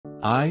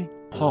I,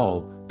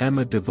 Paul, am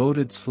a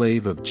devoted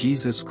slave of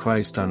Jesus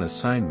Christ on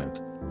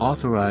assignment,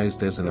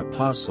 authorized as an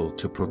apostle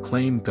to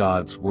proclaim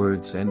God's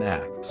words and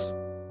acts.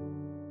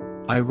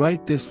 I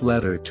write this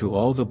letter to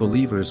all the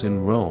believers in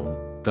Rome,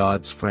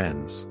 God's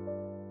friends.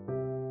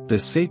 The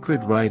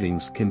sacred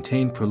writings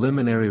contain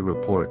preliminary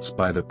reports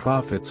by the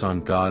prophets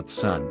on God's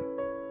Son.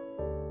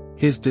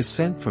 His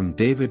descent from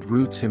David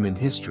roots him in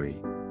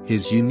history.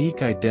 His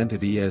unique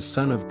identity as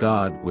Son of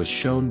God was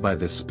shown by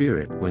the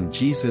Spirit when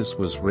Jesus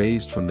was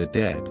raised from the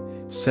dead,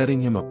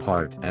 setting him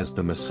apart as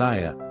the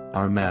Messiah,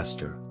 our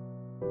Master.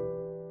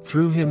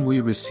 Through him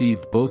we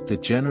received both the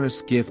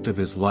generous gift of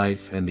his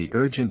life and the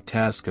urgent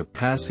task of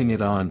passing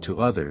it on to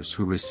others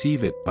who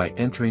receive it by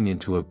entering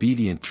into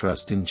obedient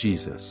trust in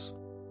Jesus.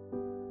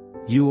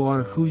 You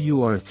are who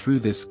you are through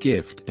this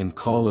gift and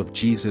call of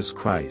Jesus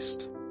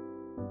Christ.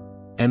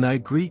 And I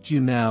greet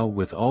you now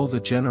with all the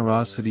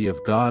generosity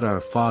of God our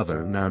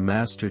Father and our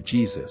Master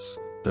Jesus,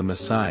 the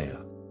Messiah.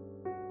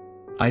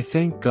 I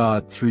thank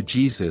God through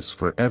Jesus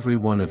for every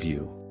one of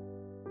you.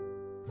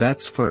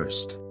 That's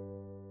first.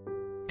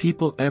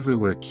 People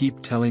everywhere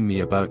keep telling me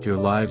about your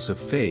lives of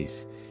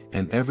faith,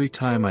 and every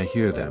time I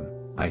hear them,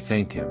 I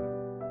thank Him.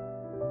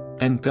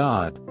 And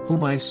God,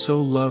 whom I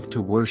so love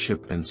to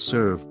worship and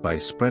serve by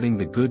spreading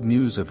the good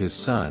news of His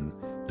Son,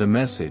 the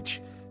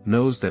message,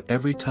 knows that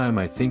every time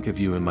I think of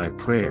you in my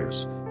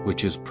prayers,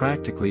 which is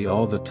practically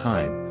all the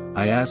time,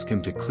 I ask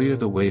Him to clear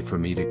the way for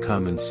me to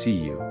come and see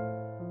you.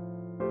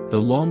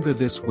 The longer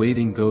this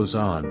waiting goes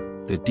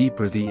on, the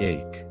deeper the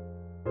ache.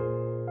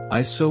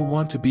 I so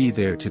want to be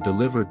there to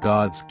deliver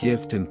God's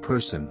gift in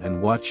person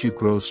and watch you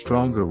grow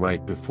stronger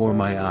right before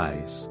my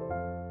eyes.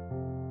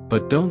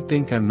 But don't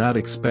think I'm not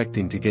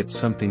expecting to get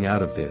something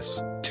out of this,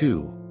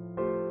 too.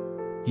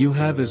 You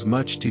have as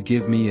much to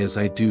give me as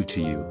I do to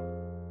you.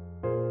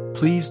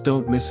 Please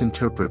don't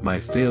misinterpret my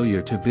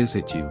failure to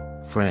visit you,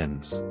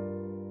 friends.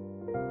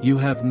 You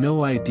have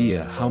no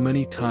idea how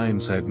many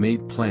times I've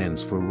made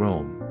plans for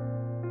Rome.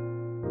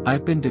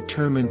 I've been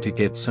determined to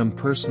get some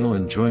personal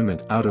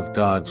enjoyment out of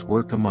God's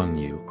work among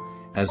you,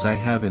 as I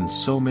have in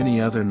so many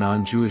other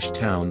non-Jewish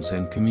towns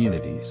and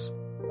communities.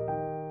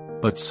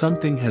 But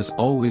something has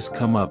always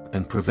come up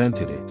and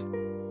prevented it.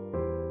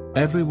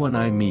 Everyone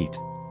I meet,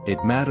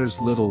 it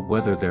matters little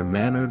whether they're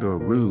mannered or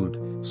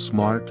rude,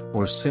 smart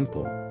or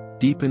simple,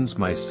 deepens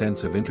my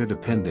sense of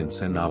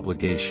interdependence and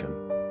obligation.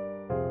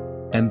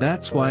 And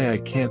that's why I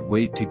can't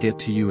wait to get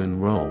to you in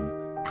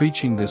Rome,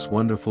 preaching this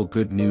wonderful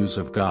good news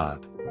of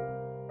God.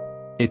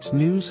 It's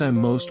news I'm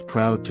most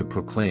proud to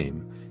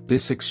proclaim,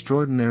 this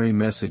extraordinary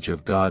message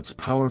of God's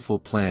powerful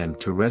plan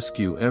to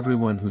rescue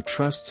everyone who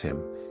trusts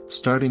Him,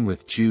 starting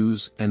with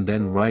Jews and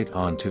then right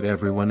on to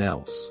everyone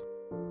else.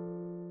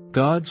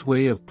 God's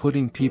way of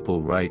putting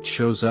people right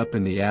shows up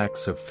in the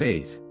acts of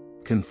faith,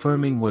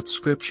 confirming what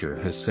Scripture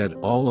has said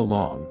all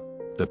along: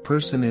 the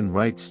person in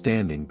right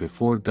standing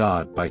before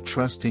God by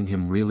trusting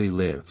Him really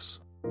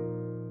lives.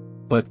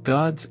 But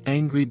God's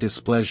angry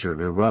displeasure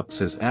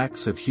erupts as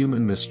acts of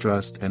human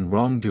mistrust and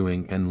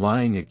wrongdoing and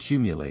lying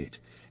accumulate,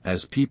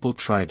 as people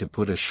try to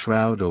put a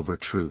shroud over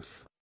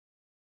truth.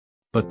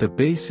 But the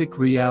basic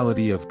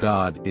reality of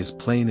God is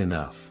plain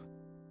enough.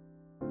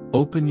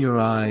 Open your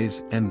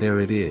eyes and there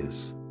it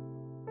is.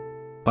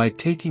 By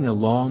taking a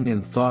long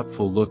and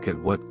thoughtful look at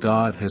what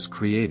God has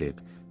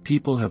created,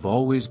 people have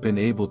always been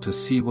able to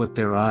see what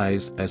their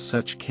eyes as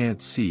such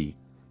can't see: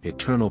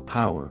 eternal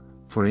power,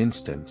 for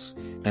instance,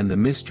 and the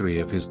mystery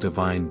of His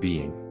divine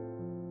being.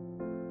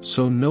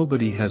 So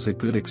nobody has a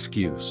good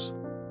excuse.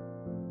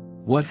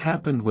 What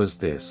happened was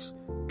this: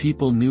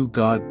 people knew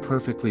God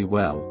perfectly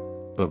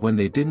well, but when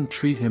they didn't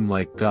treat Him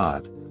like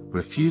God,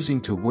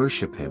 refusing to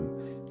worship Him,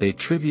 they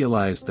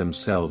trivialized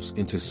themselves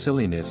into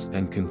silliness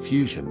and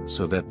confusion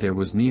so that there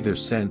was neither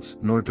sense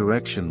nor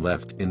direction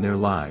left in their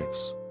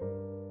lives.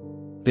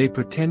 They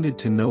pretended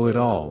to know it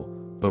all,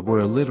 but were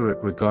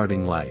illiterate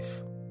regarding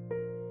life.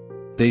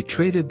 They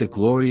traded the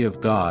glory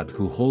of God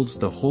who holds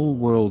the whole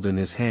world in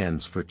His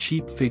hands for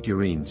cheap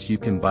figurines you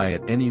can buy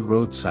at any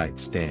roadside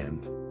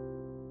stand.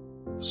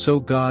 So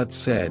God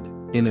said,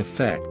 in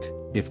effect,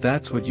 if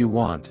that's what you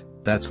want,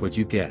 that's what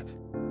you get.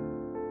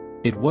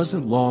 It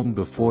wasn't long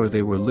before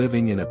they were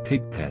living in a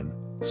pig pen,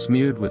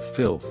 smeared with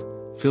filth,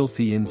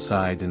 filthy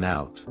inside and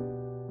out.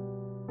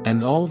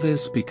 And all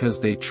this because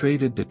they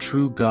traded the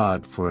true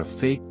God for a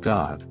fake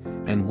God,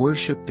 and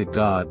worshipped the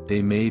God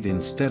they made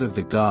instead of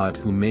the God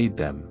who made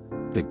them,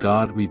 the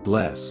God we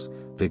bless,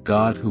 the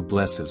God who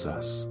blesses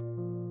us.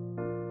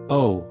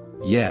 Oh,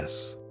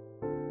 yes.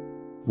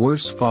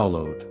 Worse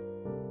followed.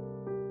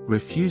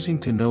 Refusing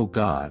to know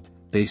God,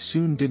 they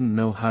soon didn't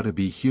know how to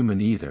be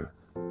human either.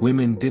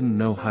 Women didn't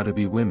know how to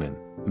be women,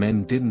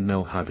 men didn't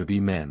know how to be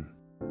men.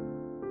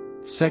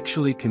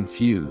 Sexually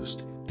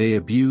confused, they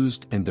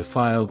abused and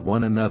defiled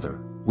one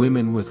another,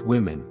 women with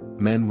women,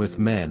 men with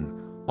men,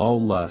 all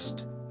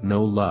lust,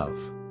 no love.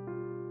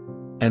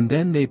 And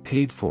then they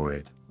paid for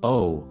it.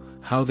 Oh,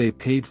 how they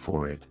paid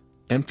for it,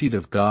 emptied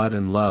of God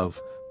and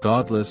love,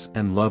 godless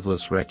and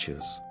loveless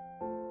wretches.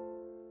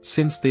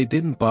 Since they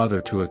didn't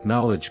bother to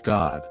acknowledge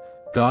God,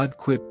 God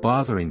quit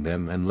bothering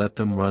them and let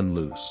them run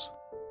loose.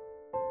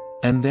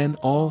 And then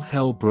all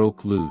hell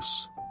broke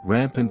loose,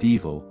 rampant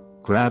evil,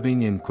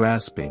 grabbing and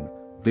grasping,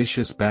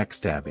 vicious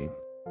backstabbing.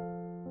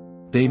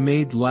 They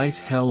made life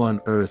hell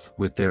on earth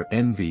with their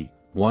envy,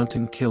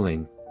 wanton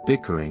killing,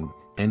 bickering,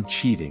 and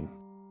cheating.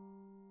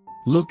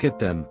 Look at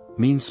them,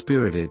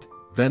 mean-spirited,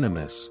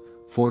 venomous,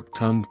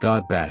 fork-tongued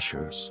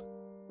God-bashers.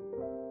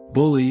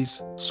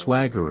 Bullies,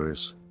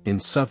 swaggerers,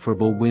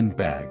 insufferable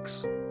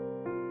windbags.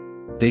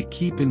 They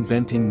keep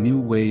inventing new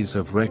ways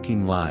of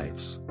wrecking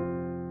lives.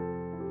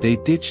 They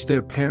ditch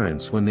their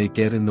parents when they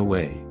get in the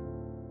way.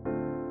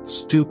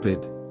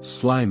 Stupid,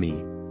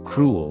 slimy,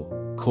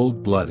 cruel,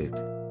 cold-blooded.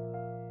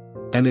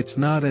 And it's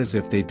not as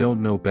if they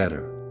don't know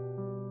better.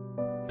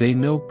 They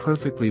know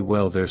perfectly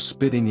well they're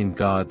spitting in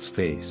God's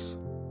face.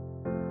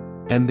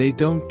 And they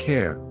don't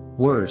care.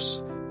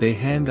 Worse, they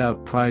hand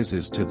out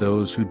prizes to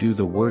those who do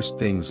the worst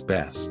things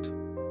best.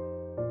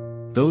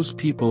 Those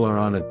people are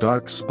on a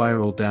dark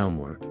spiral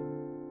downward.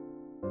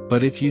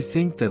 But if you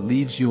think that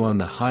leaves you on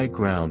the high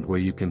ground where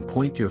you can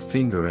point your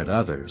finger at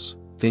others,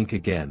 think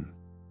again.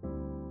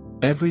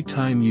 Every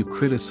time you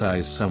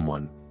criticize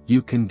someone,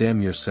 you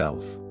condemn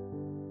yourself.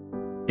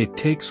 It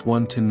takes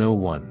one to know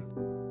one.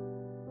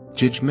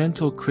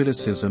 Judgmental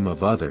criticism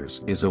of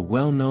others is a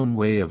well-known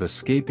way of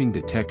escaping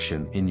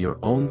detection in your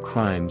own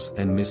crimes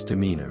and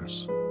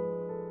misdemeanors.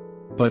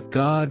 But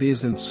God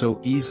isn't so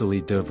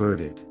easily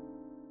diverted.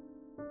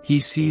 He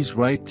sees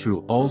right through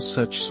all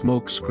such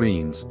smoke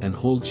screens and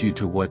holds you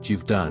to what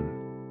you've done.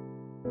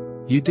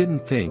 You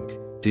didn't think,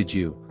 did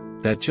you,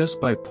 that just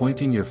by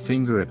pointing your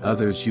finger at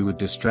others you would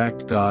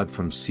distract God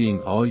from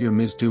seeing all your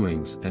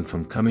misdoings and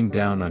from coming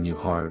down on you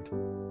hard?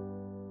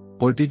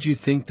 Or did you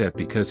think that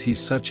because He's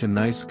such a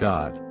nice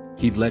God,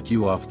 He'd let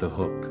you off the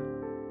hook?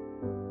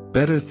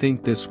 Better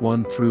think this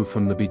one through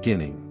from the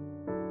beginning.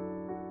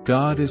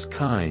 God is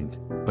kind,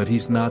 but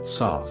He's not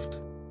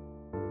soft.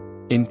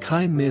 In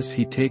kindness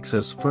He takes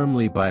us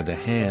firmly by the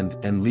hand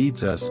and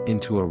leads us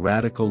into a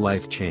radical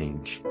life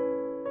change.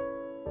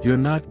 You're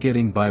not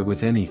getting by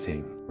with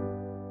anything.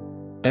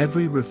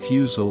 Every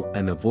refusal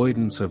and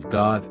avoidance of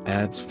God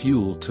adds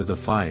fuel to the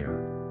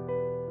fire.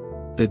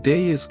 The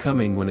day is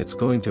coming when it's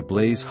going to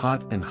blaze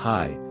hot and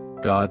high,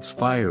 God's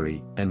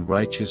fiery and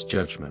righteous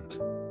judgment.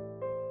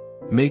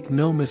 Make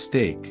no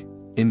mistake,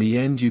 in the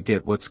end you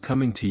get what's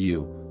coming to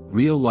you,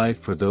 real life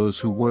for those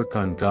who work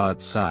on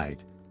God's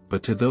side,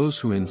 but to those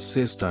who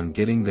insist on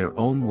getting their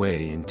own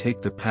way and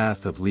take the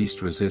path of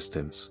least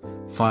resistance,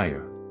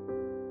 fire.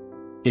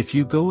 If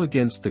you go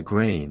against the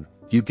grain,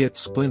 you get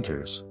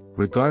splinters,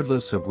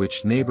 regardless of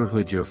which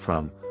neighborhood you're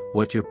from,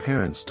 what your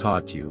parents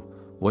taught you,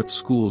 what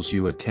schools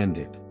you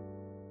attended.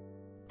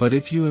 But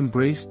if you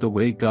embrace the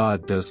way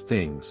God does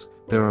things,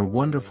 there are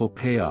wonderful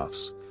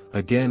payoffs,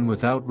 again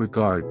without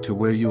regard to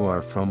where you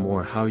are from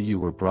or how you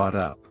were brought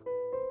up.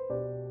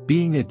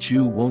 Being a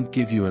Jew won't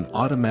give you an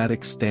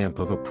automatic stamp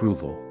of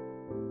approval.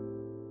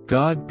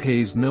 God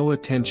pays no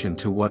attention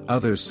to what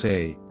others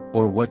say,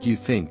 or what you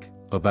think,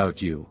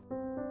 about you.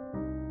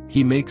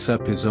 He makes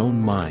up His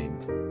own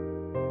mind.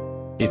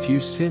 If you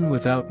sin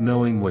without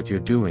knowing what you're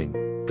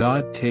doing,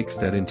 God takes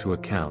that into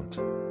account.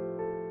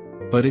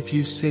 But if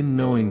you sin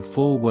knowing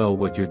full well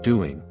what you're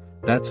doing,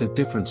 that's a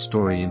different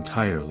story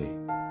entirely.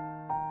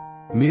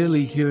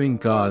 Merely hearing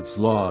God's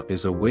law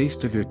is a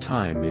waste of your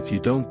time if you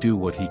don't do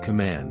what He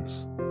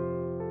commands.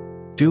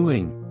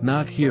 Doing,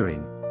 not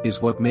hearing,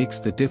 is what makes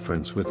the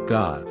difference with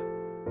God.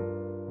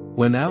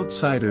 When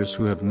outsiders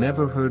who have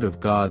never heard of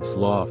God's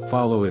law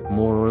follow it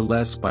more or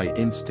less by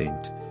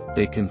instinct,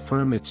 they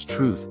confirm its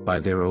truth by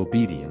their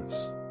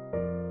obedience.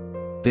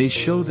 They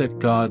show that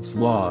God's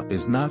law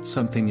is not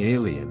something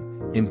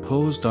alien,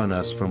 imposed on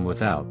us from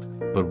without,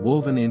 but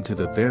woven into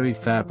the very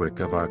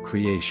fabric of our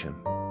creation.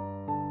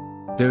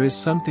 There is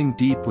something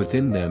deep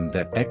within them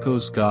that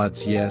echoes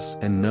God's yes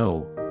and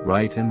no,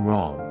 right and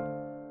wrong.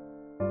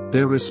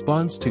 Their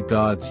response to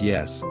God's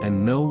yes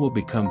and no will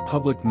become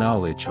public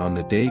knowledge on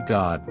the day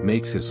God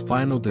makes His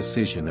final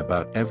decision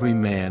about every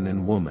man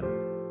and woman.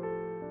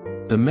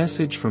 The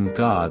message from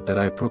God that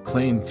I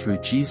proclaim through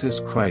Jesus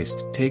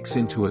Christ takes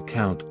into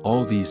account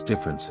all these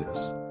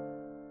differences.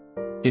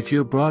 If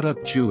you're brought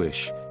up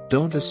Jewish,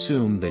 don't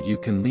assume that you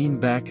can lean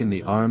back in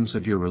the arms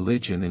of your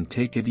religion and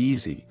take it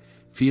easy,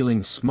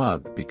 feeling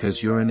smug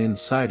because you're an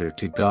insider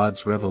to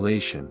God's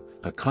revelation,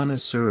 a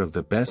connoisseur of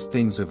the best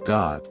things of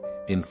God,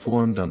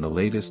 informed on the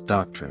latest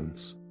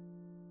doctrines.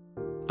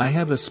 I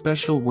have a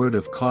special word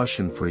of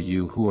caution for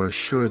you who are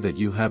sure that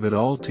you have it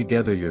all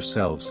together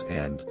yourselves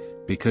and,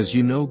 because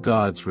you know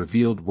God's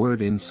revealed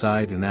word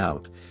inside and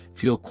out,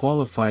 feel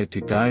qualified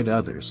to guide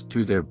others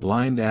through their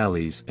blind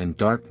alleys and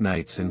dark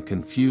nights and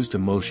confused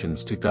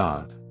emotions to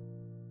God.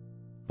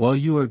 While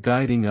you are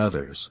guiding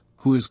others,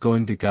 who is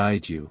going to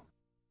guide you?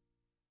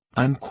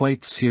 I'm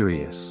quite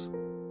serious.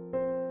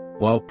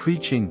 While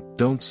preaching,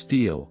 "Don't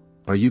steal,"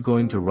 are you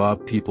going to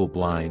rob people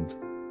blind?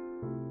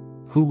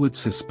 Who would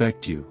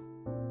suspect you?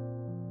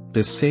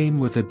 The same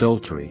with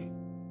adultery.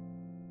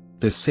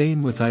 The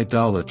same with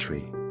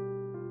idolatry.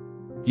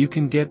 You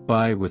can get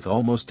by with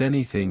almost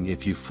anything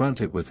if you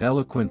front it with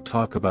eloquent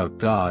talk about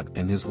God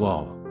and His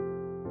law.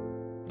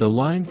 The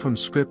line from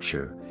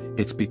Scripture,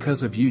 "It's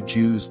because of you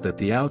Jews that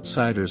the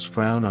outsiders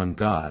frown on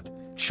God,"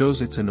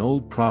 shows it's an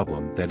old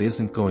problem that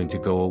isn't going to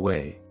go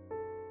away.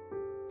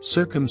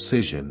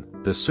 Circumcision,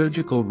 the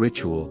surgical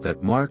ritual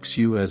that marks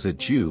you as a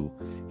Jew,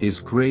 is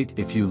great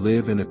if you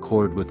live in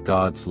accord with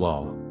God's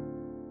law.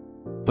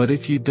 But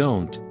if you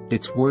don't,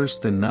 it's worse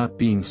than not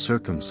being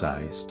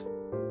circumcised.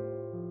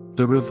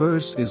 The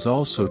reverse is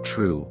also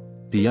true: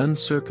 the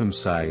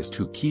uncircumcised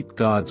who keep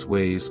God's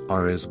ways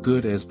are as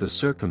good as the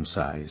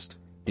circumcised,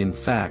 in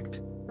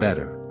fact,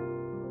 better.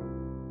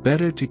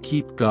 Better to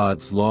keep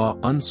God's law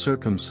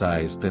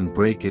uncircumcised than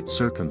break it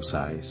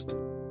circumcised.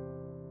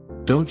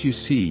 Don't you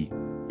see,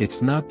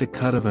 it's not the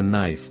cut of a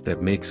knife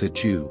that makes a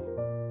Jew.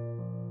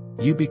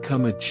 You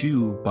become a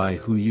Jew by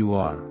who you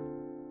are.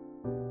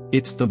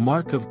 It's the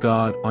mark of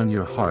God on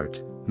your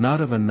heart, not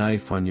of a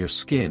knife on your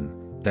skin,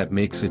 that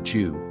makes a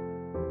Jew.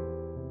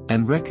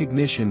 And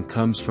recognition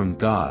comes from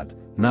God,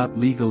 not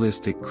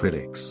legalistic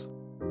critics.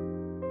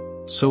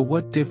 So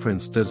what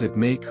difference does it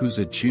make who's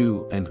a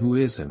Jew and who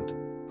isn't,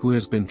 who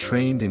has been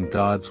trained in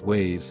God's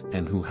ways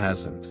and who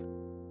hasn't?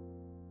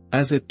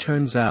 As it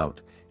turns out,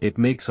 it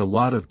makes a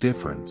lot of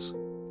difference,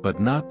 but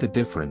not the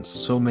difference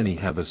so many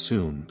have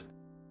assumed.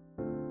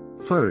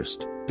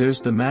 First,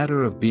 there's the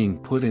matter of being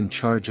put in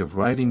charge of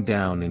writing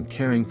down and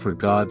caring for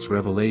God's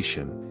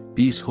revelation,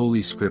 these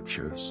holy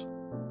scriptures.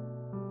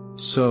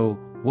 So,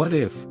 what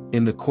if,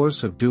 in the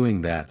course of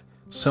doing that,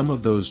 some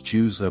of those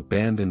Jews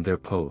abandoned their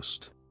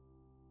post?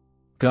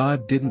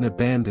 God didn't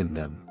abandon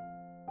them.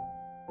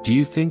 Do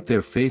you think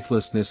their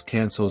faithlessness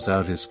cancels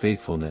out His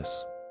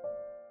faithfulness?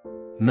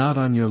 Not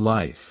on your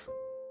life.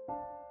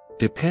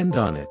 Depend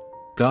on it,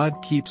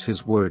 God keeps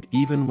His word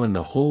even when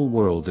the whole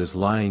world is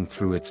lying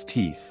through its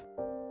teeth.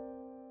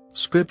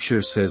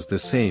 Scripture says the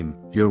same,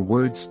 "Your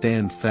words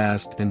stand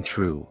fast and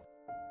true."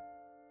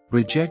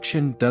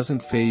 Rejection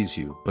doesn't faze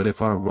you, but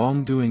if our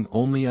wrongdoing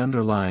only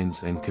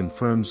underlines and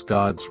confirms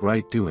God's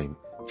right doing,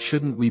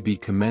 shouldn't we be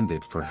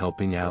commended for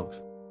helping out?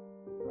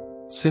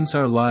 Since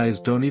our lies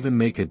don't even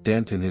make a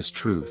dent in His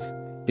truth,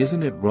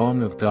 isn't it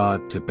wrong of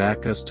God to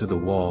back us to the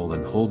wall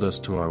and hold us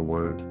to our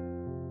word?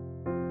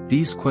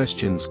 These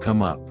questions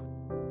come up.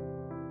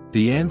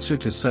 The answer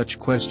to such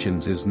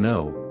questions is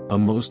no, a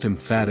most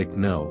emphatic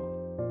no.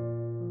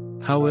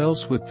 How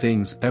else would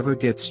things ever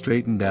get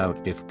straightened out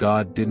if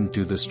God didn't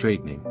do the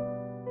straightening?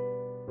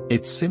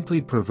 It's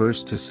simply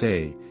perverse to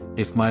say,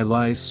 if my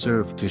lies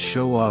serve to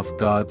show off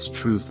God's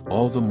truth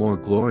all the more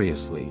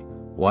gloriously,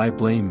 why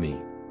blame me?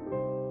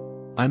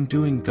 I'm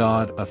doing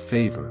God a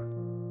favor.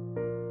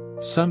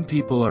 Some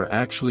people are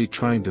actually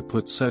trying to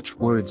put such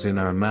words in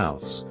our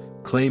mouths,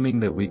 claiming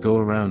that we go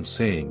around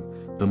saying,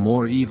 the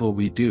more evil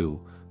we do,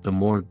 the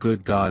more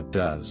good God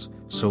does,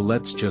 so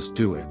let's just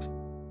do it.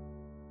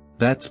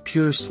 That's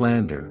pure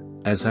slander,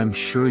 as I'm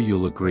sure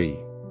you'll agree.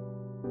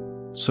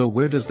 So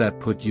where does that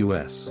put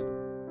us?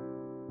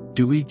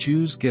 Do we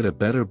Jews get a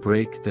better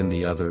break than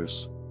the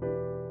others?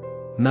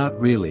 Not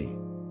really.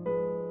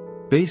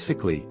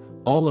 Basically,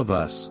 all of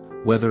us,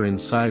 whether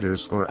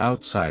insiders or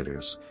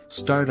outsiders,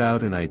 start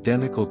out in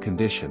identical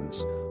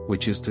conditions,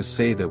 which is to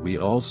say that we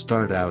all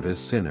start out as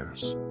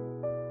sinners.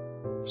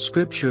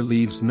 Scripture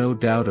leaves no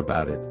doubt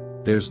about it,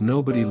 there's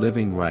nobody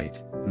living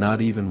right,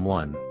 not even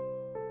one.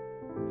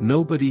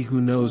 Nobody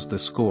who knows the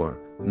score,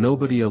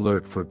 nobody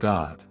alert for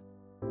God.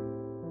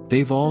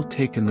 They've all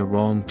taken the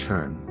wrong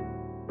turn.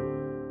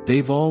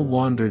 They've all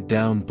wandered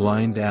down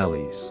blind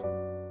alleys.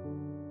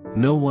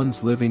 No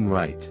one's living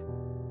right.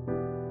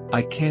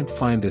 I can't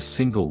find a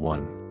single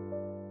one.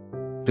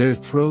 Their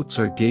throats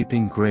are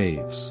gaping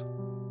graves.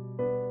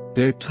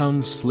 Their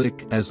tongues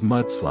slick as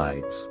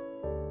mudslides.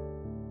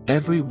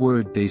 Every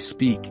word they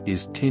speak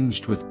is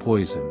tinged with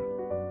poison.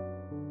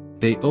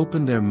 They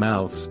open their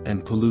mouths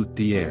and pollute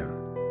the air.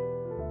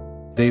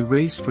 They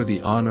race for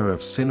the honor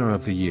of Sinner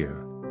of the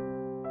Year.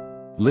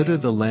 Litter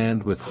the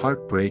land with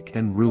heartbreak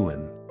and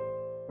ruin.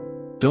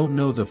 Don't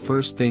know the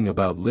first thing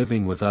about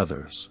living with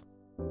others.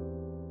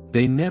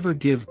 They never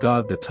give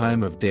God the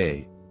time of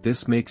day.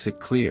 This makes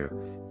it clear,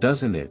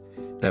 doesn't it,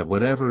 that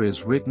whatever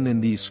is written in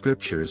these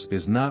scriptures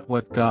is not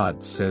what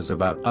God says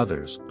about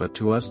others but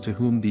to us to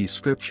whom these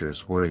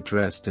scriptures were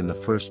addressed in the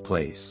first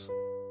place.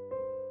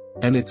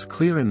 And it's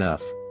clear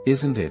enough,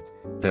 isn't it,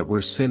 that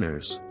we're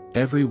sinners,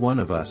 every one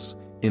of us,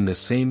 in the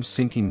same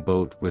sinking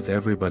boat with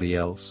everybody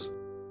else?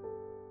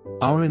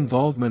 Our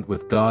involvement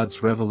with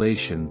God's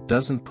revelation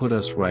doesn't put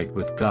us right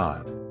with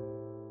God.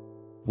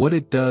 What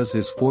it does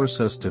is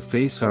force us to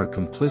face our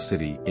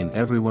complicity in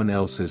everyone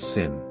else's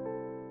sin.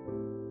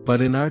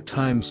 But in our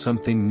time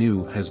something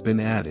new has been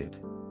added.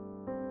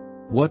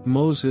 What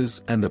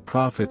Moses and the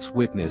prophets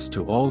witnessed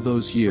to all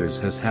those years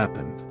has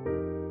happened.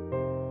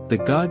 The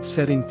God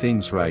setting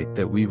things right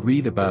that we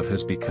read about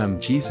has become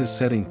Jesus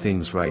setting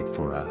things right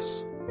for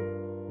us.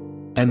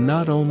 And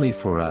not only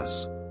for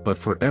us, but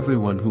for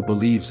everyone who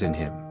believes in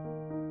Him.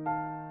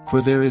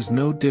 For there is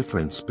no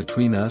difference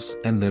between us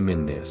and them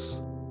in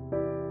this.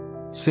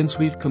 Since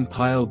we've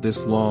compiled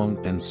this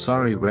long and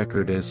sorry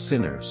record as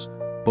sinners,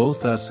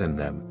 both us and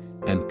them,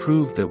 and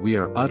proved that we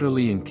are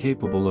utterly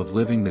incapable of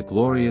living the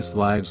glorious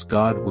lives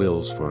God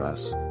wills for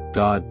us,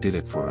 God did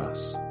it for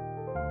us.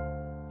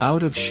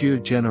 Out of sheer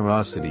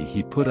generosity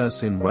He put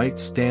us in right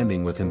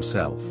standing with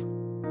Himself.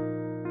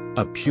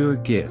 A pure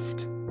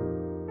gift.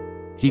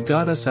 He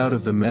got us out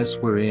of the mess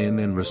we're in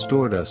and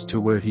restored us to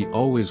where He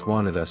always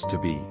wanted us to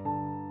be.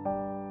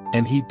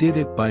 And He did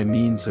it by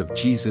means of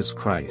Jesus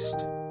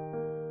Christ.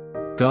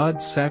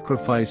 God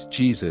sacrificed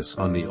Jesus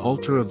on the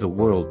altar of the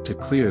world to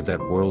clear that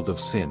world of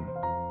sin.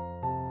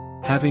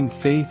 Having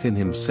faith in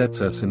Him sets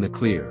us in the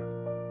clear.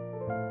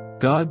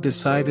 God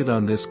decided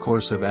on this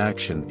course of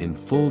action in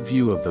full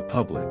view of the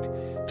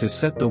public, to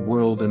set the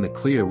world in the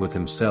clear with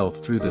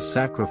Himself through the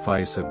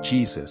sacrifice of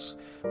Jesus,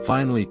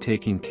 finally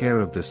taking care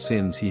of the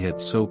sins He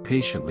had so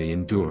patiently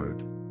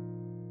endured.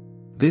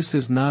 This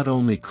is not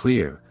only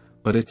clear,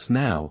 but it's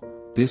now,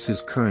 this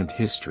is current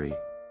history.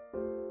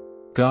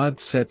 God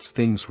sets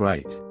things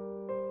right.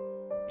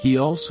 He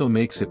also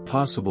makes it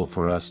possible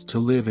for us to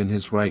live in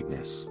His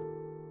rightness.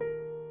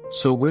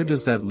 So where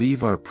does that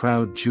leave our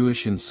proud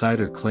Jewish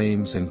insider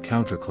claims and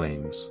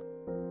counterclaims?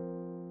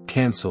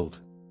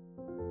 Cancelled.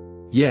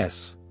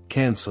 Yes,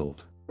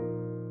 cancelled.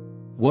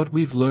 What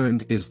we've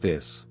learned is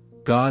this: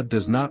 God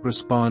does not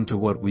respond to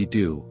what we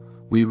do,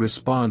 we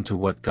respond to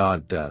what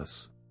God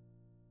does.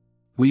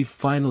 We've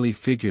finally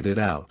figured it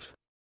out.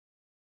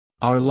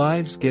 Our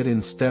lives get in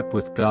step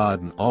with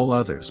God and all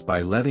others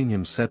by letting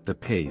Him set the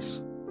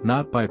pace,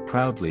 not by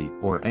proudly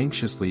or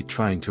anxiously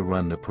trying to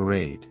run the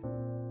parade.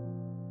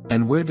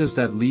 And where does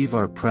that leave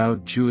our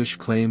proud Jewish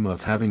claim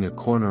of having a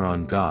corner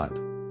on God?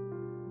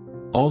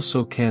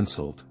 Also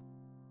cancelled.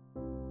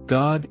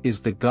 God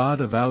is the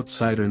God of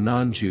outsider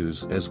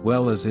non-Jews as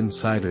well as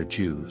insider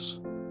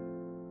Jews.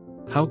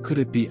 How could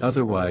it be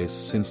otherwise,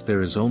 since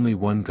there is only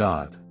one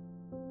God?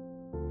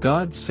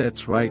 God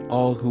sets right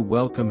all who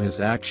welcome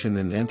His action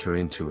and enter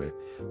into it,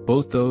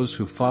 both those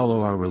who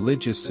follow our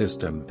religious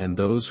system and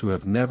those who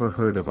have never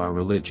heard of our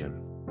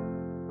religion.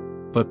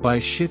 But by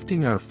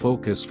shifting our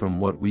focus from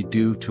what we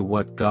do to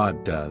what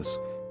God does,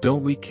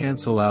 don't we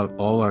cancel out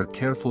all our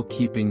careful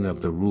keeping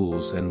of the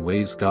rules and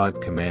ways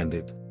God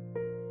commanded?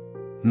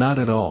 Not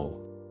at all.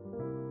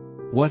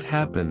 What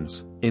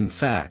happens, in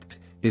fact,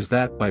 is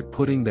that by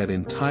putting that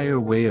entire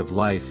way of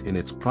life in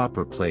its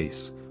proper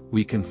place,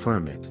 we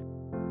confirm it.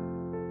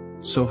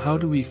 So how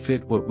do we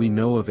fit what we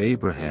know of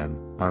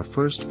Abraham, our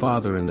first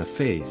father in the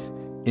faith,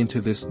 into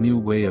this new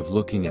way of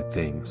looking at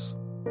things?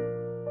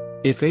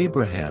 If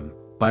Abraham,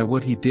 by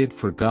what he did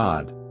for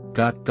God,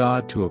 got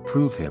God to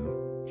approve him,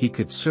 he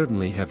could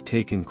certainly have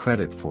taken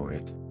credit for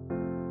it.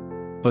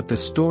 But the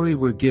story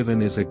we're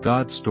given is a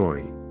God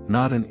story,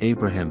 not an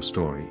Abraham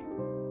story.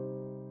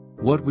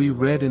 What we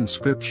read in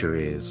Scripture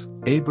is,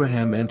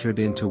 Abraham entered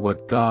into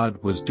what God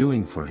was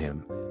doing for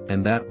him,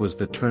 and that was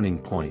the turning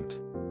point.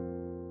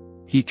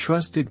 He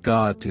trusted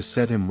God to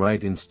set him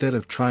right instead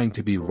of trying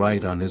to be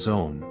right on his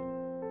own.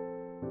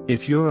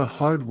 If you're a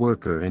hard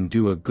worker and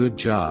do a good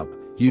job,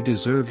 you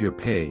deserve your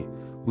pay.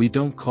 We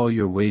don't call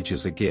your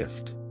wages a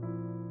gift.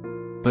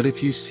 But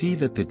if you see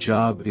that the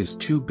job is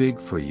too big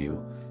for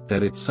you,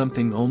 that it's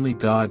something only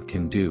God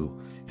can do,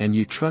 and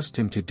you trust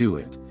Him to do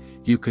it,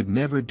 you could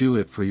never do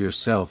it for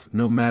yourself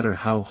no matter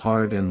how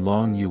hard and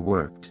long you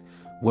worked,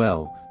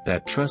 well,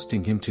 that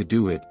trusting Him to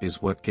do it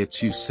is what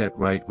gets you set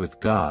right with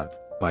God,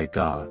 by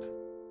God.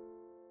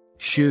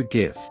 Sheer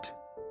gift.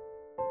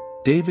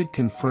 David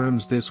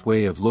confirms this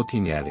way of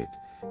looking at it,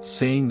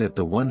 saying that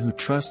the one who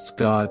trusts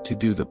God to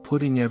do the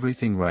putting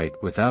everything right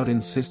without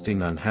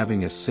insisting on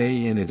having a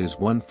say in it is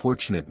one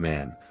fortunate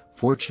man,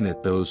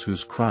 fortunate those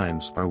whose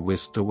crimes are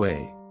whisked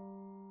away,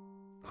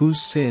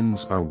 whose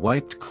sins are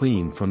wiped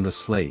clean from the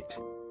slate.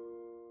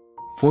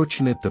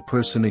 Fortunate the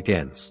person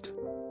against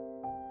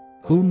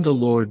whom the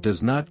Lord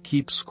does not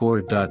keep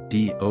score.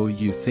 Do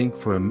you think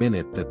for a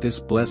minute that this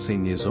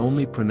blessing is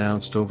only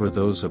pronounced over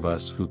those of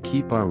us who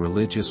keep our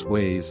religious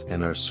ways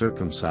and are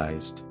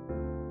circumcised?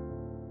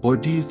 Or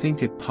do you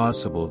think it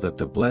possible that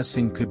the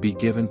blessing could be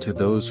given to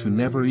those who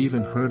never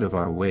even heard of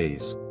our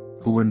ways,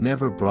 who were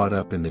never brought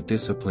up in the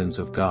disciplines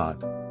of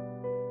God?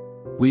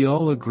 We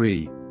all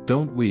agree,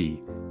 don't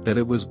we, that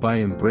it was by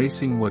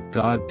embracing what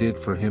God did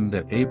for him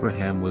that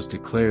Abraham was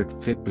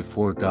declared fit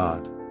before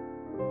God.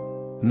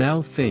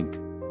 Now think,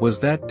 was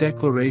that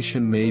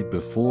declaration made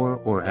before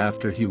or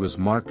after he was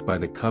marked by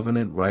the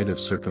covenant rite of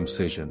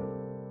circumcision?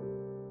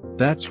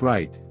 That's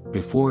right,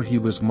 before he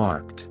was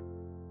marked.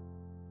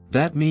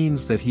 That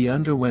means that he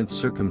underwent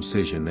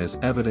circumcision as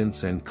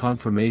evidence and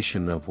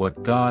confirmation of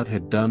what God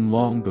had done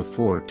long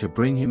before to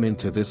bring him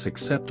into this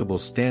acceptable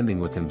standing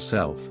with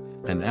himself,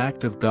 an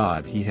act of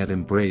God he had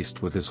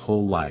embraced with his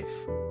whole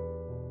life.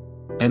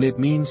 And it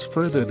means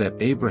further that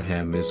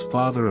Abraham is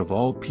father of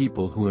all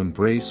people who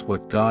embrace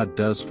what God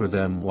does for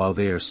them while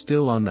they are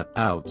still on the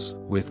outs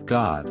with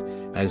God,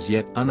 as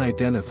yet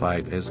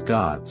unidentified as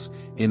God's,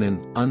 in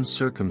an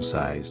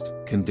uncircumcised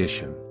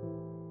condition.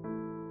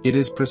 It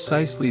is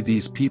precisely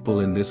these people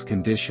in this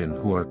condition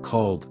who are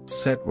called,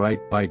 set right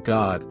by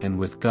God and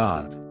with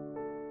God.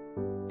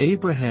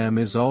 Abraham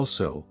is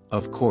also,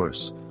 of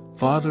course,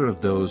 father of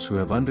those who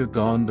have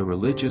undergone the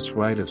religious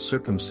rite of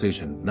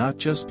circumcision not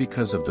just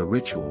because of the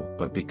ritual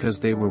but because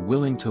they were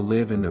willing to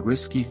live in the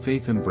risky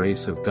faith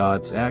embrace of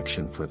God's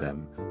action for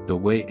them, the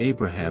way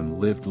Abraham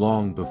lived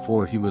long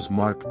before he was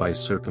marked by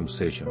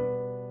circumcision.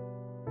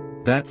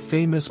 That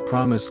famous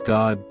promise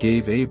God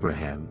gave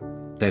Abraham,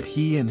 that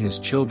he and his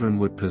children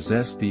would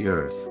possess the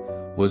earth,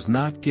 was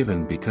not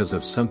given because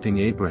of something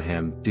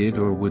Abraham did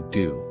or would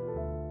do.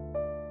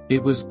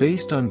 It was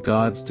based on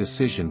God's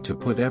decision to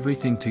put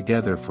everything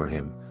together for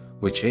him,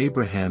 which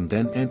Abraham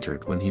then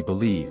entered when he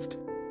believed.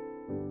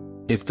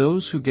 If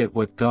those who get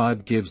what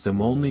God gives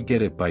them only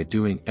get it by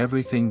doing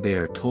everything they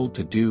are told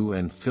to do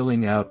and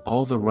filling out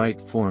all the right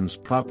forms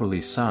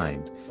properly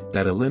signed,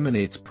 that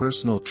eliminates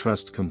personal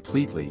trust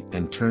completely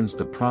and turns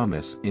the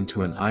promise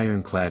into an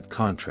ironclad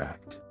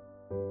contract.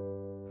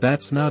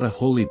 That's not a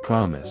holy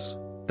promise,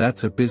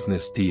 that's a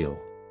business deal.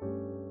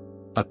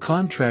 A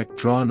contract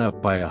drawn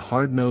up by a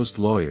hard-nosed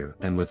lawyer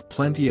and with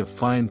plenty of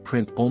fine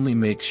print only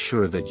makes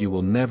sure that you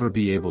will never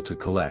be able to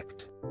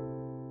collect.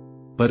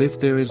 But if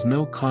there is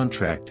no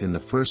contract in the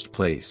first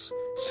place,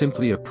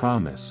 simply a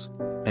promise,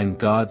 and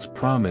God's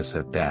promise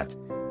at that,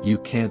 you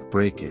can't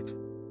break it.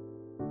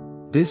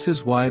 This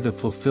is why the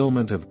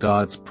fulfillment of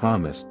God's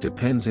promise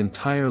depends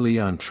entirely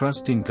on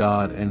trusting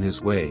God and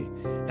His way,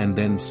 and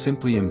then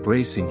simply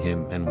embracing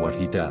Him and what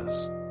He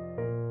does.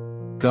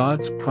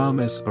 God's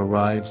promise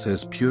arrives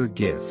as pure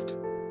gift.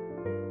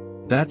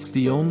 That's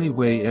the only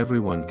way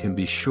everyone can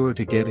be sure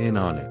to get in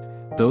on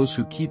it, those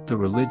who keep the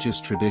religious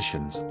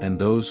traditions and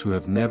those who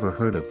have never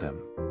heard of them.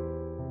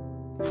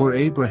 For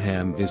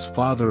Abraham is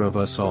father of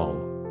us all.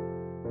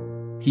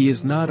 He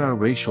is not our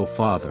racial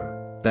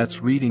father,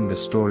 that's reading the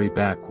story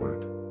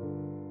backward.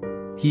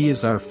 He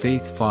is our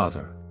faith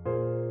father.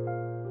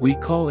 We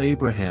call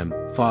Abraham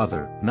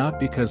father not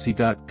because he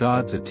got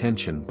God's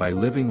attention by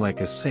living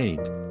like a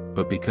saint,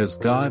 but because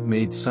God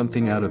made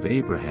something out of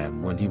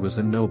Abraham when he was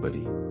a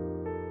nobody.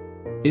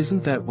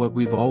 Isn't that what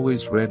we've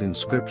always read in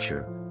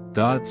Scripture,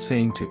 God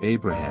saying to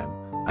Abraham,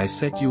 I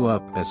set you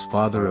up as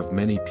father of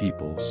many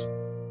peoples?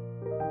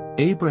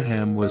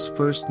 Abraham was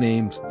first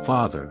named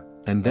father,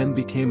 and then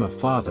became a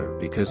father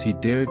because he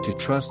dared to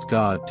trust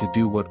God to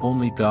do what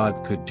only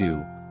God could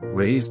do,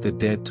 raise the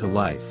dead to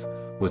life,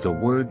 with a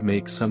word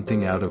make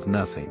something out of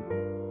nothing.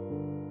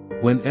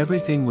 When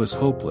everything was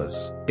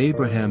hopeless,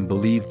 Abraham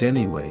believed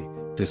anyway,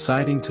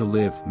 deciding to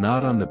live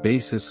not on the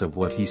basis of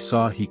what he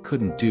saw he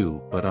couldn't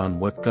do but on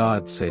what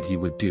God said he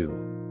would do.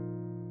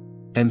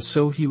 And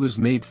so he was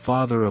made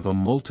father of a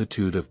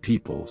multitude of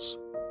peoples.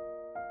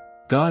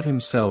 God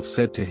himself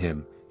said to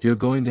him, You're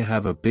going to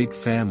have a big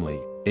family,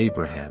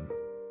 Abraham.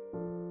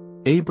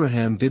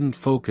 Abraham didn't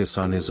focus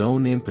on his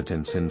own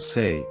impotence and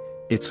say,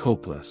 It's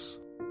hopeless.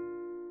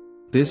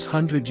 This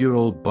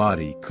 100-year-old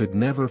body could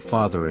never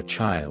father a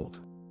child.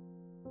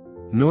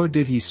 Nor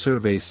did he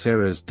survey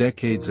Sarah's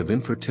decades of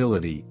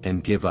infertility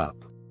and give up.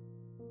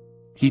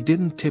 He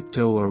didn't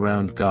tiptoe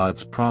around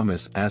God's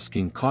promise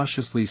asking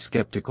cautiously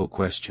skeptical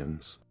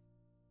questions.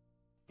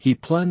 He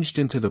plunged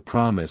into the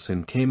promise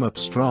and came up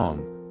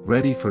strong,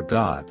 ready for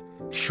God,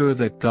 sure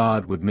that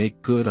God would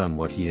make good on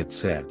what he had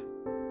said.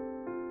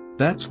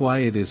 That's why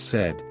it is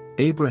said,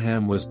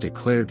 Abraham was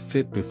declared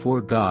fit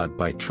before God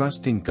by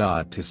trusting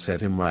God to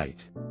set him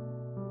right.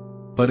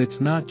 But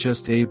it's not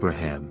just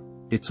Abraham,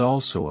 it's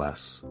also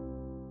us.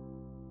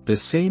 The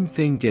same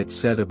thing gets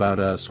said about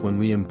us when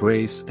we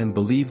embrace and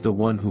believe the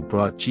one who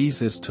brought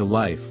Jesus to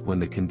life when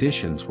the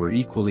conditions were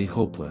equally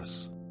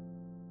hopeless.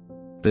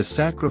 The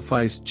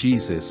sacrifice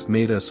Jesus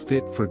made us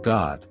fit for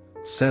God,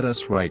 set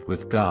us right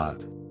with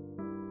God.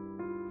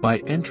 By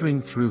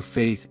entering through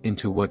faith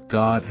into what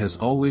God has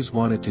always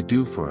wanted to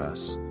do for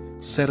us,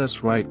 set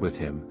us right with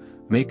Him,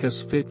 make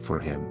us fit for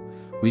Him,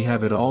 we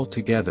have it all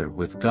together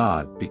with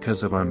God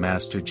because of our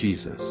Master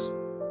Jesus.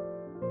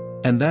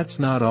 And that's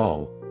not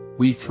all.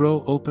 We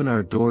throw open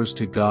our doors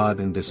to God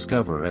and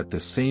discover at the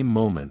same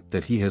moment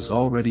that He has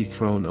already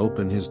thrown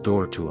open His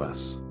door to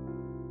us.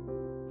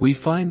 We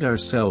find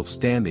ourselves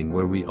standing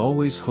where we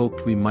always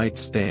hoped we might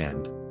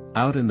stand,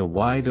 out in the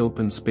wide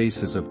open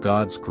spaces of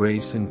God's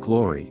grace and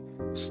glory,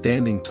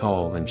 standing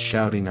tall and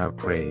shouting our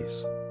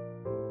praise.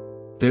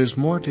 There's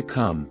more to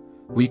come.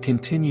 We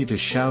continue to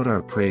shout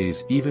our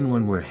praise even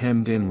when we're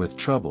hemmed in with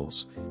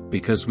troubles,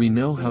 because we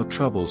know how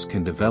troubles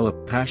can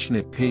develop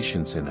passionate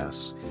patience in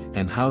us,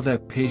 and how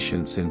that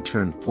patience in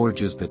turn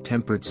forges the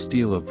tempered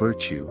steel of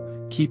virtue,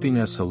 keeping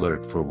us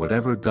alert for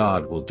whatever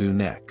God will do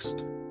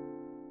next.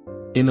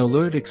 In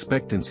alert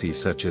expectancy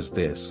such as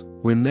this,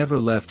 we're never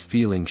left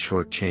feeling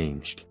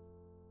shortchanged.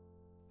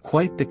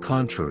 Quite the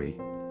contrary,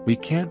 we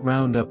can't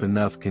round up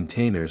enough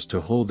containers to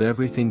hold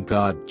everything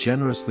God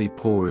generously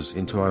pours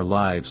into our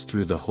lives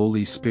through the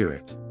Holy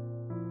Spirit.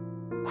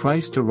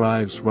 Christ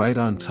arrives right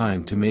on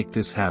time to make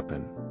this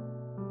happen.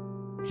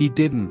 He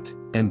didn't,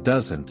 and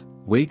doesn't,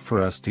 wait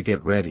for us to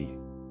get ready.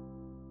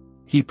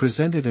 He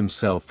presented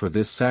himself for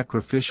this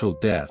sacrificial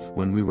death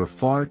when we were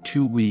far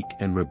too weak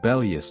and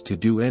rebellious to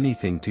do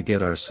anything to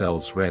get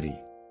ourselves ready.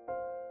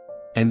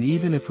 And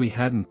even if we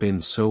hadn't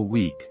been so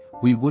weak,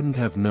 we wouldn't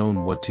have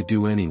known what to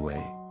do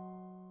anyway.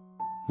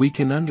 We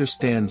can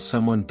understand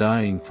someone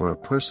dying for a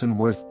person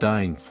worth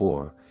dying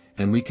for,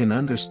 and we can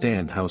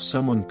understand how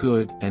someone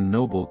good and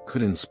noble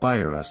could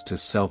inspire us to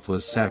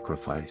selfless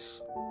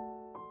sacrifice.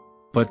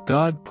 But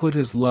God put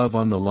His love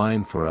on the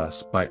line for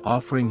us by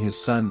offering His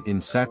Son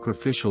in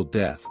sacrificial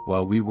death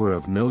while we were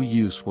of no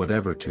use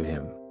whatever to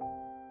Him.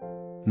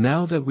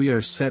 Now that we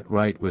are set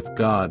right with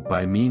God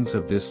by means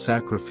of this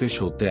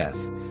sacrificial death,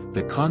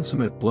 the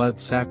consummate blood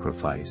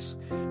sacrifice,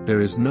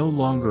 there is no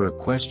longer a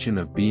question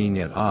of being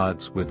at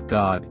odds with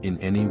God in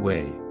any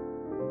way.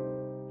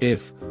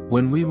 If,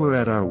 when we were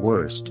at our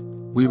worst,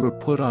 we were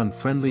put on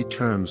friendly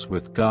terms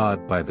with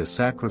God by the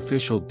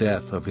sacrificial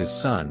death of His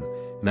Son,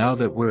 now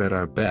that we're at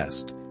our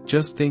best,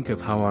 just think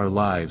of how our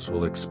lives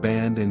will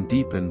expand and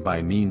deepen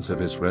by means of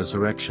His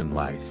resurrection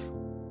life.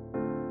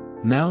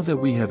 Now that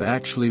we have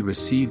actually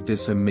received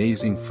this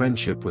amazing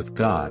friendship with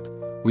God,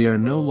 we are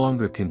no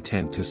longer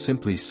content to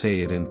simply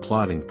say it in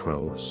plodding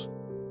prose.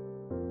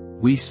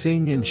 We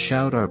sing and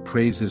shout our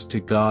praises to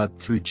God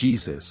through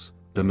Jesus,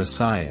 the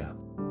Messiah.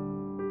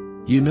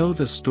 You know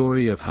the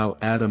story of how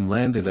Adam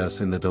landed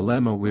us in the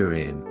dilemma we're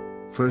in,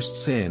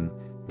 first sin,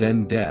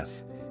 then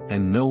death,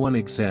 and no one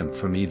exempt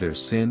from either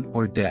sin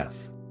or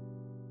death.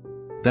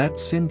 That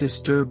sin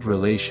disturbed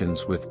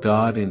relations with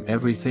God in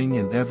everything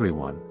and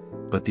everyone,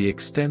 but the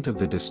extent of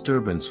the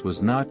disturbance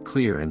was not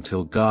clear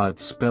until God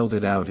spelled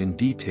it out in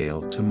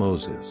detail to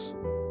Moses.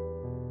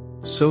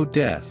 So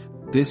death,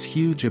 this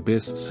huge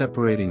abyss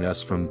separating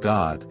us from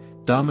God,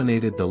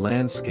 dominated the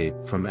landscape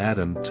from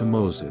Adam to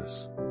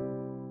Moses.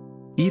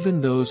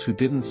 Even those who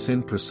didn't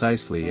sin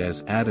precisely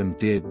as Adam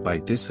did by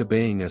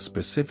disobeying a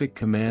specific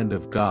command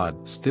of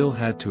God still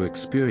had to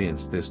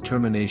experience this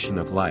termination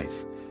of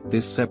life,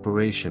 this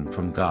separation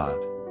from God.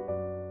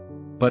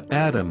 But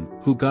Adam,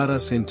 who got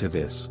us into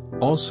this,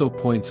 also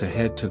points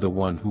ahead to the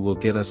one who will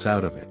get us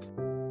out of it.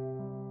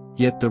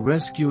 Yet the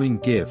rescuing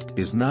gift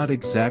is not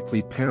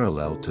exactly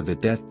parallel to the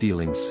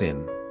death-dealing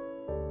sin.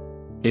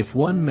 If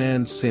one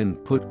man's sin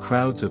put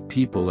crowds of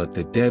people at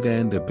the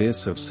dead-end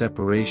abyss of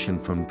separation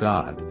from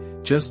God,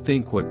 just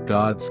think what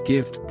God's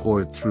gift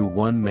poured through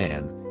one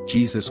man,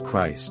 Jesus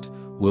Christ,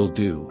 will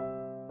do.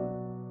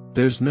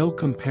 There's no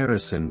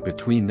comparison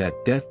between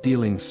that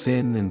death-dealing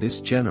sin and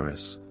this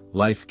generous,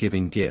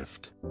 life-giving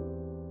gift.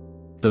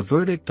 The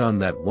verdict on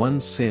that one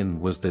sin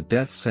was the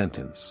death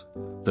sentence.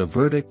 The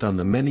verdict on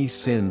the many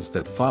sins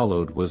that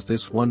followed was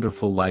this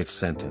wonderful life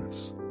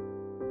sentence.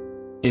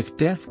 If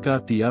death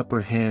got the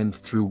upper hand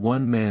through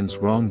one man's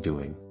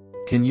wrongdoing,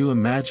 can you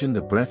imagine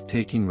the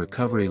breathtaking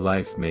recovery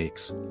life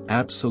makes,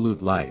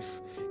 absolute life,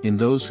 in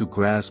those who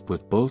grasp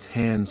with both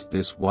hands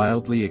this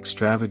wildly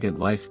extravagant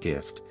life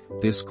gift,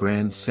 this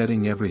grand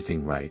setting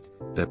everything right,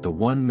 that the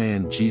one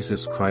man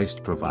Jesus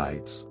Christ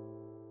provides?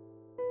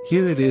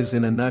 Here it is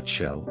in a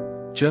nutshell.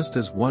 Just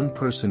as one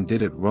person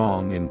did it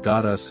wrong and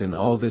got us in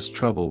all this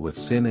trouble with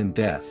sin and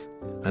death,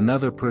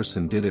 another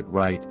person did it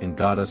right and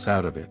got us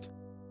out of it.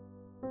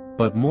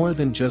 But more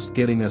than just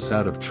getting us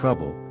out of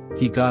trouble,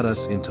 He got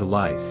us into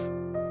life.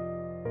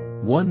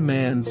 One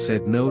man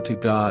said no to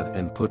God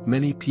and put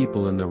many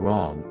people in the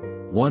wrong,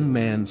 one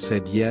man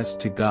said yes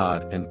to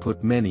God and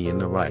put many in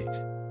the right.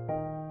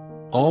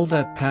 All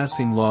that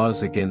passing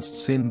laws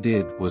against sin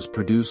did was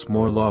produce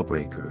more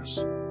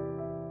lawbreakers.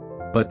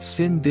 But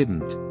sin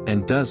didn't,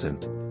 and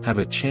doesn't, have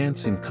a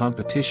chance in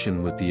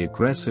competition with the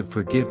aggressive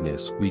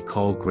forgiveness we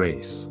call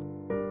grace.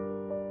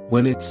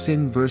 When it's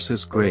sin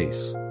versus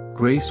grace,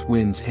 grace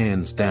wins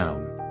hands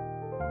down.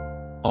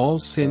 All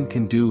sin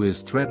can do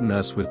is threaten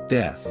us with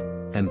death,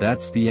 and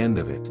that's the end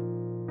of it.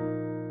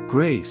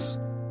 Grace,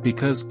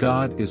 because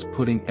God is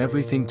putting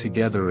everything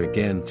together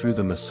again through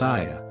the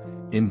Messiah,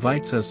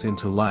 invites us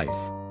into life,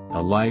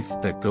 a life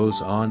that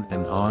goes on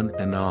and on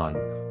and on,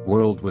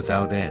 world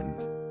without end.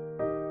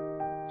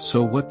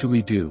 So what do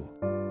we do?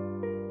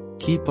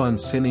 Keep on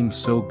sinning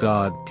so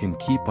God can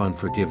keep on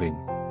forgiving?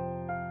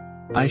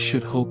 I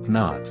should hope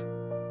not.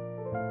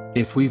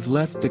 If we've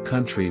left the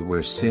country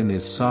where sin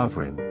is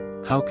sovereign,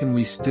 how can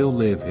we still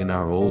live in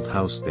our old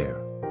house there?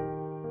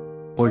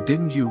 Or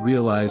didn't you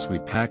realize we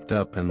packed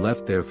up and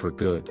left there for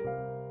good?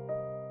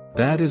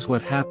 That is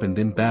what happened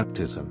in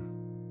baptism.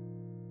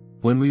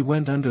 When we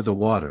went under the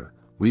water,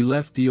 we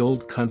left the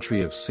old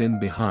country of sin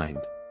behind.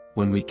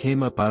 When we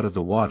came up out of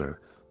the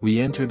water, we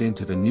entered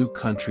into the new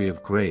country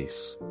of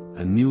grace,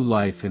 a new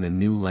life in a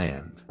new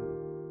land.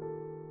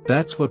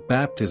 That's what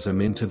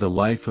baptism into the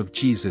life of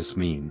Jesus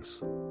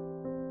means.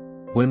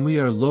 When we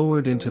are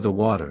lowered into the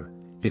water,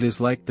 it is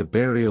like the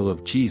burial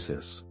of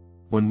Jesus.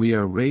 When we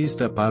are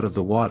raised up out of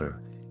the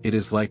water, it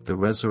is like the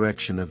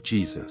resurrection of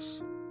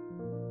Jesus.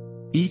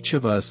 Each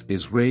of us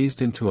is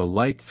raised into a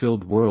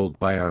light-filled world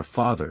by our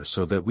Father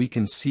so that we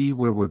can see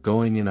where we're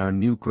going in our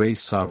new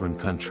grace-sovereign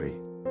country.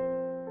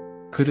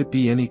 Could it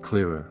be any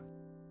clearer?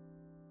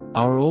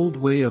 Our old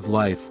way of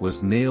life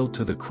was nailed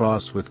to the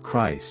cross with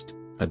Christ,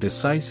 a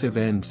decisive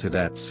end to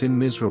that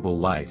sin-miserable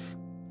life,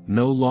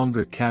 no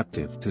longer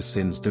captive to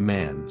sin's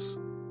demands.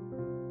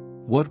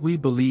 What we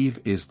believe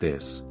is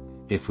this: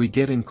 if we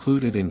get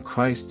included in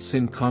Christ's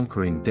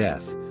sin-conquering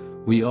death,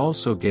 we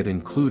also get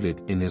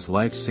included in his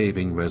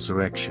life-saving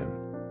resurrection.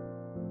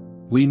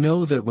 We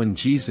know that when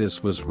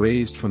Jesus was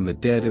raised from the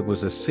dead, it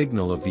was a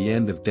signal of the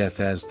end of death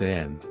as the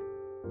end.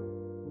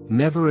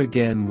 Never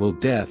again will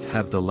death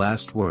have the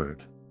last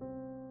word.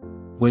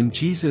 When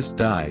Jesus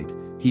died,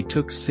 he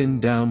took sin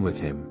down with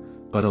him,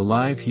 but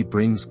alive he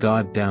brings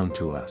God down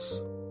to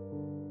us.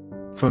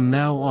 From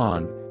now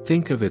on,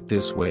 think of it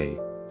this way: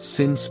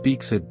 sin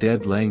speaks a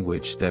dead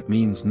language that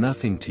means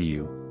nothing to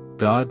you,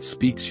 God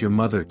speaks your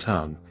mother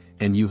tongue,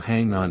 and you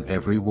hang on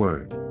every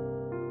word.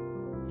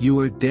 You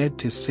are dead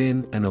to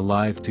sin and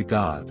alive to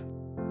God.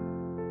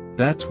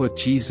 That's what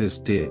Jesus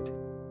did.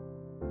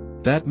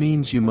 That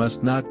means you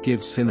must not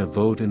give sin a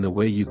vote in the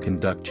way you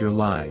conduct your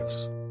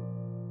lives.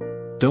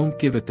 Don't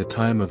give it the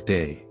time of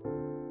day.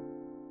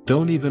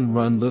 Don't even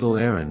run little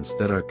errands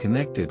that are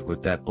connected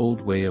with that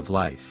old way of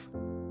life.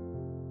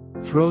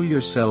 Throw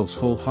yourselves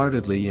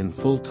wholeheartedly in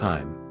full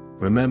time.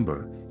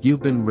 Remember,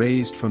 you've been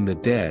raised from the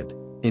dead,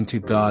 into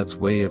God's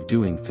way of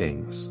doing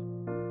things.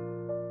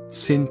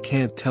 Sin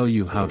can't tell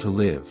you how to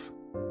live.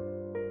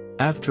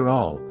 After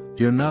all,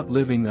 you're not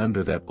living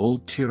under that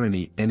old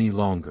tyranny any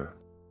longer.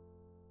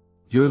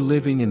 You're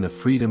living in the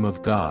freedom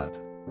of God.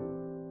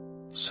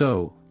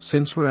 So,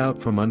 since we're out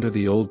from under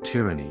the old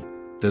tyranny,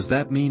 does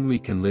that mean we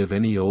can live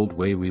any old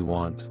way we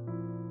want?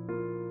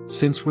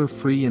 Since we're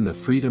free in the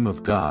freedom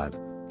of God,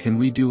 can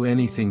we do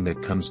anything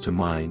that comes to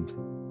mind?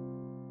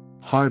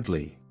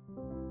 Hardly.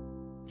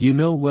 You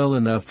know well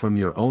enough from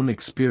your own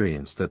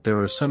experience that there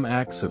are some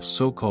acts of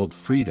so-called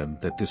freedom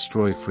that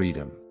destroy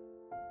freedom.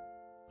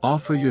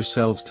 Offer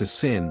yourselves to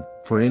sin,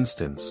 for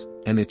instance,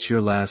 and it's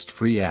your last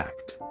free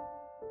act.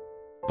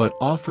 But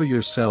offer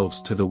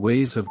yourselves to the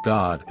ways of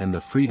God and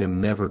the freedom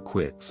never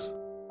quits.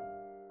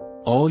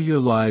 All your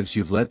lives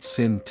you've let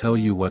sin tell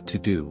you what to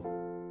do.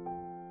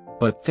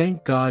 But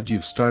thank God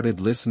you've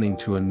started listening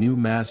to a new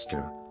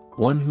master,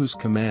 one whose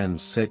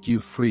commands set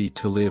you free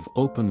to live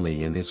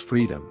openly in his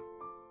freedom.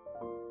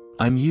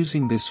 I'm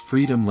using this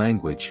freedom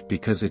language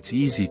because it's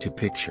easy to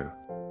picture.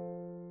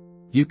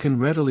 You can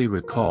readily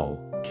recall,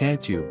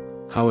 can't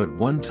you, how at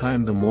one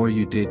time the more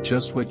you did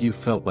just what you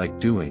felt like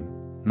doing,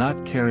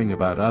 not caring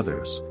about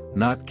others,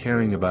 not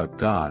caring about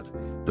God,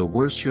 the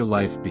worse your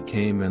life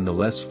became and the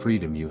less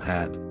freedom you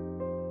had?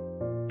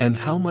 And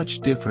how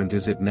much different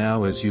is it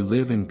now as you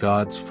live in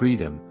God's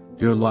freedom,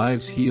 your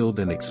lives healed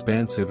and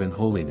expansive in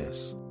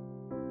holiness?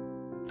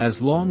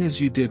 As long as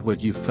you did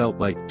what you felt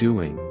like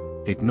doing,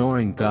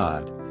 ignoring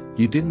God,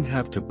 you didn't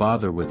have to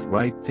bother with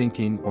right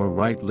thinking or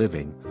right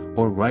living,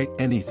 or right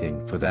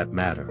anything for that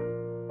matter.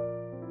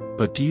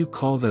 But do you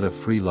call that a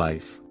free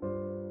life?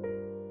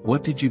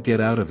 What did you get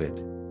out of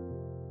it?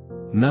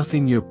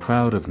 Nothing you're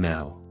proud of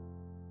now.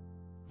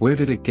 Where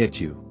did it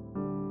get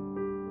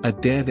you? A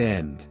dead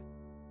end.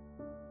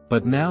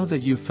 But now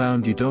that you've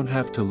found you don't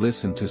have to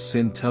listen to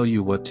sin tell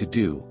you what to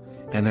do,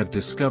 and have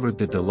discovered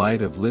the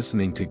delight of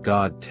listening to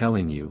God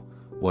telling you,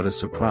 what a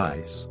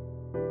surprise.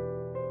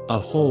 A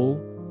whole,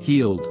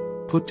 healed,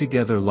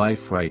 put-together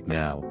life right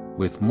now,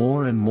 with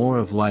more and more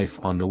of life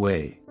on the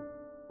way.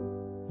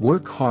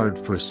 Work hard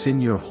for sin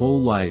your whole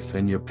life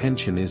and your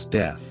pension is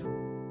death.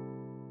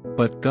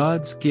 But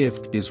God's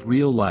gift is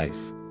real life,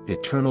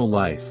 eternal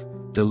life,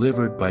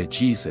 delivered by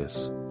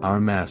Jesus, our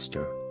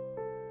Master.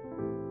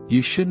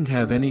 You shouldn't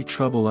have any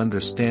trouble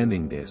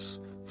understanding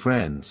this,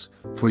 friends,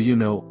 for you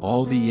know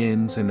all the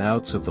ins and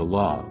outs of the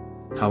law,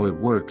 how it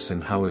works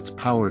and how its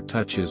power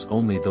touches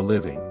only the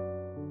living.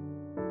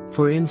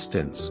 For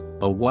instance,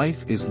 a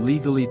wife is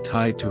legally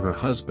tied to her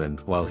husband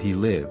while he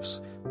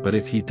lives, but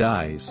if he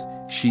dies,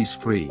 she's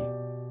free.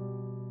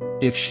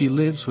 If she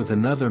lives with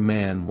another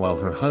man while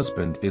her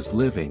husband is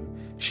living,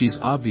 she's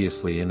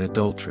obviously an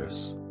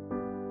adulteress.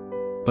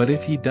 But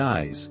if he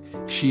dies,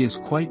 she is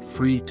quite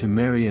free to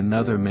marry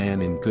another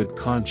man in good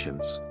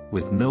conscience,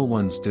 with no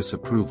one's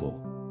disapproval.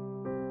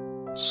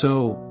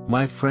 So,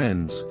 my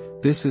friends,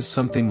 this is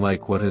something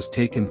like what has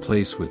taken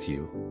place with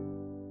you.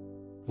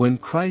 When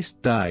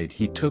Christ died,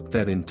 he took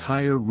that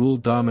entire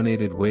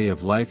rule-dominated way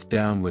of life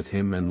down with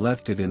him and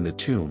left it in the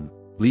tomb,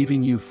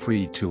 leaving you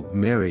free to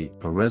marry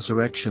a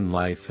resurrection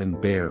life and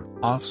bear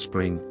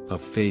offspring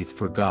of faith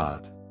for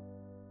God.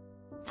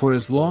 For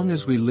as long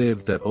as we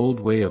lived that old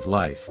way of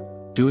life,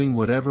 doing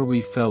whatever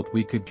we felt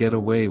we could get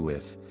away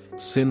with,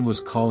 sin was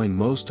calling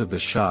most of the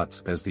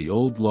shots as the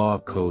old law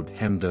code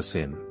hemmed us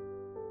in.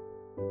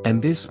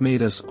 And this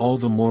made us all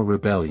the more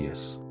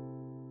rebellious.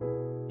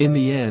 In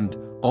the end,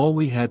 all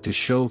we had to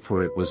show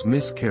for it was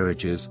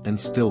miscarriages and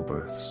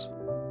stillbirths.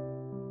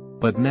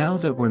 But now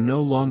that we're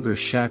no longer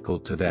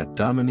shackled to that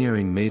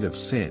domineering mate of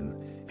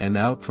sin, and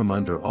out from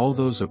under all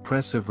those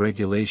oppressive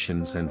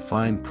regulations and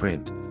fine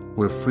print,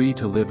 we're free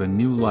to live a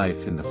new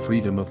life in the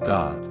freedom of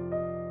God.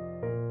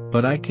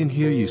 But I can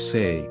hear you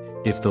say,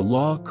 If the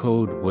law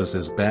code was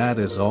as bad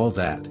as all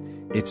that,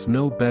 it's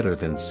no better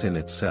than sin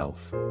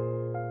itself.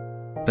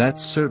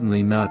 That's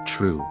certainly not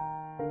true.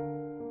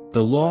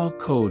 The law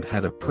code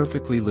had a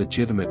perfectly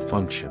legitimate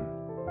function.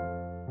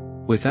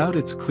 Without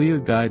its clear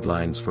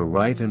guidelines for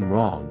right and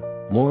wrong,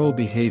 moral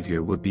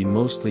behavior would be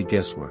mostly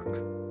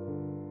guesswork.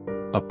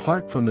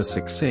 Apart from the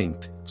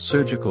succinct,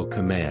 surgical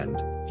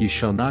command, "You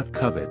shall not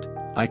covet,"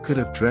 I could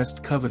have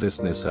dressed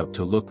covetousness up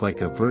to look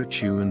like a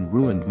virtue and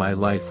ruined my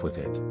life with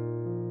it.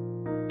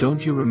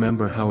 Don't you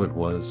remember how it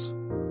was?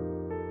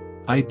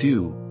 I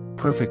do,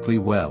 perfectly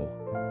well.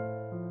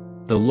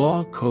 The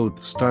law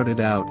code started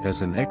out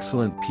as an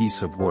excellent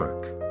piece of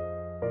work.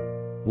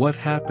 What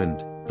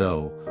happened,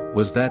 though,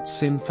 was that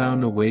sin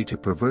found a way to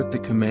pervert the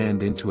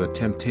command into a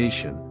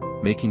temptation,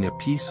 making a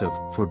piece of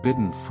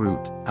forbidden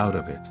fruit out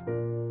of it.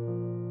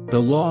 The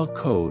law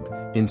code,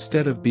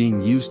 instead of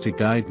being used to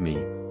guide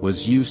me,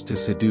 was used to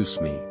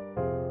seduce me.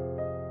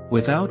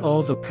 Without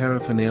all the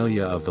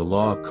paraphernalia of the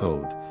law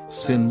code,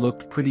 sin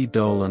looked pretty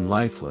dull and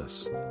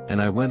lifeless,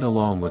 and I went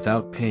along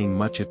without paying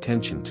much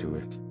attention to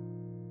it.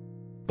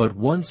 But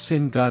once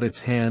sin got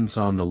its hands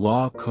on the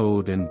law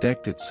code and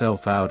decked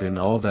itself out in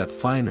all that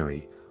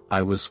finery,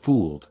 I was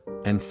fooled,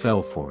 and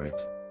fell for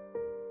it.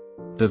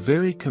 The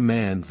very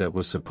command that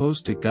was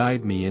supposed to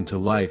guide me into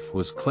life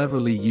was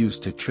cleverly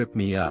used to trip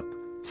me up,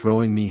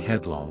 throwing me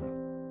headlong.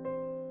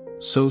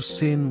 So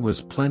sin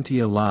was plenty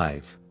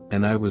alive,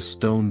 and I was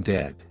stone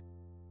dead.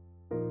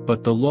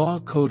 But the law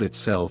code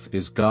itself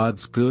is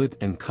God's good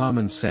and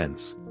common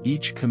sense,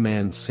 each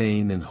command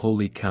sane and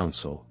holy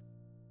counsel.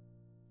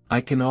 I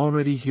can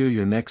already hear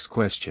your next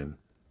question: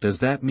 does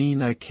that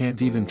mean I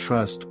can't even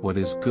trust what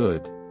is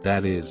good,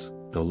 that is,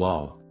 the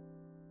law?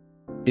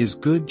 Is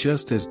good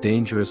just as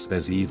dangerous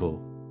as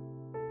evil?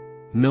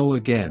 No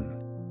again.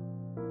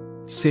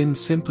 Sin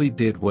simply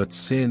did what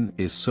sin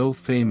is so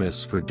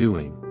famous for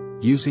doing,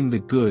 using the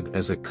good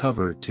as a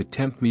cover to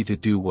tempt me to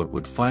do what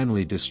would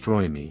finally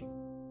destroy me.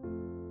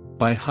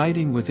 By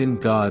hiding within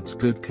God's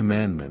good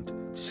commandment,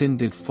 sin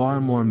did far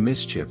more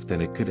mischief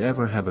than it could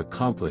ever have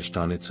accomplished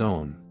on its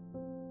own.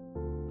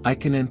 I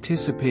can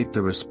anticipate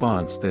the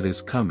response that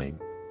is coming.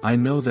 I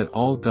know that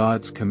all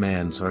God's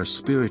commands are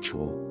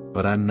spiritual,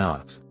 but I'm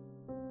not.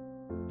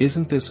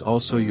 Isn't this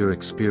also your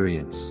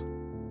experience?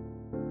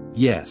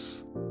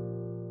 Yes.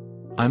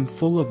 I'm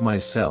full of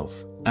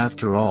myself.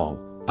 After all,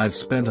 I've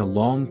spent a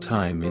long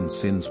time in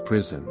sin's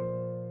prison.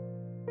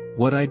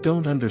 What I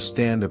don't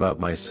understand about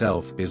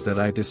myself is that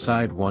I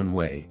decide one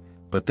way,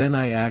 but then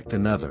I act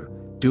another,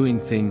 doing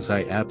things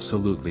I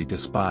absolutely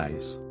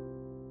despise.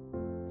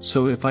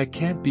 So if I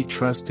can't be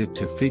trusted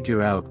to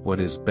figure out what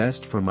is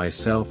best for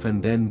myself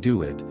and then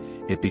do it,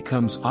 it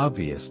becomes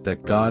obvious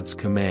that God's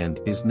command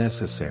is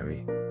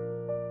necessary.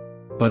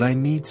 But I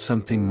need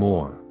something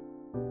more.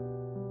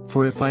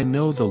 For if I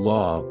know the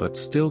law but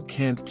still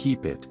can't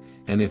keep it,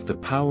 and if the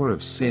power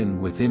of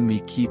sin within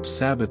me keeps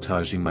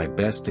sabotaging my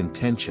best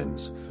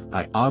intentions,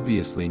 I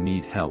obviously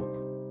need help.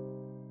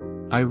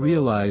 I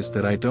realize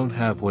that I don't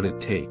have what it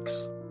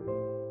takes.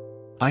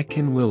 I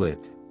can will it,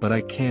 but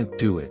I can't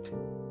do it.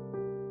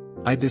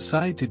 I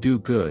decide to do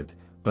good,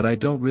 but I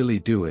don't really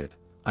do it.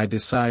 I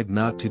decide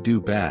not to do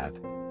bad,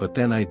 but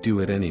then I do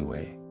it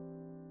anyway.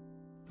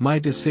 My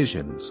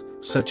decisions,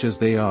 such as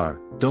they are,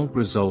 don't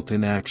result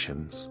in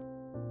actions.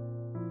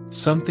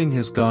 Something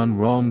has gone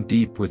wrong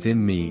deep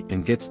within me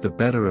and gets the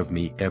better of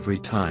me every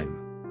time.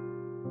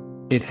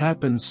 It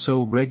happens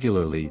so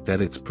regularly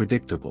that it's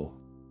predictable.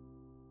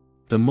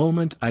 The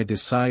moment I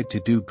decide to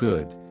do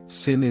good,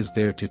 sin is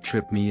there to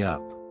trip me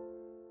up.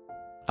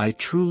 I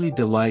truly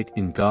delight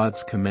in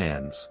God's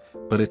commands,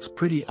 but it's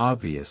pretty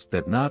obvious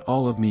that not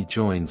all of me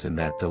joins in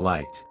that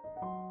delight.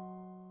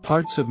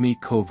 Parts of me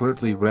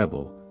covertly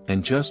rebel,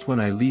 and just when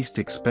I least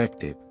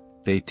expect it,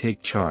 they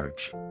take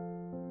charge.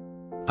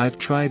 I've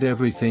tried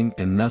everything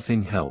and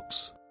nothing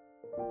helps.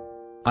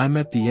 I'm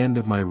at the end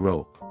of my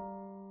rope.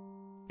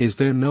 Is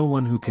there no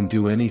one who can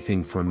do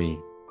anything for me?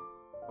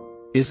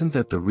 Isn't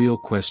that the real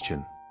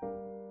question?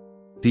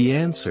 The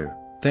answer,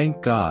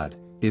 thank God,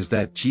 is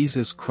that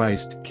Jesus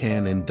Christ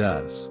can and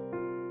does.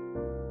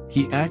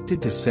 He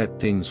acted to set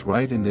things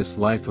right in this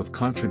life of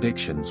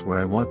contradictions where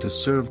I want to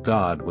serve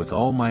God with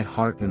all my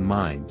heart and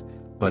mind,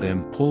 but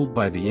am pulled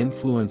by the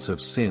influence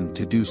of sin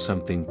to do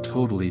something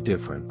totally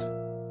different.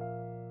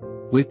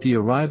 With the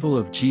arrival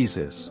of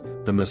Jesus,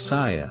 the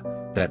Messiah,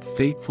 that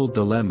fateful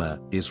dilemma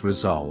is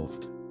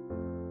resolved.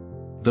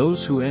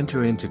 Those who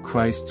enter into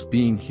Christ's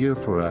being here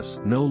for us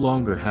no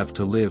longer have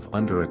to live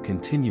under a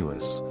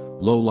continuous,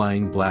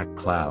 low-lying black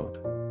cloud.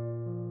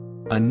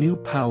 A new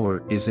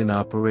power is in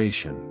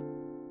operation.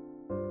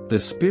 The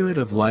Spirit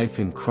of life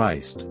in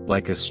Christ,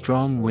 like a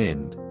strong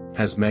wind,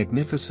 has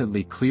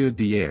magnificently cleared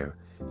the air,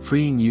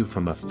 freeing you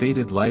from a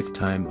fated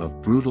lifetime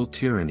of brutal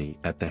tyranny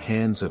at the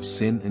hands of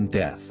sin and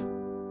death.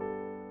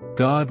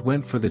 God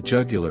went for the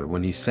jugular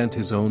when He sent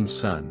His own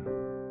Son.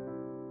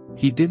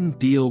 He didn't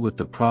deal with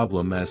the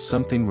problem as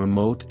something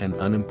remote and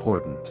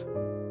unimportant.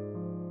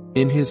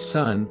 In His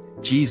Son,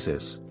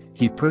 Jesus,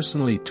 He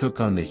personally took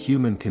on the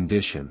human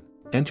condition,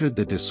 entered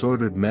the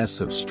disordered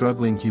mess of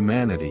struggling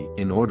humanity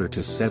in order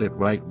to set it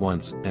right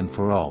once and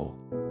for all.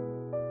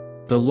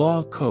 The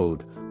law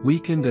code,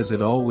 weakened as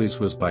it always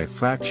was by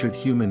fractured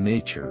human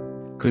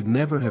nature, could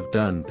never have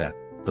done that.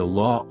 The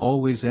law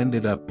always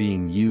ended up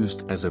being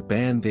used as a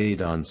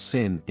band-aid on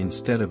sin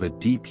instead of a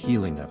deep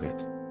healing of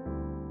it.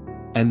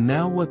 And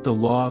now what the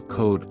law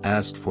code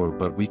asked for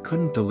but we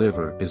couldn't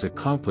deliver is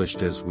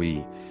accomplished as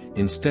we,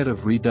 instead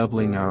of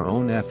redoubling our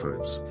own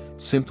efforts,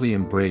 simply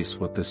embrace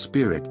what the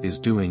Spirit is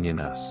doing in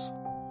us.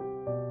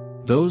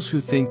 Those who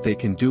think they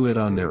can do it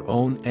on their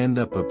own end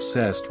up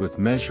obsessed with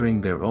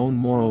measuring their own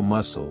moral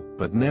muscle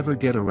but never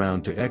get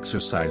around to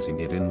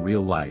exercising it in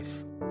real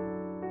life.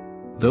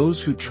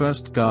 Those who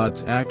trust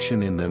God's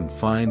action in them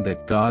find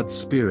that God's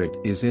Spirit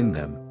is in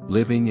them,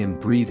 living and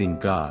breathing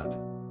God.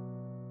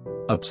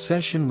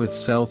 Obsession with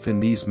self in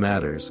these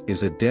matters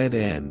is a dead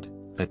end.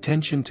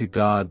 Attention to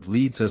God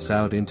leads us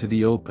out into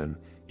the open,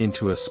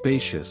 into a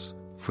spacious,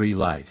 free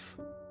life.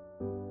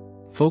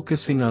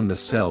 Focusing on the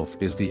self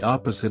is the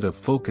opposite of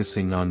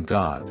focusing on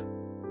God.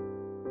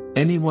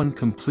 Anyone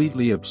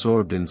completely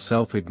absorbed in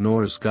self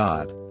ignores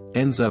God,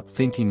 ends up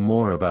thinking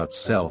more about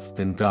self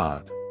than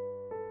God.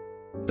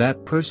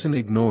 That person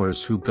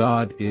ignores who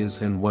God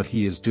is and what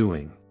He is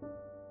doing.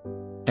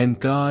 And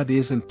God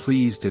isn't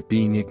pleased at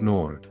being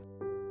ignored.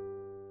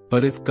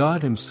 But if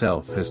God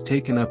Himself has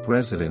taken up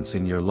residence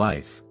in your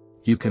life,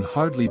 you can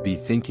hardly be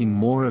thinking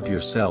more of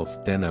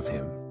yourself than of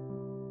Him.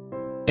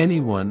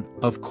 Anyone,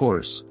 of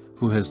course,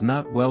 who has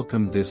not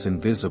welcomed this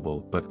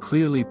invisible but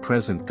clearly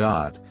present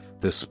God,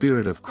 the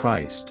Spirit of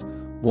Christ,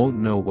 won't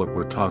know what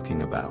we're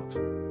talking about.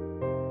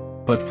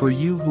 But for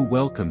you who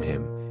welcome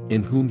Him,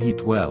 in whom He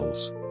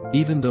dwells,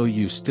 even though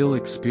you still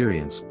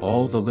experience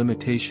all the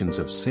limitations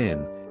of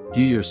sin,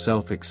 you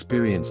yourself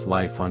experience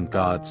life on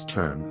God's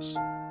terms.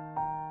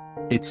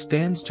 It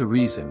stands to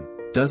reason,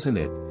 doesn't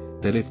it,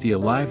 that if the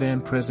alive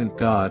and present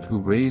God who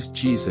raised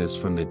Jesus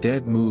from the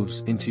dead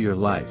moves into your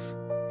life,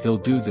 He'll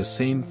do the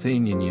same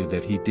thing in you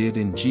that He did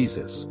in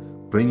Jesus,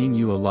 bringing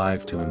you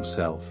alive to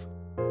Himself.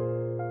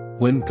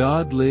 When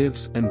God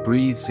lives and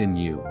breathes in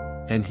you,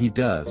 and He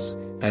does,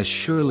 as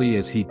surely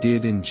as He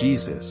did in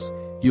Jesus,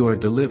 you are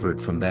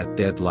delivered from that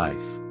dead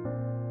life.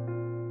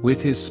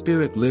 With His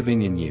Spirit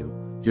living in you,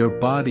 your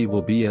body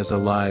will be as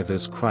alive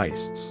as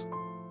Christ's.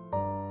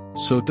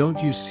 So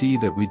don't you see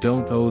that we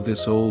don't owe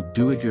this old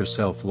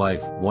do-it-yourself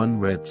life one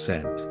red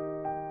cent?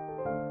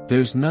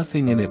 There's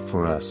nothing in it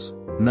for us,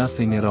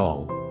 nothing at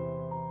all.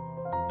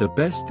 The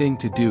best thing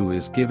to do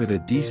is give it a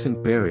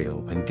decent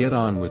burial and get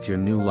on with your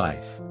new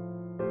life.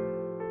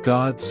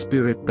 God's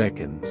Spirit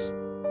beckons.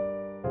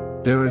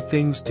 There are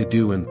things to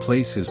do and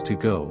places to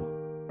go.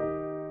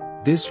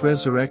 This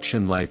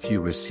resurrection life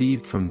you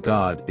received from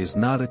God is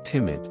not a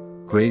timid,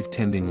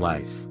 grave-tending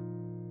life.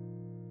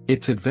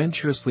 It's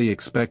adventurously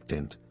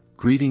expectant,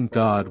 greeting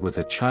God with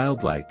a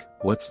childlike,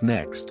 "What's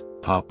next,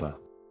 Papa?"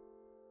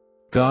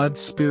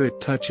 God's Spirit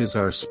touches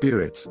our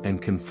spirits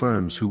and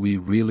confirms who we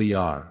really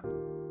are.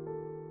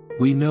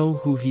 We know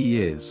who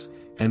He is,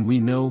 and we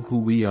know who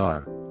we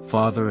are,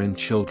 Father and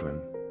children.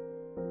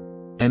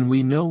 And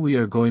we know we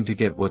are going to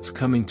get what's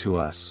coming to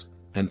us,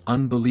 an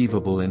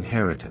unbelievable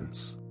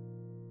inheritance.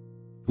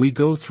 We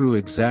go through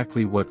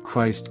exactly what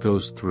Christ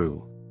goes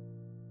through.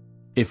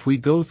 If we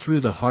go through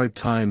the hard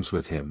times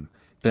with Him,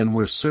 then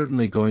we're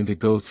certainly going to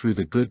go through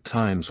the good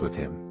times with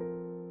Him.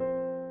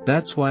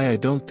 That's why I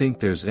don't think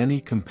there's any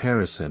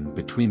comparison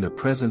between the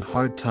present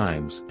hard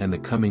times and the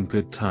coming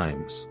good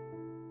times.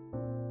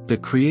 The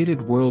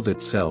created world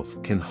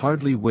itself can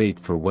hardly wait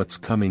for what's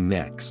coming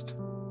next.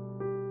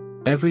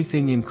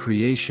 Everything in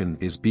creation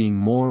is being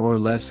more or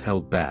less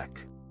held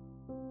back.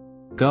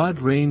 God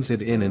reins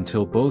it in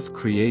until both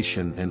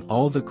creation and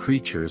all the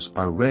creatures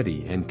are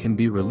ready and can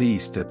be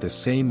released at the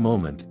same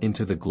moment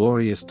into the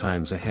glorious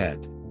times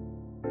ahead.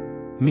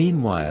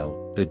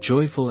 Meanwhile, the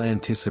joyful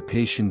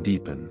anticipation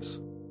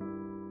deepens.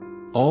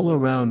 All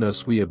around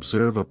us we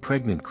observe a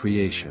pregnant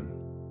creation.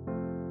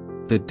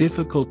 The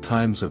difficult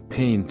times of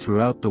pain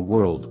throughout the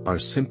world are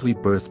simply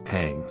birth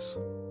pangs.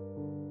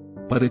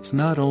 But it's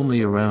not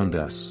only around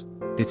us,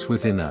 it's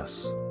within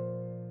us.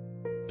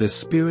 The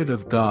Spirit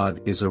of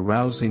God is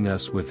arousing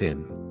us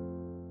within.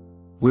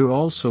 We're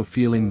also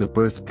feeling the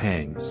birth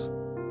pangs.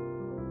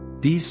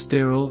 These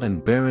sterile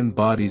and barren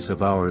bodies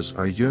of ours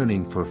are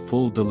yearning for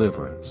full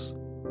deliverance.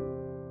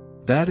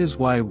 That is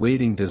why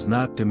waiting does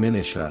not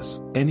diminish us,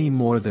 any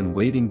more than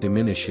waiting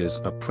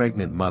diminishes a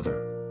pregnant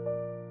mother.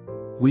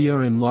 We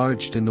are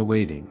enlarged in the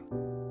waiting.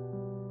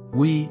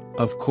 We,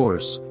 of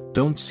course,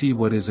 don't see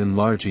what is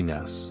enlarging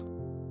us.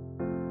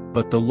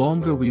 But the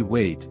longer we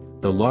wait,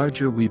 the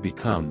larger we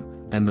become,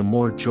 and the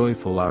more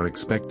joyful our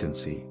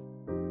expectancy.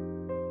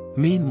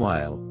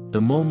 Meanwhile,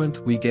 the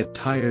moment we get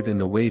tired in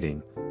the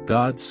waiting,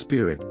 God's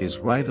Spirit is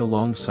right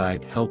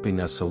alongside helping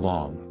us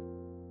along.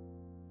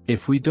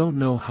 If we don't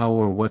know how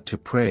or what to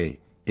pray,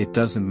 it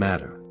doesn't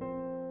matter.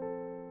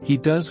 He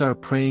does our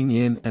praying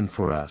in and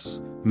for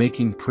us,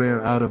 making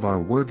prayer out of our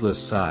wordless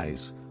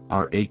sighs,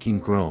 our aching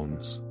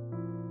groans.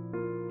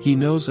 He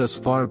knows us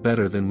far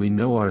better than we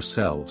know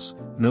ourselves,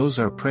 knows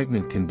our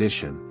pregnant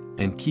condition,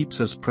 and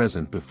keeps us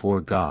present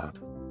before God.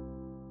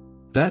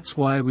 That's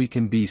why we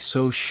can be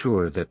so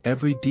sure that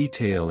every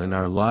detail in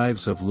our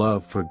lives of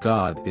love for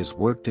God is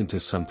worked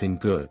into something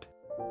good.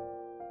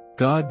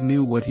 God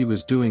knew what he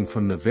was doing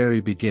from the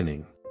very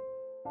beginning.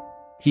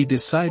 He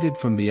decided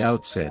from the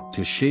outset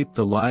to shape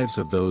the lives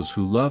of those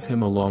who love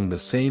him along the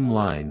same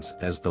lines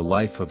as the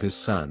life of his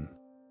Son.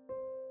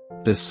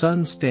 The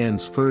Son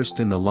stands first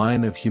in the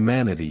line of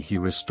humanity he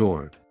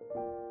restored.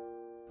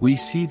 We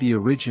see the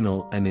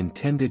original and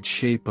intended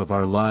shape of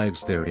our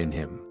lives there in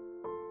him.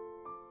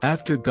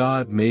 After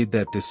God made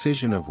that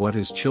decision of what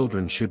his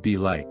children should be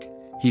like,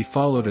 he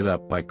followed it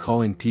up by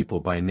calling people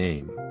by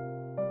name.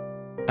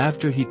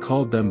 After he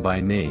called them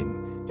by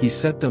name, he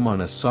set them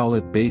on a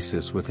solid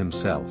basis with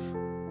himself.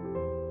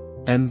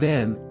 And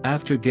then,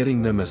 after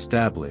getting them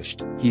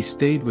established, he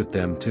stayed with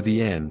them to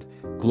the end,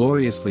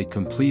 gloriously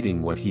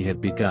completing what he had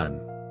begun.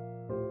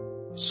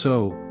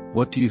 So,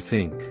 what do you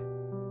think?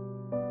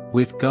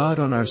 With God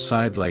on our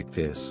side like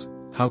this,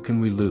 how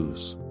can we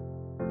lose?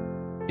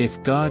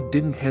 If God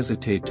didn't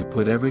hesitate to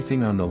put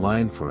everything on the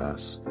line for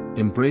us,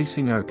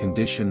 embracing our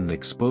condition and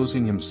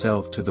exposing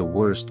himself to the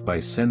worst by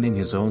sending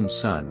his own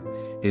Son,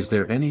 is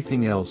there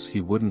anything else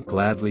he wouldn't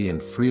gladly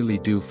and freely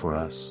do for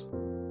us?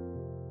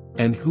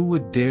 And who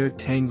would dare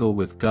tangle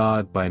with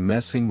God by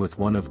messing with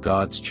one of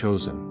God's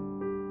chosen?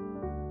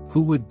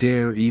 Who would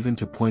dare even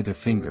to point a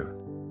finger?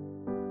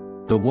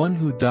 The one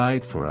who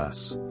died for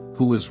us,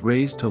 who was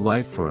raised to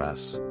life for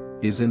us,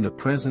 is in the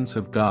presence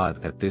of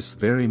God at this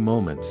very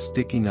moment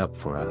sticking up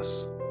for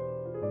us.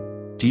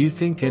 Do you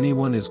think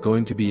anyone is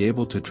going to be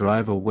able to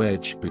drive a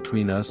wedge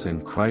between us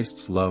and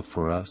Christ's love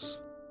for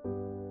us?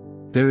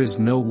 There is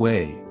no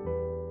way.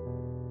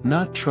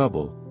 Not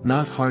trouble,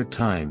 not hard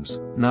times,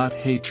 not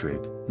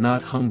hatred,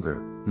 not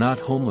hunger, not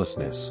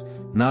homelessness,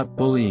 not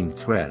bullying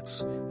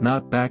threats,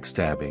 not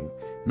backstabbing,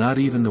 not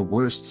even the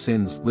worst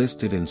sins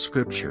listed in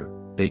Scripture,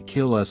 they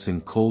kill us in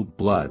cold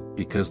blood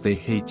because they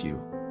hate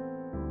you.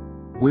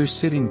 We're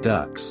sitting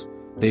ducks,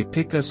 they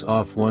pick us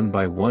off one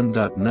by one.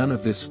 None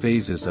of this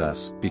phases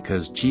us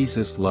because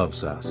Jesus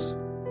loves us.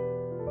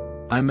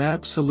 I'm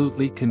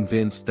absolutely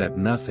convinced that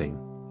nothing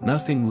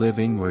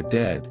living or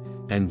dead,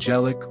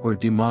 angelic or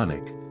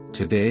demonic,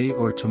 today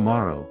or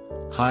tomorrow,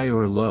 high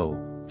or low,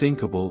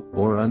 thinkable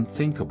or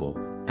unthinkable,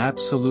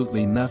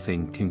 absolutely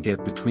nothing can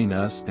get between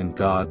us and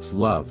God's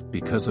love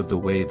because of the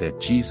way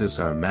that Jesus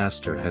our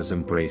Master has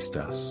embraced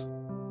us.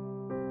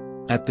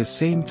 At the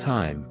same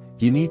time,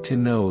 you need to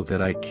know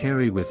that I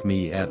carry with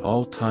me at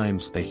all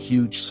times a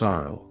huge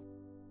sorrow.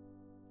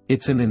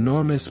 It's an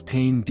enormous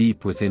pain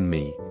deep within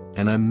me,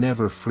 and I'm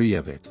never free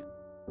of it.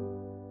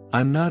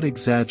 I'm not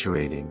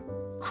exaggerating,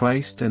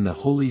 Christ and the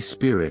Holy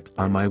Spirit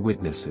are my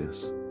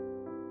witnesses.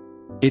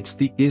 It's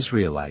the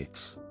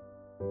Israelites.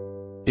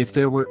 If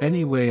there were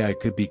any way I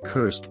could be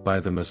cursed by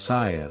the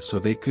Messiah so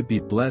they could be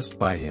blessed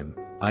by him,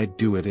 I'd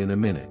do it in a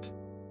minute.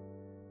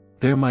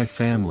 They're my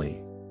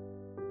family.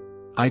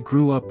 I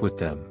grew up with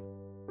them.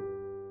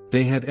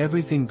 They had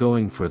everything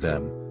going for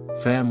them: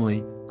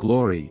 family,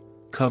 glory,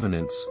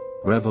 covenants,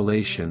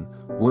 revelation,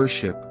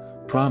 worship,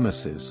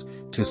 promises,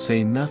 to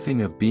say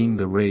nothing of being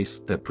the race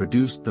that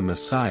produced the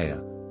Messiah,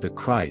 the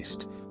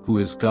Christ, who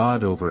is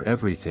God over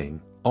everything,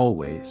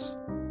 always.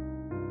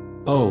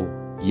 Oh,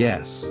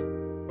 yes.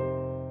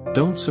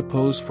 Don't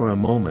suppose for a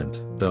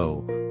moment,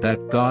 though,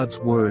 that God's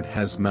word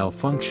has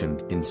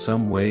malfunctioned in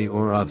some way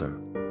or other.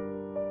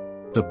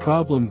 The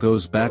problem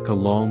goes back a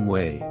long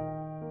way.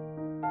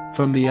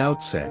 From the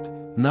outset,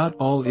 not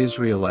all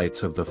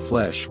Israelites of the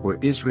flesh were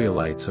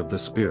Israelites of the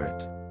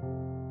Spirit.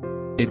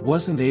 It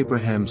wasn't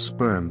Abraham's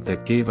sperm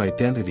that gave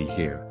identity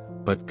here,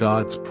 but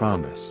God's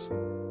promise.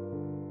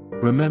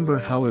 Remember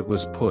how it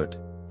was put,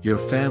 your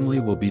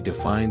family will be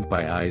defined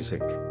by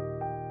Isaac.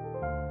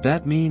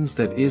 That means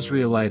that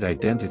Israelite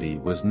identity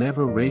was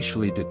never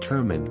racially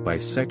determined by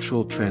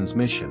sexual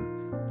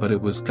transmission, but it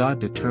was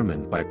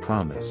God-determined by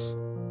promise.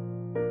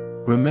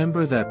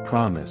 Remember that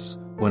promise: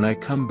 when I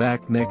come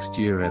back next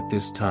year at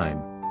this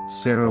time,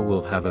 Sarah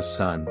will have a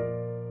son.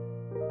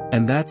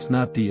 And that's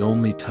not the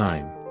only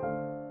time.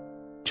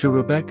 To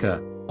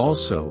Rebekah,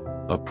 also,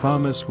 a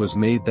promise was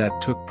made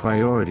that took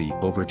priority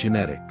over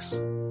genetics.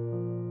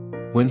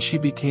 When she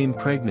became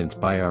pregnant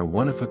by our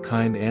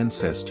one-of-a-kind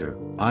ancestor,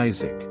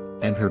 Isaac,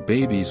 and her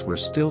babies were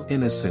still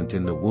innocent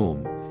in the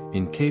womb,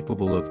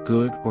 incapable of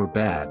good or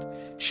bad,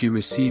 she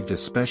received a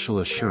special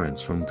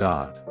assurance from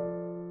God.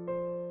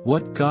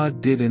 What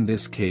God did in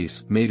this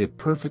case made it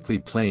perfectly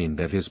plain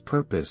that his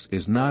purpose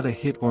is not a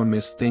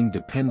hit-or-miss thing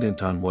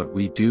dependent on what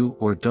we do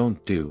or don't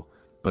do,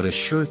 but a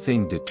sure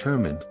thing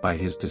determined by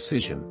his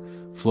decision,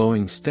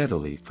 flowing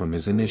steadily from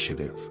his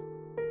initiative.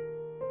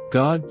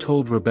 God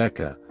told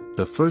Rebekah,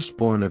 "The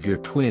firstborn of your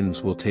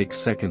twins will take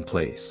second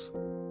place."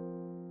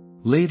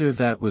 Later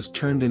that was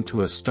turned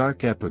into a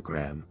stark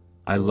epigram: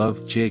 I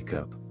loved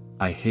Jacob,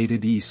 I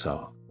hated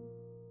Esau.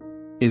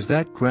 Is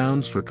that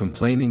grounds for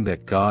complaining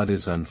that God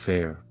is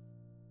unfair?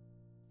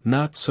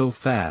 Not so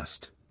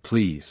fast,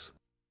 please.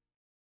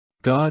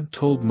 God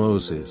told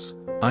Moses,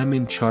 I'm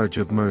in charge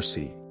of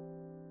mercy.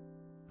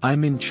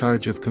 I'm in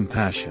charge of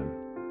compassion.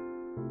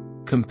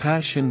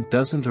 Compassion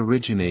doesn't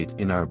originate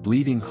in our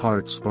bleeding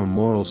hearts or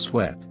moral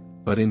sweat,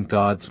 but in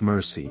God's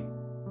mercy.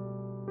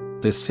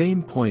 The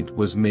same point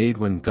was made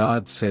when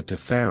God said to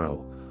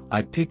Pharaoh,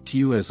 I picked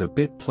you as a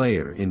bit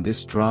player in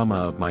this drama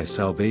of my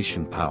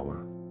salvation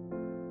power.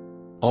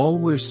 All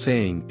we're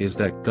saying is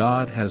that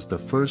God has the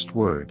first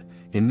word,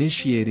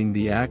 initiating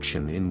the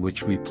action in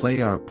which we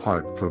play our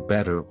part for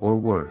better or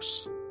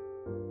worse.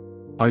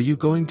 Are you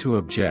going to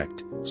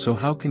object? So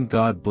how can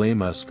God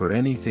blame us for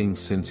anything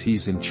since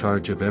He's in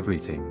charge of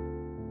everything?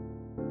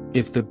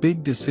 If the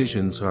big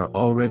decisions are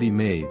already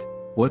made,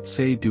 what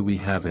say do we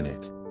have in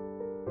it?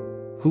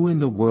 Who in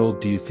the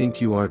world do you think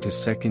you are to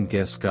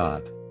second-guess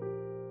God?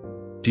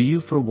 Do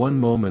you for one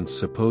moment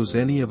suppose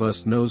any of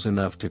us knows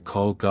enough to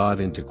call God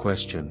into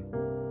question?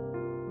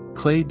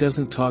 Clay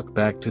doesn't talk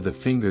back to the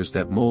fingers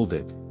that mold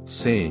it,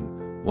 saying,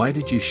 why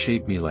did you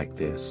shape me like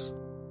this?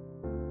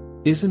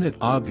 Isn't it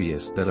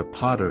obvious that a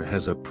potter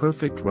has a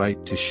perfect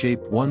right to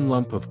shape one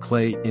lump of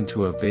clay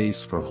into a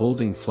vase for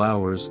holding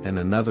flowers and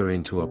another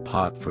into a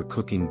pot for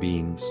cooking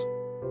beans?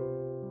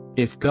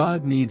 If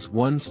God needs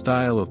one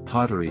style of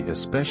pottery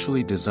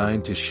especially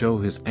designed to show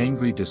His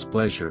angry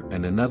displeasure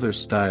and another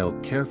style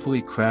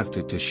carefully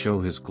crafted to show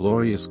His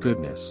glorious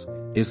goodness,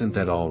 isn't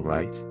that all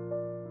right?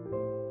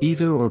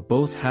 Either or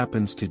both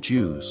happens to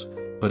Jews,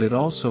 but it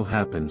also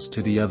happens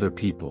to the other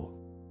people.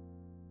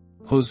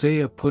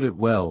 Hosea put it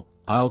well,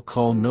 I'll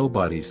call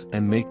nobodies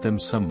and make them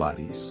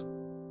somebodies.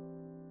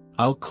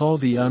 I'll call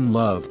the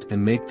unloved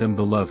and make them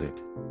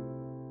beloved.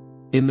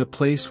 In the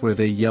place where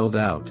they yelled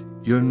out,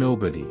 you're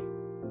nobody.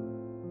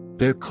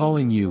 They're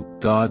calling you,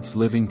 God's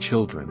living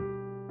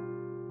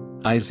children.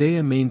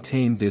 Isaiah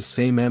maintained this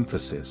same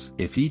emphasis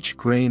if each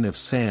grain of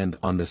sand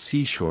on the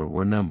seashore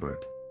were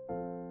numbered.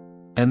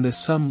 And the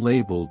sum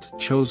labeled,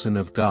 chosen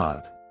of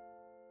God.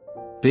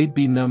 They'd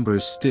be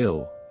numbers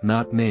still,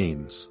 not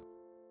names.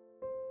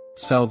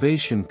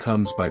 Salvation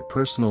comes by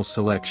personal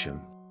selection.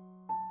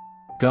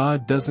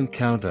 God doesn't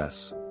count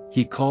us,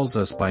 He calls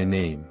us by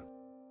name.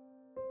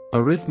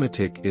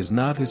 Arithmetic is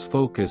not His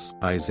focus.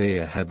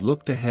 Isaiah had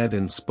looked ahead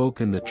and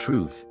spoken the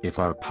truth. If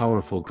our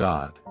powerful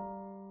God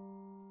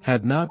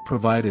had not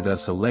provided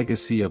us a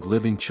legacy of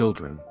living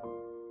children,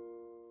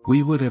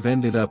 we would have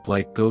ended up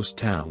like ghost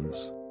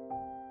towns.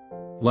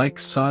 Like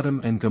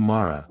Sodom and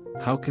Gomorrah.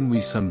 How can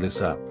we sum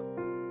this up?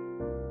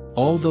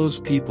 All those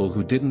people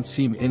who didn't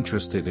seem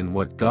interested in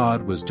what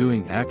God was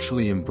doing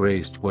actually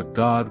embraced what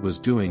God was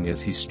doing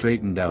as He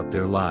straightened out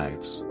their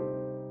lives.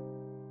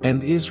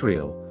 And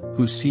Israel,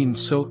 who seemed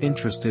so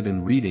interested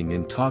in reading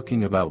and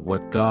talking about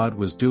what God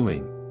was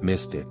doing,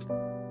 missed it.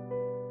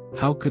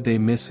 How could they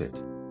miss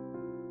it?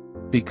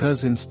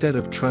 Because instead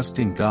of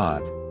trusting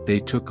God, they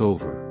took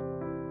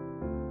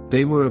over.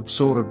 They were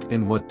absorbed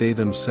in what they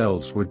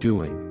themselves were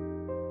doing.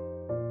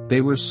 They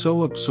were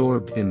so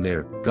absorbed in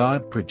their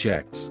God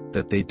projects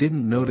that they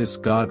didn't notice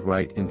God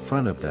right in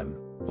front of them,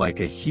 like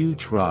a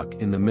huge rock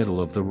in the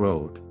middle of the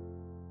road.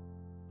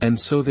 And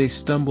so they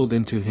stumbled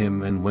into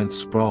Him and went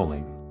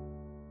sprawling.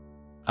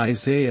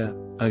 Isaiah,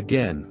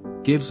 again,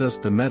 gives us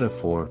the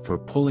metaphor for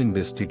pulling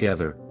this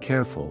together.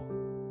 Careful.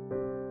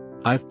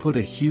 I've put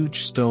a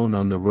huge stone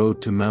on the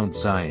road to Mount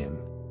Zion.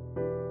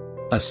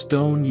 A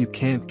stone you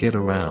can't get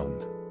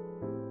around.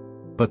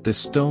 But the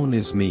stone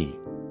is me.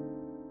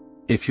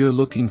 If you're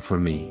looking for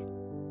me,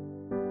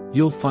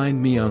 you'll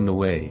find me on the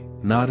way,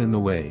 not in the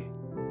way.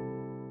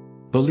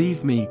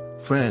 Believe me,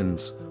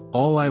 friends,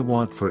 all I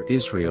want for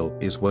Israel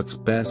is what's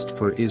best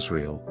for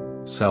Israel,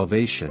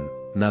 salvation,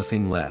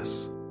 nothing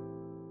less.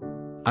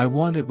 I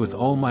want it with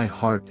all my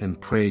heart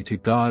and pray to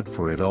God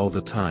for it all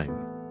the time.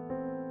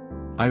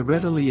 I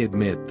readily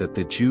admit that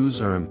the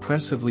Jews are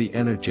impressively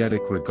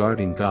energetic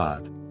regarding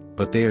God,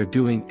 but they are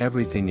doing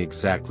everything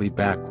exactly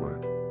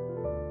backward.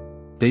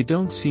 They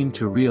don't seem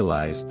to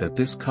realize that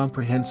this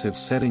comprehensive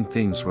setting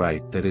things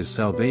right, that is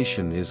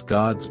salvation, is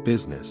God's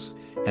business,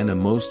 and a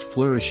most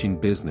flourishing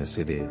business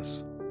it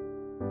is.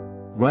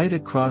 Right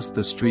across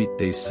the street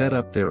they set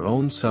up their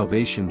own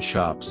salvation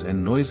shops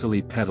and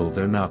noisily peddle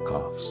their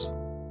knockoffs.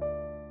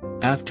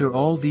 After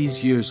all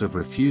these years of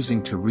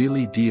refusing to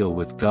really deal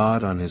with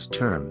God on His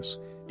terms,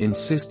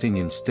 insisting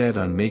instead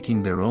on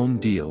making their own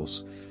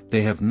deals,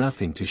 they have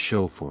nothing to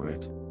show for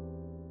it.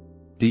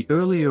 The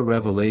earlier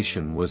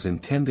revelation was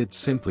intended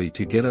simply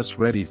to get us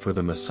ready for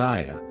the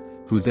Messiah,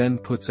 who then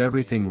puts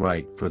everything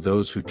right for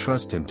those who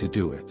trust Him to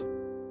do it.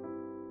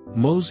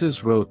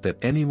 Moses wrote that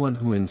anyone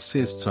who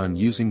insists on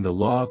using the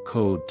law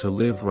code to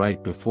live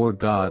right before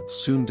God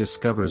soon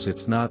discovers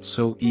it's not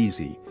so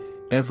easy,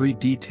 every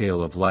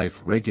detail of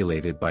life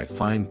regulated by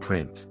fine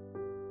print.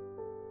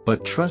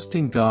 But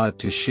trusting God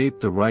to shape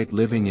the right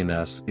living in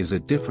us is a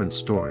different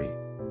story.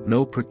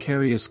 No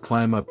precarious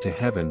climb up to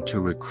heaven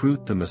to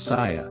recruit the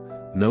Messiah,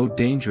 no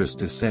dangerous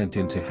descent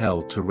into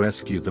hell to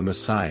rescue the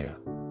Messiah.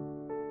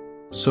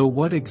 So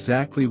what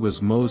exactly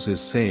was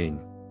Moses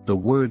saying? The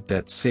word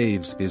that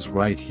saves is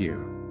right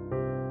here.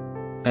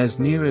 As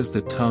near as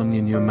the tongue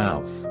in your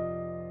mouth.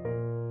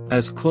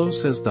 As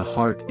close as the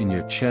heart in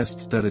your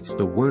chest, that it's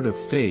the word of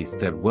faith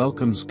that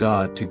welcomes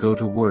God to go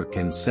to work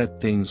and set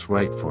things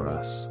right for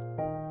us.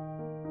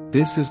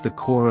 This is the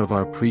core of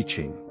our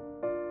preaching.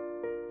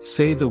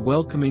 Say the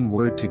welcoming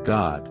word to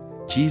God: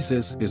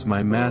 Jesus is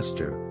my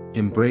master,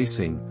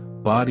 embracing,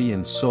 body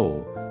and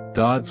soul,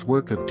 God's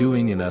work of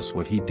doing in us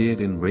what he did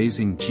in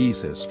raising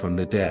Jesus from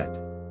the dead.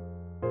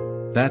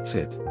 That's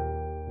it.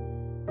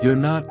 You're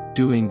not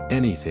doing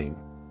anything,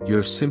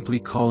 you're simply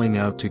calling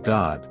out to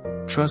God,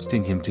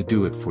 trusting him to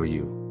do it for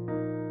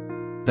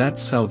you.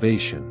 That's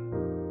salvation.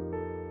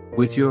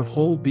 With your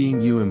whole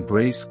being you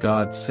embrace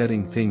God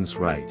setting things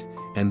right,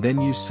 and then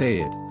you say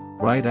it,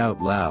 right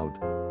out loud: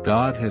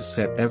 God has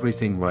set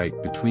everything right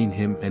between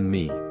him and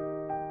me.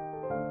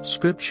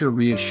 Scripture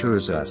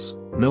reassures us,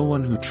 no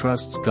one who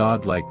trusts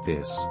God like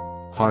this,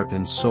 heart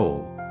and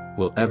soul,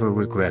 will ever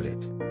regret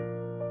it.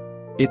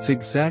 It's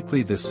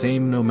exactly the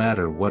same no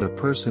matter what a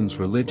person's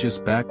religious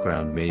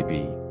background may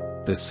be,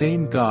 the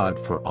same God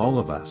for all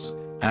of us,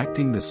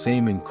 acting the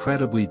same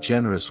incredibly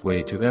generous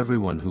way to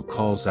everyone who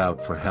calls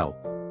out for help.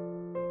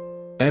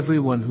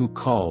 Everyone who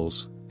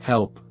calls,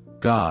 help,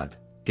 God,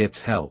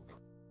 gets help.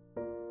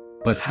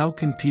 But how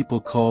can people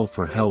call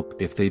for help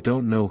if they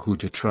don't know who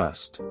to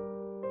trust?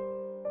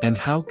 And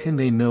how can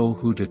they know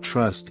who to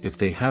trust if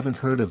they haven't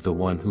heard of the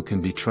one who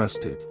can be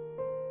trusted?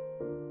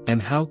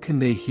 And how can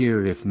they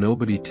hear if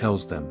nobody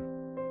tells them?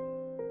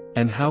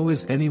 And how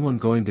is anyone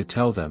going to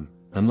tell them,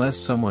 unless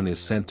someone is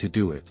sent to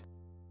do it?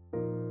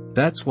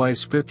 That's why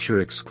Scripture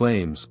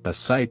exclaims, a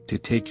sight to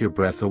take your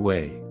breath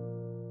away.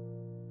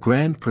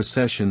 Grand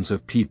processions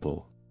of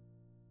people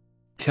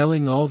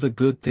telling all the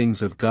good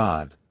things of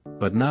God,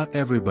 but not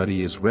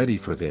everybody is ready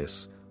for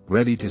this,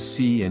 ready to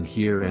see and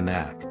hear and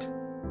act.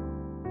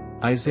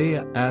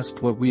 Isaiah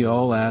asked what we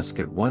all ask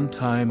at one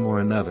time or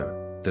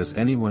another: does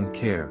anyone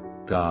care,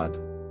 God?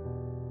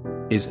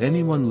 Is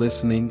anyone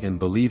listening and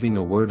believing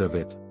a word of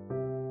it?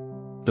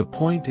 The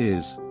point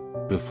is,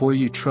 before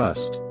you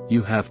trust,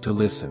 you have to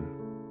listen.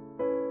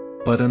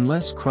 But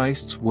unless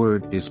Christ's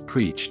word is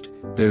preached,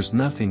 there's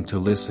nothing to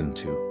listen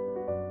to.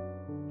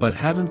 But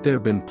haven't there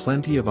been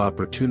plenty of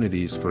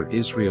opportunities for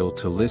Israel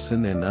to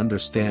listen and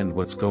understand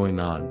what's going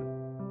on?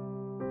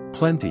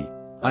 Plenty,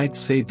 I'd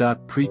say.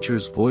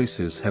 Preachers'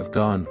 voices have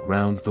gone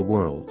round the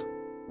world.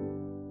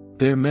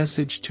 Their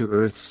message to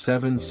Earth's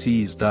 7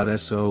 seas.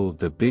 So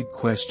the big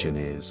question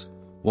is,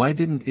 why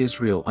didn't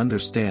Israel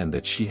understand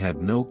that she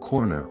had no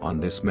corner on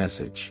this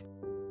message?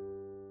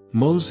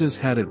 Moses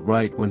had it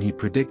right when he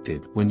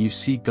predicted, when you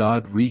see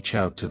God reach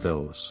out to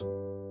those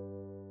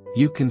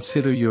you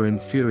consider your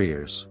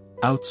inferiors,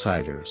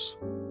 outsiders,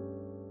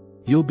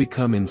 you'll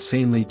become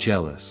insanely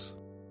jealous.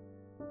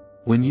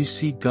 When you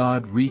see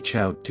God reach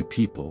out to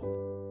people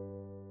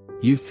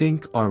you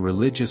think are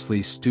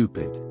religiously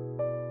stupid,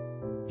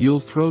 you'll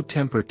throw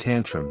temper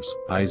tantrums.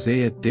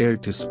 Isaiah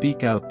dared to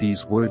speak out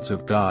these words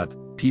of God: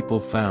 people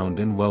found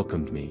and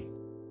welcomed me,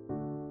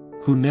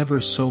 who never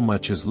so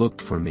much as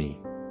looked for me.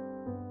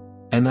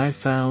 And I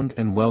found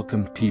and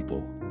welcomed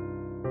people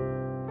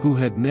who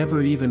had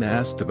never even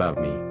asked about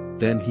me.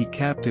 Then he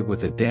capped it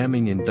with a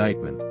damning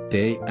indictment: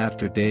 day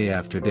after day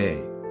after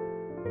day,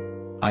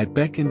 I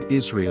beckoned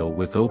Israel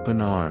with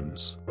open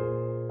arms,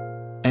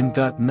 and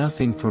got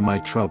nothing for my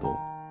trouble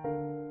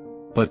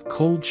but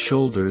cold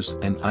shoulders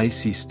and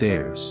icy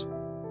stares.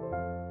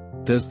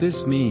 Does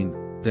this mean,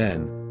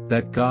 then,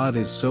 that God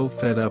is so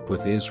fed up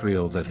with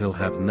Israel that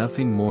he'll have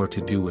nothing more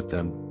to do with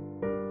them?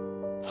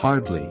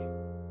 Hardly.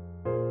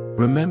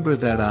 Remember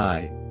that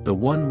I, the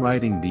one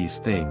writing these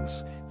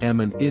things, am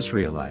an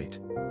Israelite,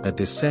 a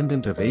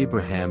descendant of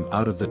Abraham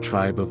out of the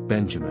tribe of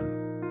Benjamin.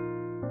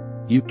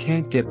 You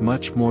can't get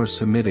much more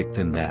Semitic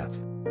than that.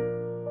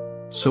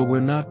 So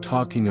we're not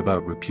talking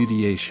about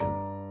repudiation.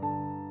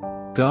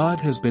 God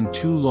has been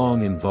too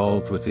long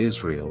involved with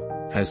Israel,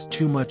 has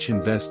too much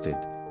invested,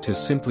 to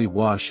simply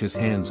wash his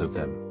hands of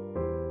them.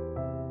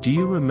 Do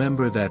you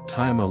remember that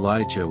time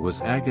Elijah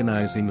was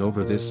agonizing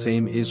over this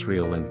same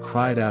Israel and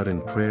cried out in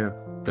prayer,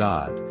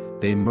 God,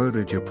 they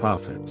murdered your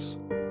prophets.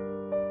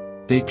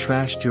 They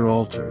trashed your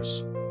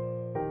altars.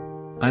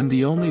 I'm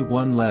the only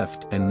one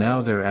left and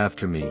now they're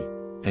after me.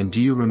 And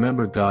do you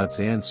remember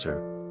God's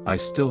answer? I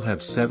still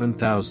have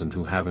 7,000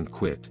 who haven't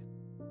quit.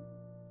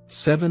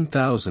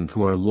 7,000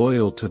 who are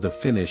loyal to the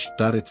finish.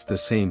 It's the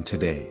same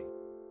today.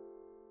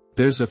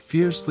 There's a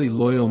fiercely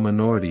loyal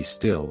minority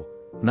still,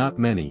 not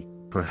many,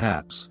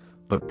 perhaps,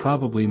 but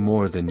probably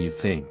more than you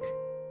think.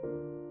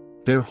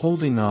 They're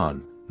holding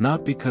on,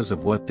 not because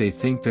of what they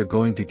think they're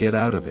going to get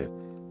out of it,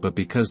 but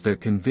because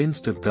they're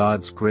convinced of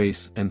God's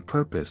grace and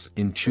purpose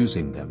in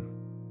choosing them.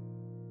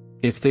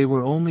 If they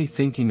were only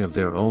thinking of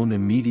their own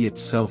immediate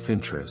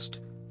self-interest,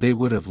 they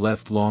would have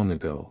left long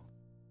ago.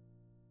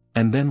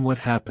 And then what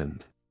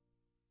happened?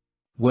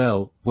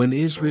 Well, when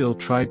Israel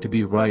tried to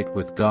be right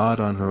with God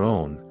on her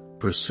own,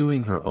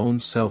 pursuing her own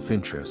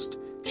self-interest,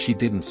 she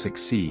didn't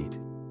succeed.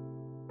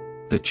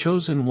 The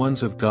chosen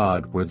ones of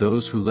God were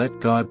those who let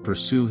God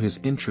pursue his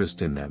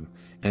interest in them,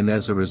 and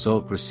as a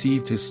result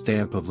received his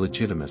stamp of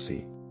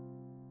legitimacy.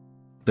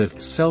 The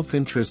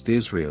self-interest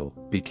Israel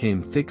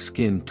became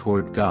thick-skinned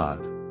toward God.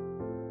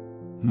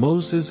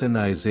 Moses and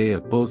Isaiah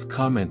both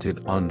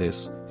commented on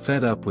this,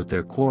 fed up with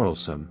their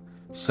quarrelsome,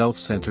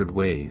 self-centered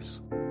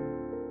ways.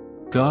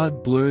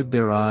 God blurred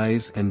their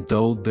eyes and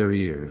dulled their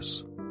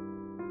ears.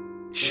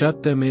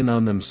 Shut them in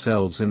on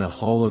themselves in a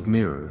hall of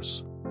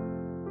mirrors.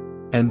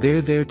 And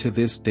they're there to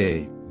this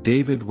day.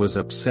 David was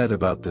upset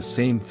about the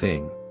same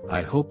thing.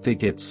 I hope they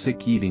get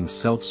sick eating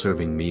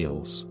self-serving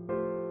meals.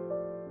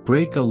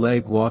 Break a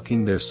leg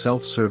walking their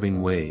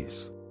self-serving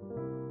ways.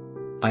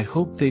 I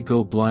hope they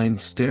go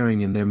blind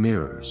staring in their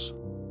mirrors.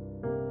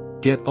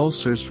 Get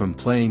ulcers from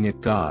playing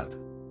at God.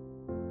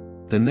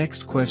 The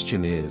next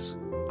question is,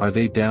 are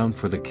they down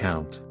for the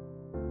count?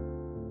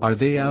 Are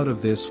they out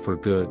of this for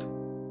good?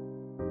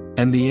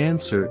 And the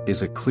answer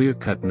is a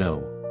clear-cut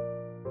no.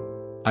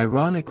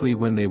 Ironically,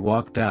 when they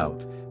walked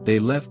out, they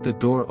left the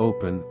door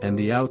open and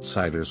the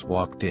outsiders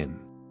walked in.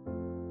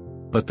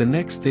 But the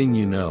next thing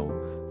you know,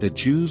 the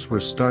Jews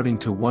were starting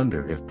to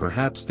wonder if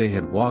perhaps they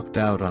had walked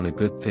out on a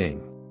good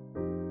thing.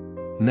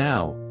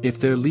 Now, if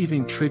their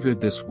leaving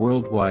triggered this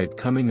worldwide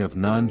coming of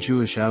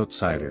non-Jewish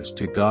outsiders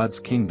to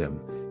God's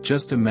kingdom,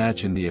 just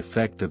imagine the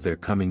effect of their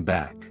coming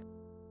back.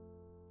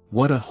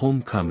 What a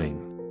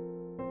homecoming!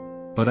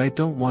 But I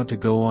don't want to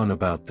go on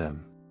about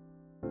them.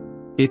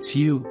 It's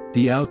you,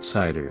 the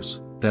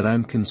outsiders, that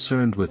I'm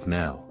concerned with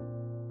now.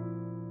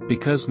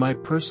 Because my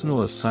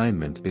personal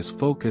assignment is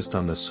focused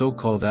on the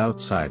so-called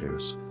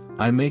outsiders,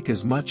 I make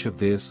as much of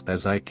this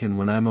as I can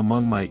when I'm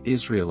among my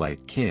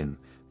Israelite kin,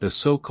 the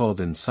so-called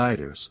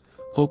insiders,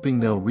 hoping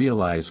they'll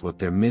realize what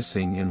they're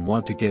missing and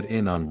want to get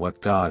in on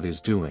what God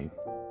is doing.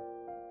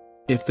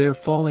 If their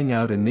falling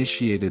out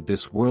initiated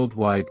this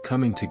worldwide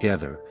coming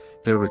together,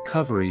 their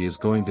recovery is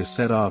going to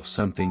set off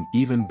something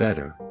even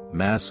better,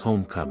 mass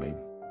homecoming.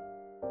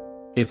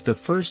 If the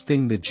first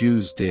thing the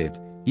Jews did,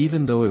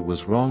 even though it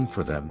was wrong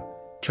for them,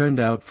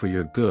 turned out for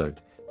your good,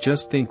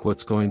 just think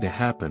what's going to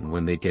happen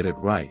when they get it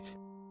right.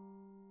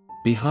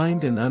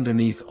 Behind and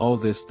underneath all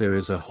this there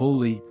is a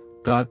holy,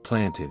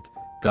 God-planted,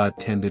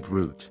 God-tended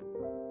root.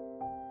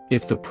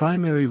 If the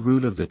primary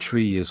root of the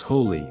tree is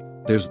holy,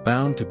 there's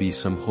bound to be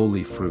some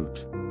holy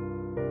fruit.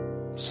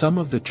 Some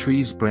of the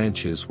tree's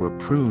branches were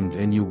pruned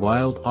and new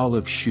wild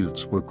olive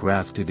shoots were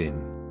grafted in.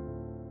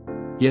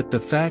 Yet the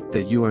fact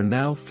that you are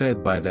now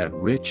fed by that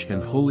rich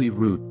and holy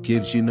root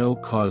gives you no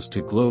cause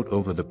to gloat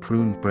over the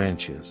pruned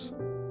branches.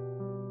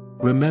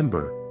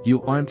 Remember,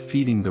 you aren't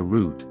feeding the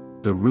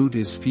root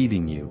is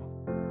feeding you.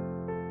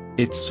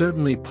 It's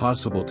certainly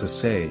possible to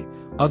say,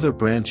 other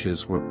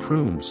branches were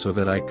pruned so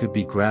that I could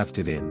be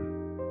grafted in.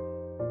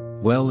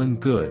 Well and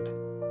good.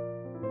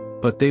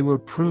 But they were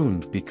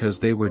pruned because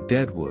they were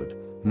dead wood,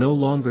 no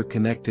longer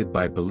connected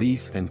by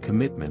belief and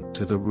commitment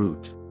to the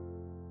root.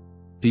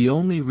 The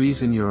only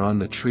reason you're on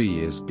the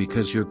tree is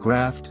because your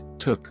graft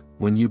took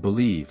when you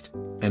believed,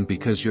 and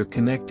because you're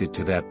connected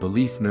to that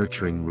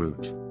belief-nurturing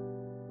root.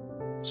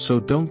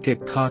 So don't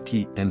get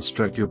cocky and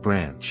strut your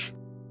branch.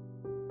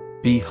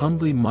 Be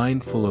humbly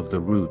mindful of the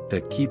root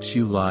that keeps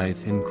you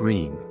lithe and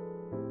green.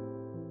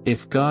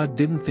 If God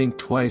didn't think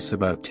twice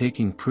about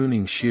taking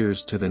pruning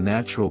shears to the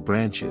natural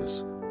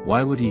branches,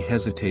 why would he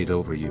hesitate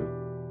over you?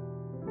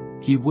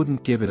 He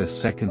wouldn't give it a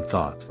second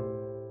thought.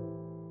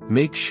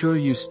 Make sure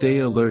you stay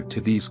alert to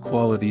these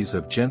qualities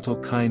of gentle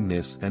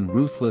kindness and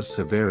ruthless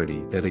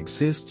severity that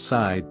exist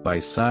side by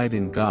side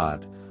in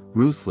God,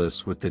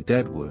 ruthless with the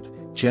deadwood,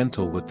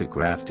 gentle with the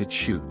grafted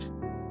shoot.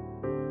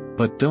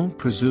 But don't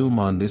presume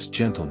on this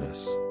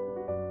gentleness.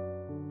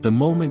 The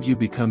moment you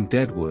become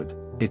deadwood,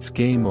 it's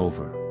game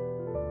over.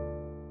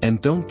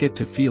 And don't get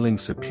to feeling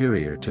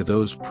superior to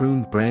those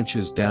pruned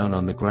branches down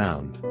on the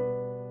ground.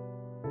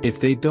 If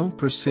they don't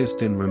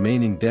persist in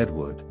remaining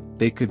deadwood,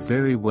 they could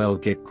very well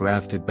get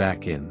grafted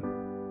back in.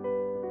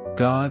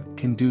 God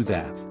can do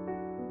that.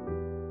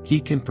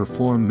 He can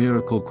perform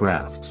miracle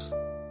grafts.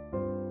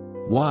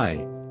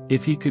 Why,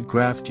 if he could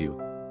graft you,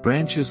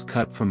 branches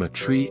cut from a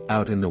tree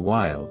out in the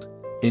wild,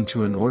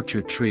 into an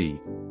orchard tree,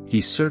 he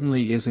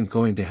certainly isn't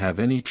going to have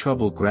any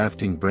trouble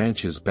grafting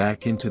branches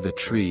back into the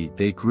tree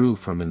they grew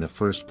from in the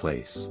first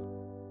place.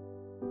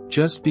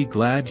 Just be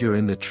glad you're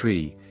in the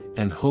tree,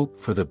 and hope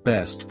for the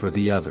best for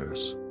the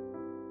others.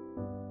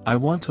 I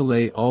want to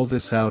lay all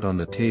this out on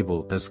the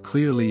table as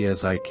clearly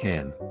as I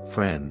can,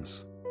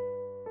 friends.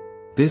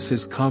 This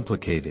is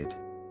complicated.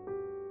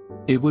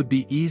 It would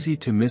be easy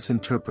to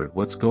misinterpret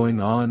what's going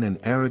on and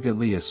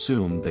arrogantly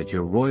assume that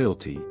you're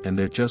royalty and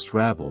they're just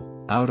rabble,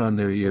 out on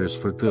their ears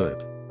for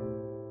good.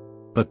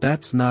 But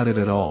that's not it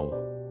at all.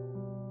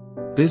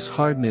 This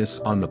hardness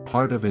on the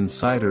part of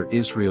insider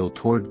Israel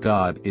toward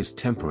God is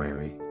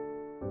temporary.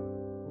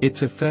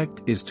 Its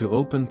effect is to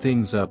open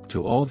things up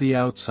to all the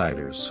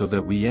outsiders so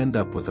that we end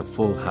up with a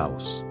full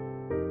house.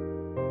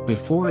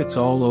 Before it's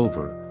all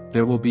over,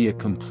 there will be a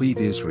complete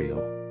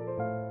Israel.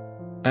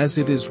 As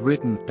it is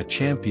written, a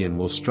champion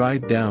will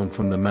stride down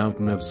from the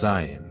mountain of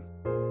Zion.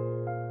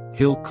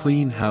 He'll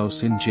clean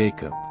house in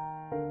Jacob.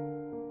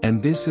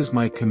 And this is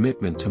my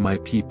commitment to my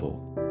people.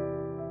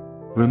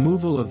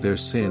 Removal of their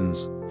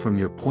sins. From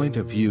your point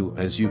of view,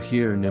 as you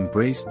hear and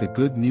embrace the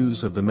good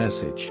news of the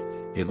message,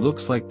 it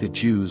looks like the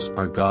Jews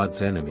are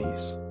God's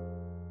enemies.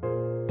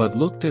 But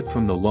looked at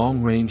from the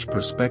long-range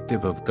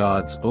perspective of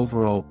God's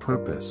overall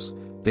purpose,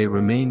 they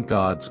remain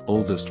God's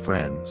oldest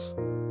friends.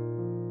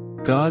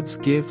 God's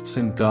gifts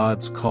and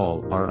God's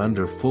call are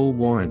under full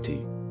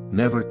warranty,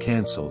 never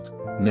cancelled,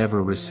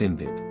 never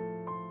rescinded.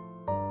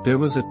 There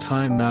was a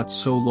time not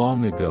so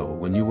long ago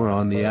when you were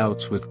on the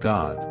outs with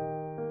God.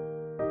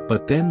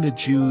 But then the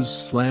Jews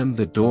slammed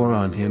the door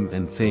on him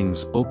and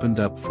things opened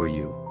up for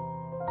you.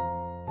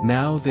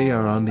 Now they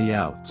are on the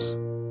outs.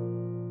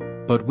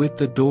 But with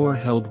the door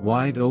held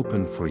wide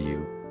open for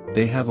you,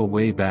 they have a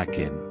way back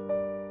in.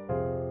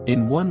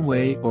 In one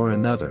way or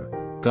another,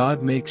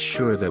 God makes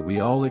sure that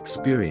we all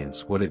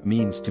experience what it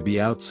means to be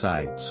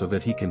outside so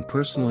that He can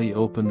personally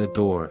open the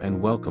door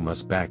and welcome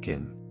us back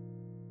in.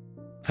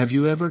 Have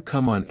you ever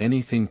come on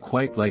anything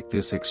quite like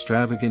this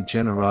extravagant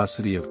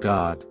generosity of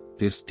God,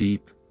 this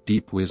deep,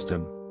 deep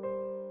wisdom?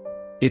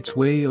 It's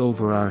way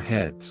over our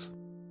heads.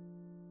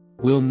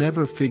 We'll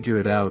never figure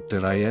it out.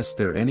 Is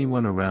there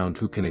anyone around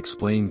who can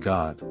explain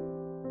God?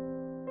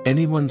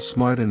 Anyone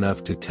smart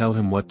enough to tell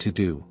Him what to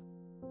do?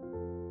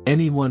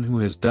 Anyone who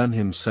has done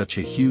Him such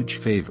a huge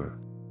favor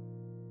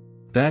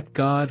that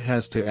God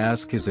has to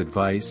ask His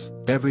advice?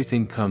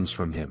 Everything comes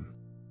from Him.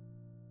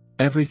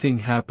 Everything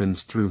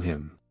happens through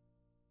Him.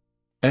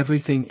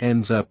 Everything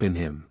ends up in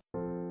Him.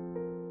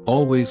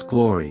 Always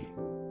glory.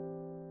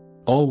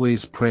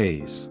 Always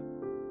praise.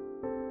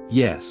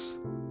 Yes.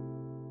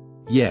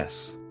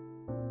 Yes.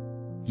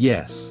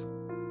 Yes.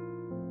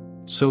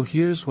 So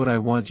here's what I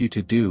want you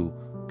to do,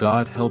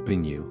 God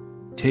helping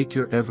you: take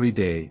your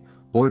everyday,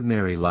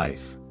 ordinary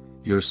life,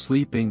 your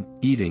sleeping,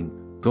 eating,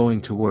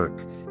 going to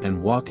work,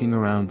 and walking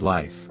around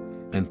life,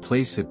 and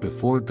place it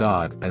before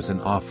God as an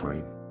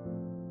offering.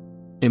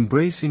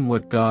 Embracing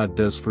what God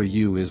does for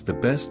you is the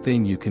best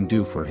thing you can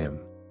do for Him.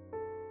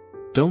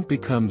 Don't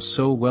become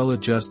so well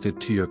adjusted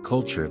to your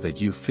culture that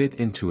you fit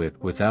into it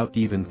without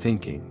even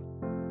thinking.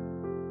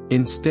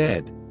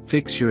 Instead,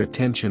 fix your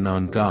attention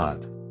on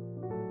God.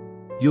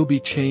 You'll be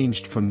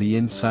changed from the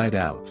inside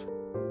out.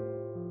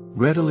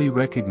 Readily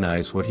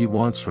recognize what He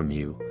wants from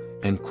you,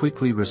 and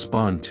quickly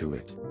respond to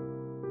it.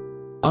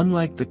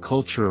 Unlike the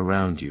culture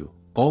around you,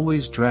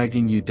 always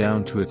dragging you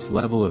down to its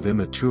level of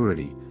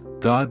immaturity,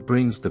 God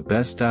brings the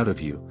best out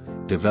of you,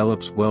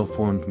 develops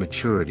well-formed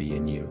maturity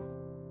in you.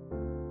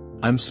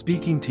 I'm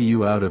speaking to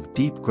you out of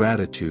deep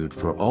gratitude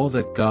for all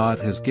that God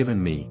has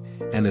given me,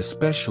 and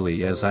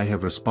especially as I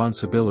have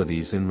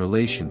responsibilities in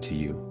relation to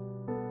you.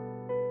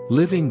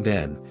 Living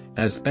then,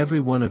 as every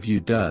one of you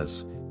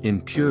does,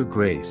 in pure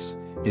grace,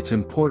 it's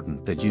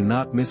important that you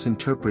not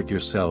misinterpret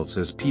yourselves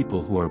as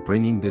people who are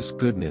bringing this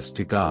goodness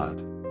to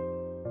God.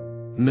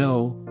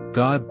 No,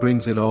 God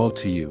brings it all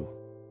to you.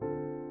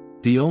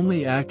 The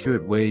only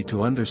accurate way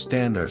to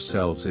understand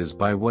ourselves is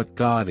by what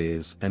God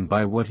is and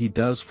by what He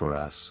does for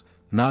us,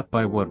 not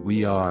by what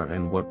we are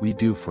and what we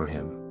do for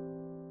Him.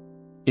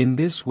 In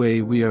this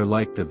way we are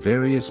like the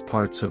various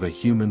parts of a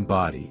human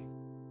body.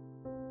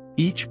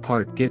 Each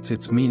part gets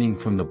its meaning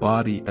from the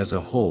body as a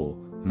whole,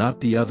 not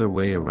the other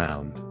way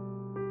around.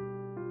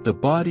 The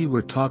body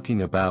we're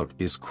talking about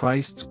is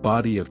Christ's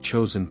body of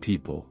chosen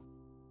people.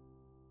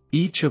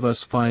 Each of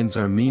us finds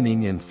our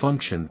meaning and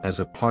function as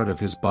a part of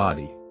His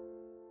body.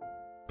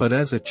 But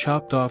as a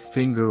chopped-off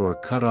finger or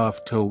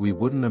cut-off toe we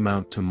wouldn't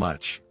amount to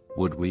much,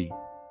 would we?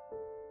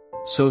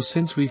 So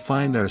since we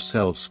find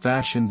ourselves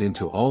fashioned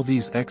into all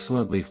these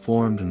excellently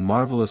formed and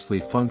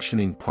marvelously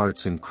functioning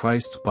parts in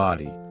Christ's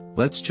body,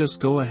 let's just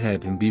go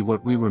ahead and be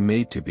what we were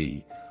made to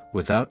be,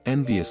 without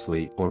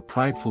enviously or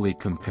pridefully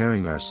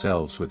comparing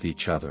ourselves with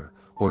each other,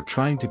 or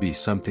trying to be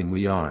something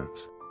we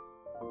aren't.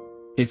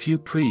 If you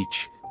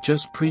preach,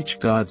 just preach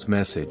God's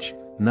message,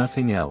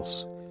 nothing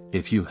else.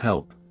 If you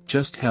help,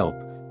 just help,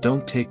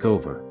 don't take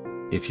over.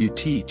 If you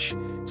teach,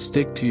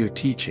 stick to your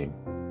teaching.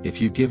 If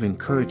you give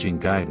encouraging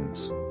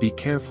guidance, be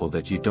careful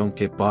that you don't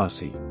get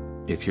bossy.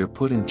 If you're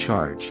put in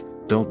charge,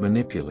 don't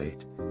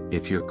manipulate.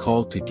 If you're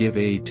called to give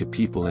aid to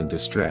people in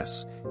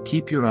distress,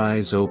 keep your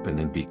eyes open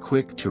and be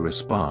quick to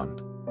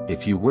respond.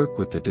 If you work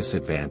with the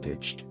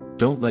disadvantaged,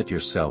 don't let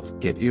yourself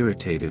get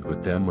irritated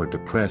with them or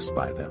depressed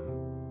by them.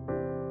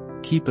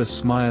 Keep a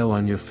smile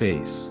on your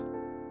face.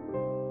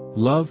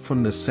 Love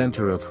from the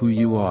center of who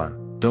you are,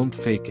 don't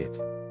fake it.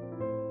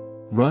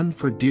 Run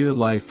for dear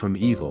life from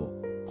evil,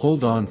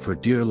 hold on for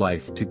dear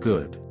life to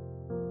good.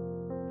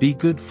 Be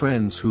good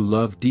friends who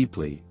love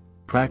deeply,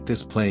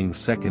 practice playing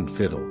second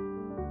fiddle.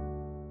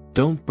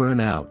 Don't burn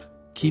out,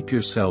 keep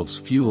yourselves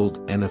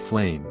fueled and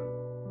aflame.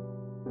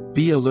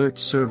 Be alert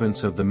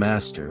servants of the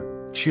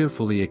Master,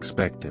 cheerfully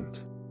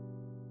expectant.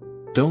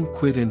 Don't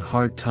quit in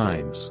hard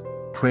times,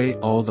 pray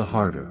all the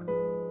harder.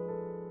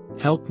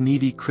 Help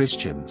needy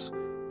Christians,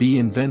 be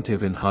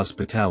inventive in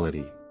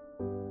hospitality.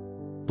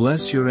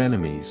 Bless your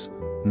enemies,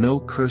 no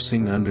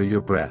cursing under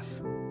your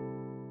breath.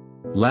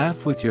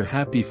 Laugh with your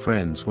happy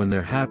friends when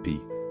they're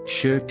happy,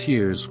 share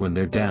tears when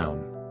they're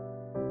down.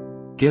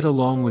 Get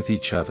along with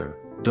each other,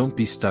 don't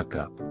be stuck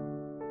up.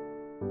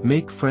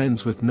 Make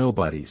friends with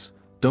nobodies,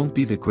 don't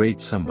be the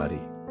great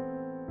somebody.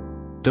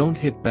 Don't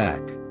hit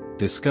back,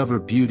 discover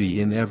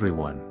beauty in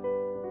everyone.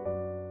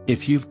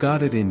 If you've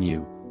got it in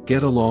you,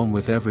 get along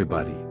with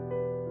everybody.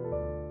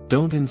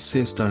 Don't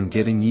insist on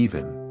getting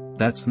even,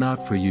 that's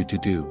not for you to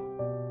do.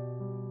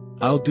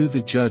 I'll do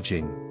the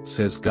judging,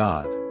 says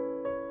God.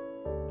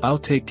 I'll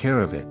take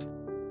care of it.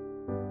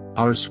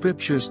 Our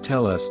scriptures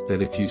tell us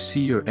that if you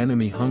see your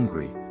enemy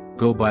hungry,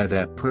 go buy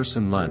that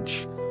person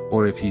lunch,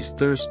 or if he's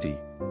thirsty,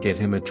 get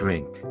him a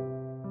drink.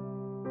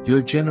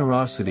 Your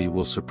generosity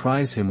will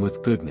surprise him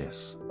with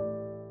goodness.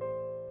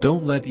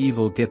 Don't let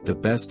evil get the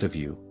best of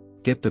you,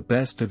 get the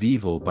best of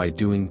evil by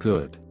doing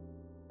good.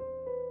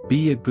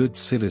 Be a good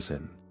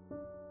citizen.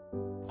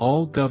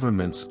 All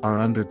governments are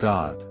under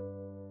God.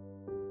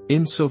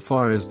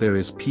 Insofar as there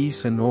is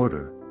peace and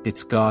order,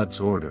 it's God's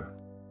order.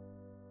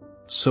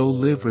 So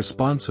live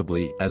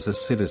responsibly as a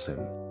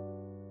citizen.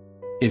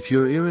 If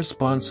you're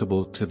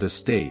irresponsible to the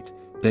state,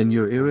 then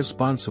you're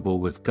irresponsible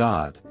with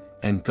God,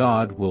 and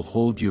God will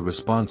hold you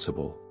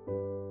responsible.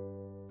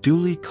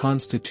 Duly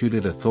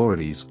constituted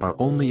authorities are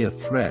only a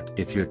threat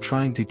if you're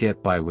trying to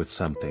get by with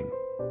something.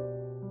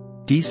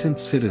 Decent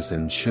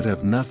citizens should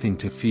have nothing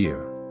to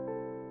fear.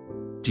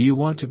 Do you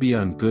want to be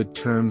on good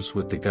terms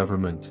with the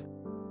government?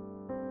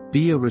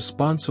 Be a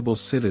responsible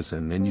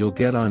citizen and you'll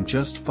get on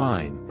just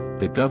fine,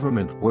 the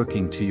government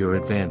working to your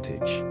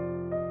advantage.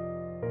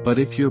 But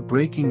if you're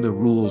breaking the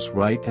rules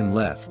right and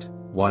left,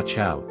 watch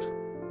out.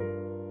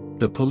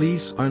 The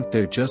police aren't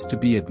there just to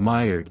be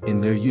admired in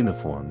their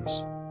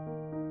uniforms.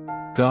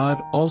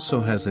 God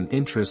also has an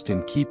interest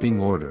in keeping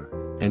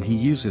order, and He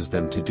uses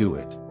them to do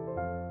it.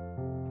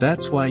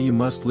 That's why you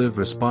must live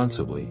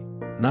responsibly,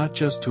 not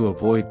just to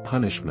avoid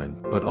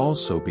punishment but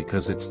also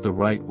because it's the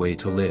right way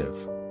to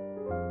live.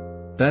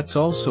 That's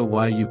also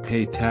why you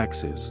pay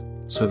taxes,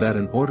 so that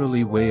an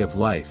orderly way of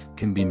life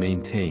can be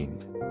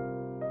maintained.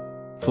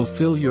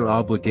 Fulfill your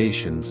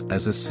obligations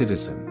as a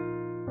citizen.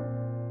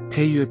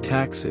 Pay your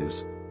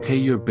taxes, pay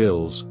your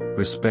bills,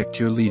 respect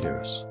your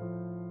leaders.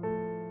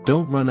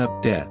 Don't run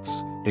up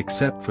debts,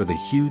 except for the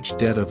huge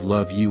debt of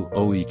love you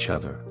owe each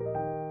other.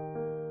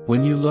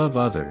 When you love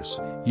others,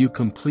 you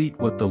complete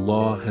what the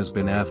law has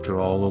been after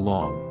all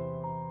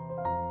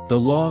along. The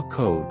law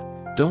code: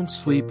 don't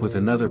sleep with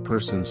another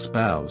person's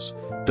spouse,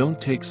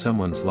 don't take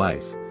someone's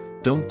life,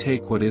 don't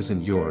take what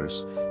isn't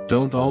yours,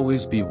 don't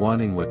always be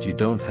wanting what you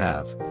don't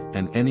have,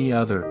 and any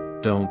other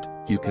 "don't"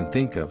 you can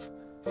think of,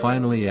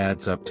 finally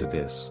adds up to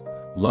this: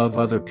 love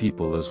other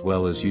people as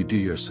well as you do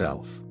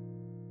yourself.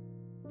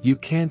 You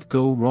can't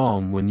go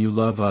wrong when you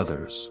love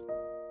others.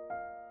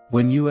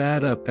 When you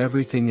add up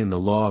everything in the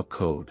law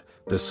code,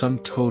 the sum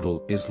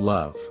total is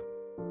love.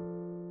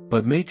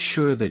 But make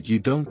sure that you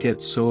don't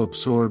get so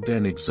absorbed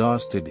and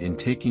exhausted in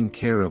taking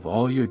care of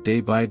all your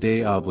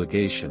day-by-day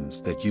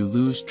obligations that you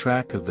lose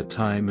track of the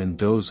time and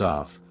doze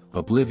off,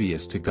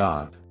 oblivious to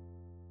God.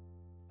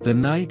 The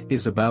night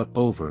is about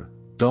over,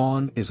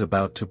 dawn is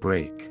about to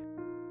break.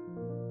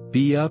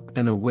 Be up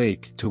and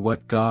awake to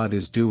what God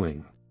is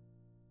doing.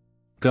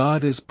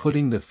 God is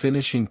putting the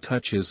finishing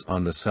touches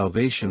on the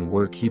salvation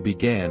work He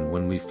began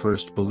when we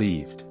first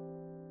believed.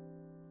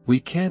 We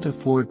can't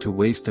afford to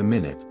waste a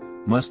minute,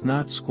 must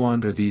not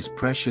squander these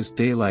precious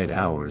daylight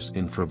hours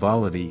in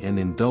frivolity and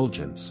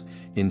indulgence,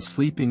 in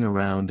sleeping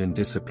around and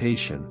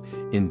dissipation,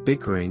 in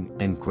bickering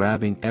and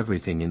grabbing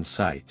everything in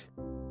sight.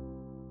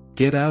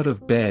 Get out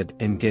of bed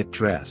and get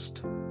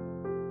dressed.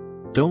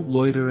 Don't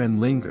loiter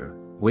and linger,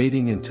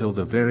 waiting until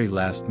the very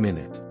last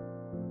minute.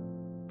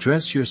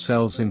 Dress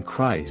yourselves in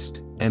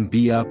Christ, and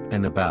be up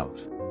and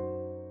about.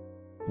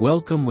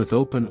 Welcome with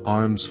open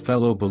arms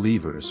fellow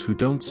believers who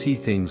don't see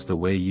things the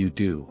way you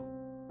do.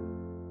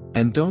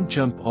 And don't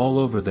jump all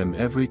over them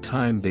every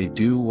time they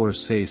do or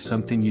say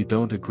something you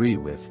don't agree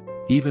with,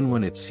 even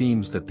when it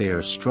seems that they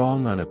are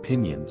strong on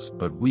opinions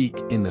but weak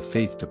in the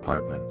faith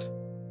department.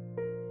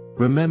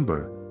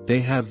 Remember,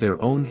 they have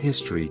their own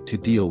history to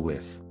deal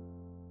with.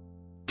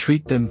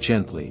 Treat them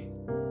gently.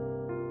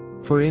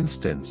 For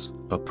instance,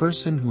 a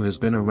person who has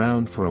been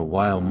around for a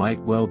while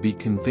might well be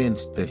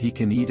convinced that he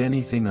can eat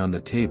anything on the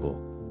table,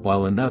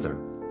 while another,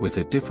 with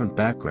a different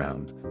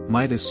background,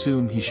 might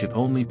assume he should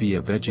only be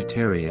a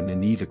vegetarian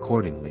and eat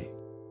accordingly.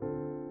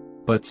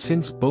 But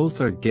since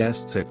both are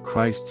guests at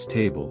Christ's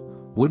table,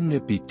 wouldn't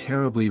it be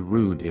terribly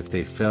rude if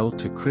they fell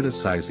to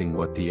criticizing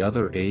what the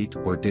other ate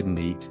or didn't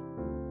eat?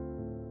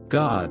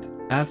 God,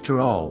 after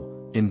all,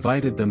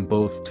 invited them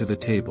both to the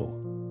table.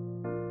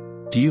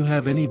 Do you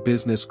have any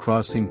business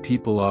crossing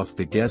people off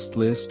the guest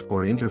list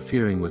or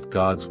interfering with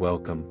God's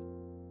welcome?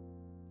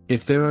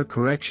 If there are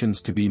corrections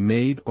to be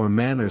made or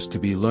manners to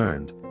be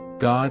learned,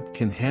 God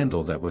can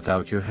handle that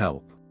without your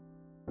help.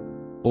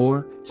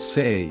 Or,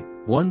 say,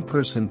 one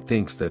person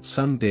thinks that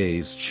some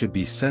days should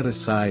be set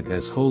aside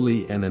as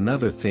holy and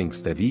another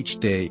thinks that each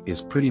day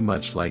is pretty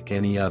much like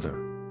any other.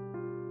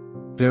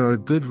 There are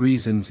good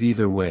reasons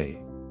either way.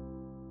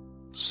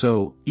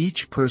 So,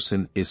 each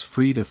person is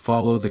free to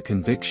follow the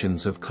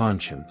convictions of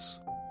conscience.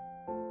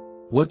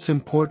 What's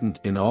important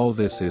in all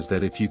this is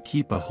that if you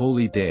keep a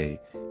holy day,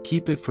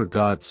 keep it for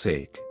God's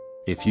sake.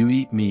 If you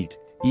eat meat,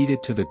 eat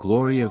it to the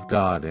glory of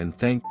God and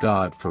thank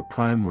God for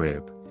prime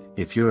rib.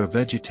 If you're a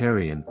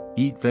vegetarian,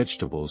 eat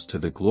vegetables to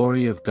the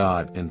glory of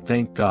God and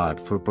thank God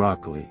for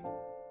broccoli.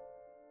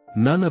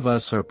 None of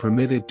us are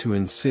permitted to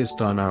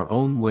insist on our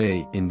own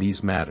way in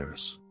these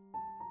matters.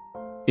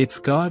 It's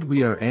God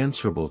we are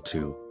answerable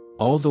to,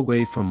 all the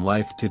way from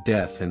life to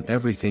death and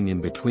everything in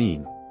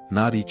between,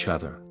 not each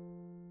other.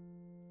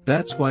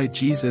 That's why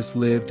Jesus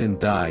lived and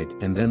died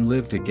and then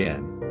lived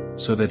again,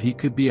 so that he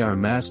could be our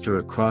master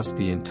across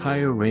the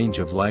entire range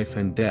of life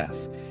and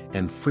death,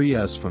 and free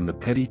us from the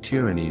petty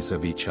tyrannies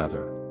of each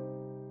other.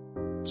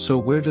 So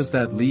where does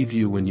that leave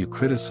you when you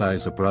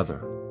criticize a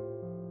brother?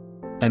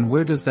 And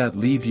where does that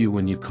leave you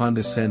when you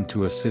condescend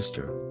to a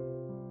sister?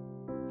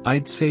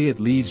 I'd say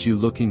it leaves you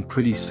looking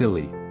pretty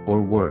silly,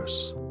 or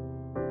worse.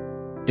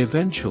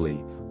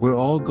 Eventually, we're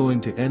all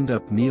going to end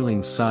up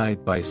kneeling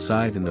side by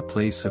side in the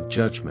place of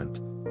judgment,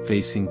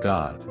 facing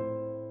God.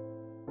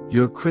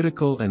 Your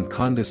critical and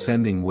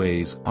condescending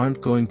ways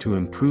aren't going to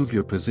improve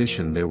your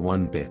position there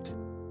one bit.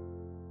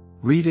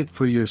 Read it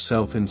for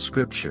yourself in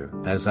Scripture.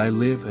 As I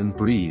live and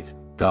breathe,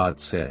 God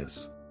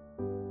says,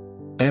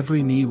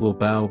 every knee will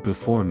bow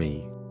before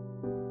me.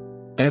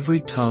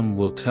 Every tongue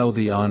will tell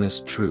the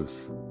honest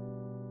truth.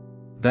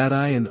 That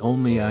I and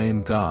only I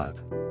am God.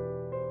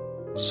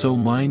 So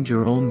mind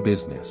your own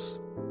business.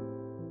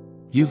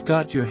 You've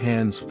got your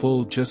hands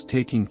full just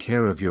taking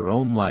care of your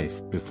own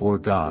life before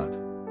God.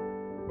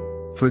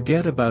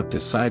 Forget about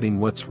deciding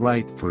what's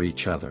right for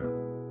each other.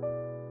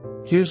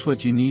 Here's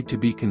what you need to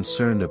be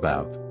concerned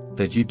about,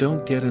 that you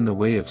don't get in the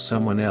way of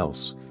someone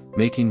else,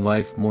 making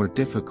life more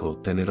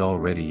difficult than it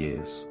already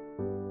is.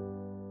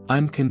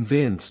 I'm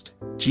convinced,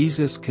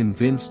 Jesus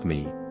convinced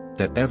me,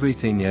 that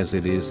everything as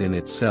it is in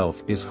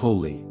itself is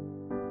holy.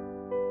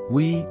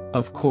 We,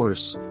 of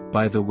course,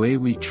 by the way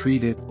we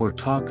treat it or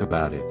talk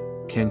about it,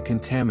 can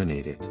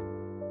contaminate it.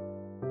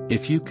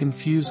 If you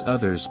confuse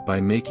others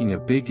by making a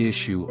big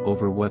issue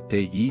over what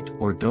they eat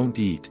or don't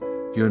eat,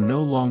 you're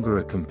no longer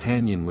a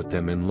companion with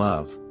them in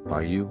love,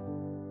 are you?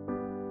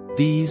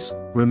 These,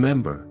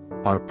 remember,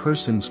 are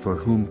persons for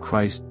whom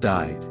Christ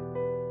died.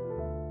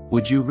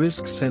 Would you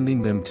risk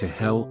sending them to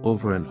hell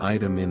over an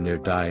item in their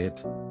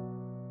diet?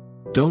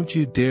 Don't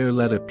you dare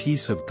let a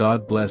piece of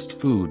God-blessed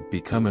food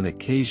become an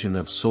occasion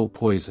of soul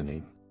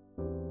poisoning.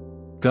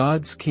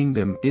 God's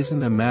kingdom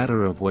isn't a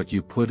matter of what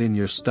you put in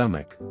your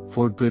stomach,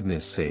 for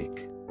goodness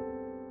sake.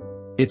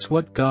 It's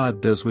what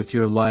God does with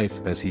your life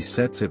as He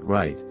sets it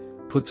right,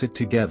 puts it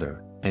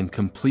together, and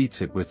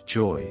completes it with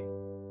joy.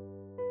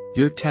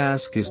 Your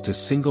task is to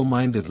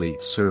single-mindedly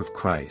serve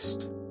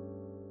Christ.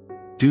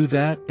 Do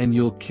that and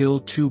you'll kill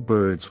two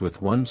birds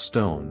with one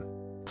stone,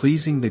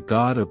 pleasing the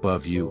God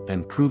above you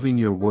and proving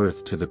your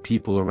worth to the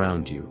people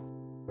around you.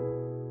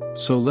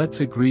 So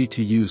let's agree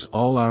to use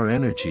all our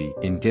energy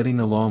in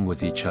getting along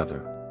with each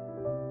other.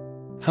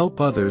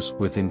 Help others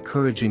with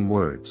encouraging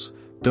words,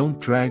 don't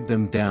drag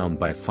them down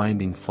by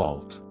finding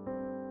fault.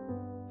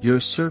 You're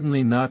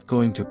certainly not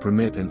going to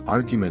permit an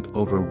argument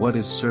over what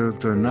is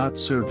served or not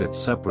served at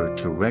supper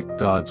to wreck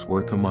God's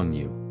work among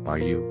you, are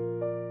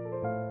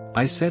you?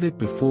 I said it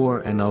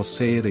before and I'll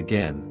say it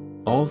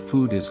again, all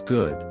food is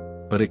good,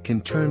 but it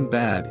can turn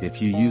bad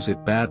if you use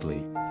it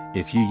badly,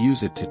 if you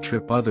use it to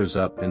trip others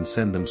up and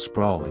send them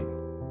sprawling.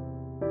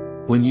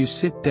 When you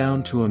sit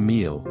down to a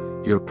meal,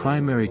 your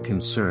primary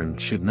concern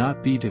should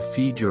not be to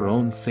feed your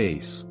own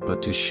face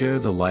but to share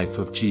the life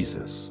of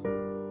Jesus.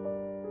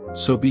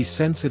 So be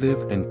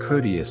sensitive and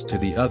courteous to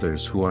the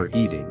others who are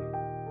eating.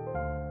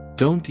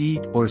 Don't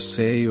eat or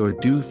say or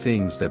do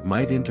things that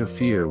might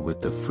interfere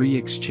with the free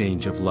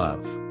exchange of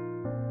love.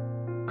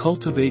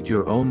 Cultivate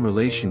your own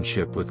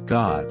relationship with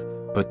God,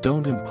 but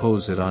don't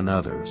impose it on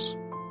others.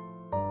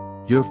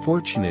 You're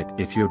fortunate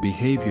if your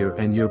behavior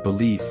and your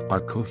belief are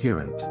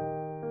coherent.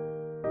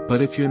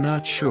 But if you're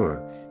not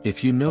sure,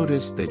 if you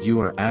notice that you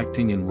are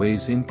acting in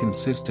ways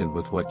inconsistent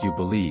with what you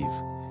believe,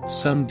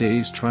 some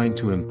days trying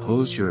to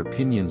impose your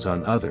opinions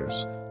on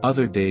others,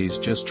 other days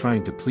just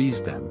trying to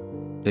please them,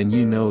 then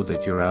you know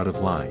that you're out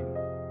of line.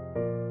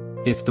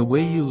 If the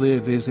way you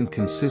live isn't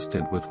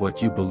consistent with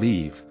what you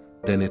believe,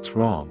 then it's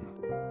wrong.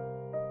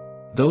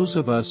 Those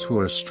of us who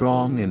are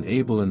strong and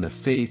able in the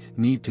faith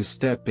need to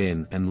step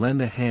in and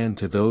lend a hand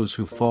to those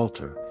who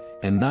falter,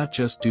 and not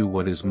just do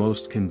what is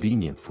most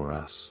convenient for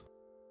us.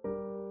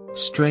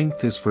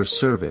 Strength is for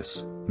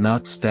service,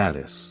 not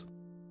status.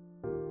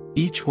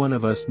 Each one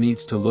of us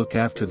needs to look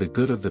after the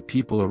good of the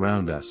people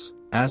around us,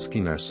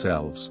 asking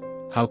ourselves,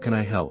 how can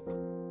I help?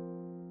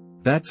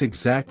 That's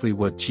exactly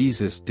what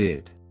Jesus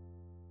did.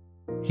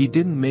 He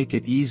didn't make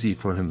it easy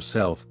for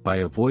himself by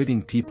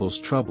avoiding people's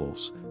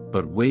troubles,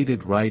 but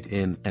waded right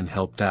in and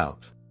helped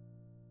out.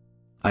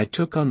 I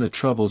took on the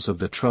troubles of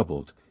the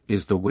troubled,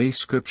 is the way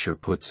Scripture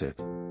puts it.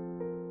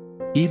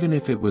 Even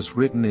if it was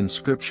written in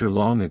Scripture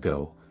long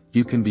ago,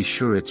 you can be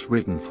sure it's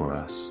written for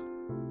us.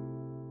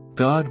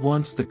 God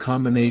wants the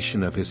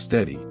combination of His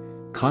steady,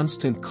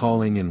 constant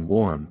calling and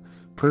warm,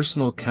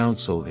 personal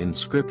counsel in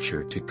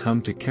Scripture to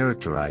come to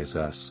characterize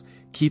us,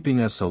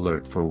 keeping us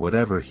alert for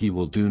whatever He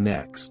will do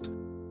next.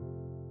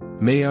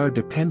 May our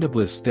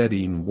dependable,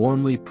 steady and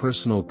warmly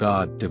personal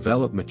God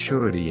develop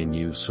maturity in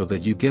you so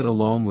that you get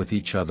along with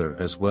each other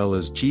as well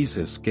as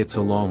Jesus gets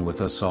along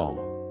with us all.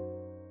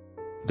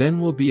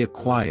 Then we'll be a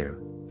choir,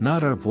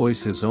 not our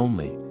voices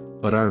only,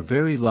 but our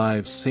very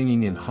lives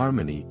singing in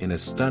harmony in a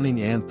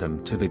stunning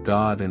anthem to the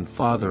God and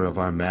Father of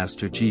our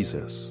Master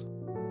Jesus.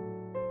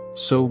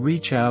 So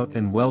reach out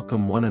and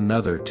welcome one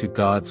another to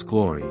God's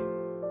glory.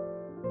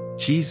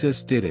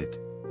 Jesus did it,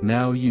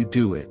 now you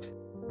do it.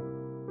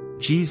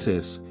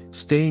 Jesus,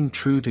 staying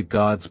true to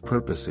God's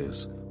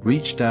purposes,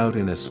 reached out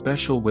in a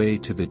special way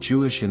to the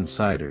Jewish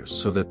insiders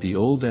so that the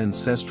old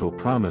ancestral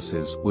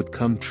promises would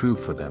come true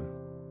for them.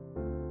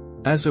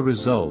 As a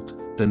result,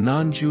 the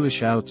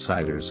non-Jewish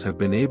outsiders have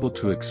been able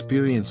to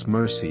experience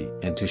mercy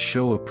and to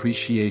show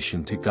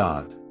appreciation to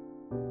God.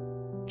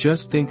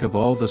 Just think of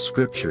all the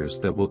scriptures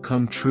that will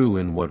come true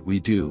in what we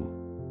do.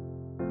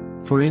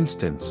 For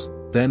instance,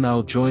 then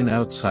I'll join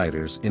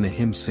outsiders in a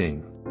hymn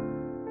sing.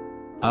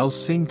 I'll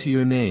sing to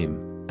your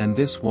name, and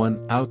this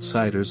one,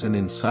 outsiders and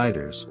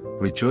insiders,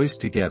 rejoice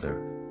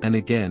together, and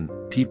again,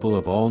 people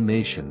of all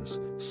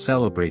nations,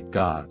 celebrate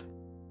God.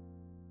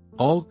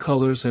 All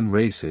colors and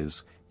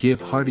races, give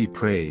hearty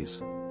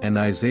praise, and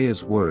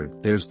Isaiah's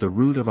word, there's the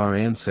root of our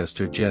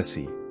ancestor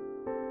Jesse.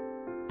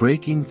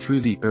 Breaking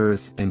through the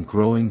earth and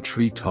growing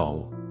tree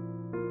tall.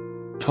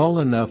 Tall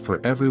enough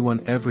for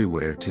everyone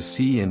everywhere to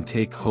see and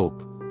take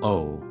hope,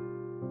 oh.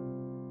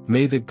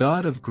 May the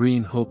God of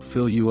green hope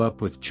fill you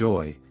up with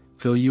joy,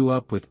 fill you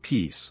up with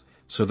peace,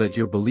 so that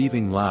your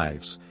believing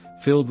lives,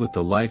 filled with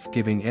the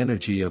life-giving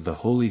energy of the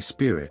Holy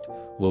Spirit,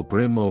 will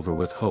brim over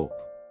with hope.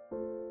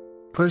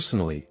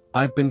 Personally,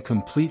 I've been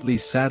completely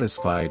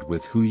satisfied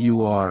with who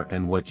you are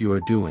and what you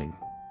are doing.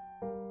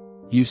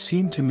 You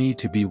seem to me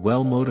to be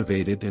well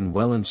motivated and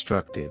well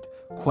instructed,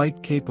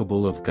 quite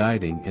capable of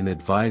guiding and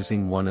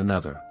advising one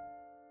another.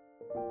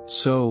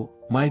 So,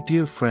 my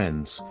dear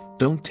friends,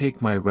 don't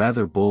take my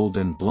rather bold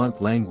and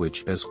blunt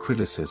language as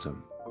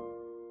criticism.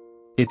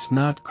 It's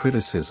not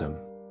criticism.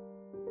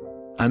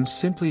 I'm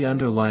simply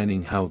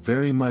underlining how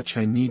very much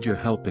I need your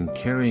help in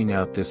carrying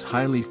out this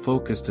highly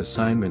focused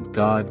assignment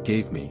God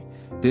gave me,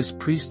 this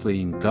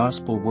priestly and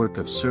gospel work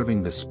of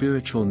serving the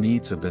spiritual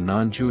needs of the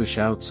non-Jewish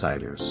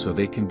outsiders so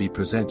they can be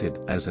presented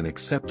as an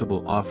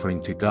acceptable offering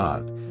to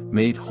God,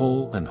 made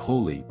whole and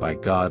holy by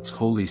God's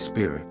Holy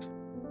Spirit.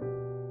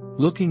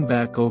 Looking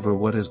back over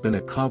what has been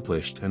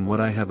accomplished and what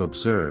I have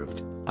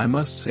observed, I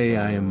must say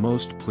I am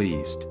most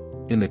pleased.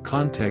 In the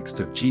context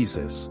of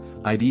Jesus,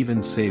 I'd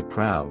even say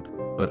proud,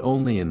 but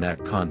only in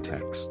that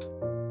context.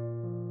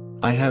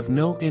 I have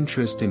no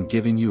interest in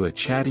giving you a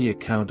chatty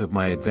account of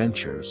my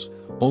adventures,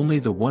 only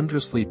the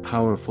wondrously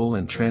powerful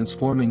and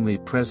transformingly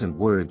present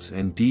words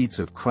and deeds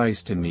of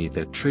Christ in me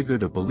that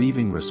triggered a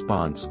believing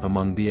response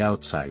among the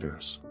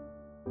outsiders.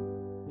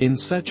 In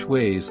such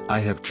ways I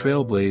have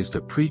trailblazed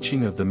a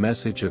preaching of the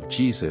message of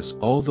Jesus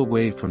all the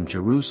way from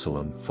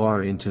Jerusalem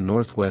far into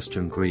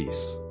northwestern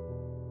Greece.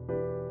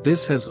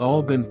 This has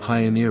all been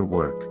pioneer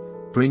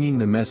work, bringing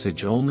the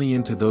message only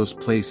into those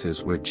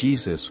places where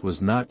Jesus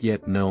was not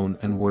yet known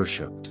and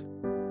worshipped.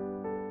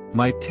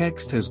 My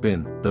text has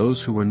been,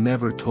 those who were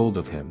never told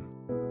of him.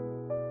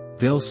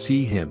 They'll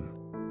see him.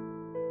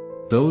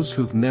 Those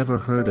who've never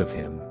heard of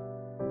him.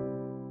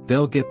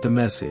 They'll get the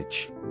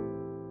message.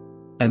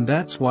 And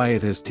that's why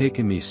it has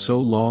taken me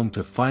so long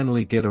to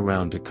finally get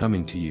around to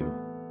coming to you.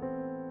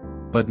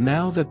 But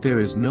now that there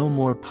is no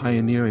more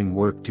pioneering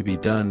work to be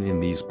done in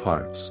these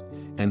parts,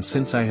 and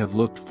since I have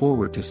looked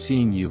forward to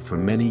seeing you for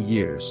many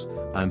years,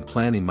 I'm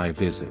planning my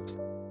visit.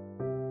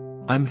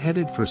 I'm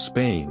headed for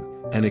Spain,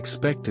 and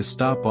expect to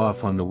stop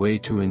off on the way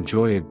to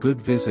enjoy a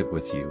good visit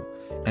with you,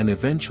 and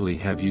eventually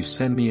have you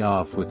send me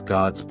off with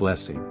God's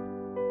blessing.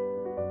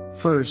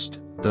 First,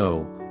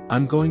 though,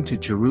 I'm going to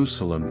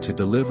Jerusalem to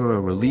deliver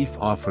a relief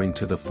offering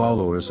to the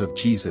followers of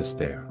Jesus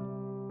there.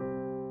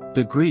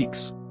 The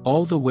Greeks,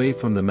 all the way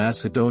from the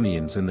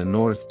Macedonians in the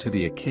north to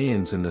the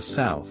Achaeans in the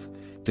south,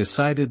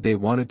 decided they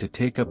wanted to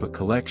take up a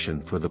collection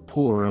for the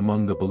poor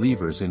among the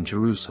believers in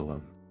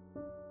Jerusalem.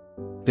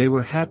 They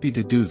were happy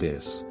to do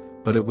this,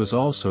 but it was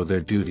also their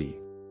duty.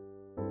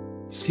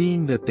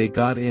 Seeing that they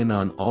got in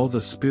on all the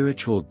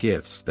spiritual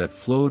gifts that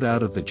flowed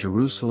out of the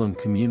Jerusalem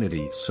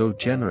community so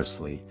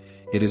generously,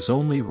 it is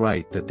only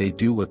right that they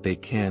do what they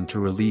can to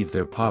relieve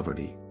their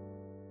poverty.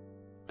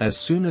 As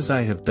soon as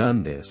I have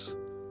done this,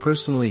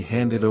 personally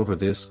handed over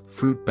this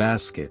fruit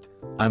basket,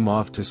 I'm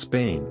off to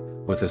Spain,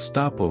 with a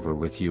stopover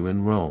with you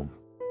in Rome.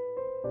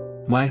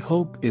 My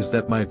hope is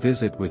that my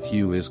visit with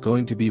you is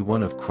going to be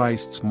one of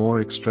Christ's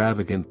more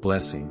extravagant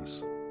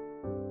blessings.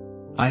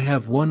 I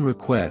have one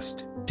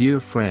request,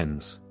 dear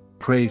friends,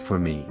 pray for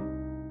me.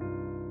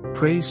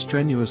 Pray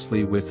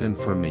strenuously with and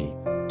for me,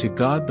 to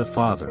God the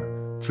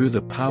Father, through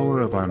the power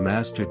of our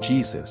Master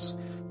Jesus,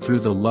 through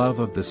the love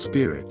of the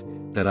Spirit,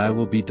 that I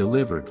will be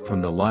delivered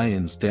from the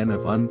lion's den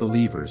of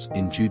unbelievers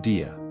in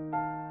Judea.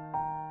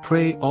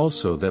 Pray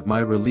also that my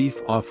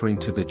relief offering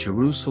to the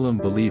Jerusalem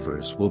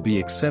believers will be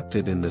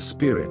accepted in the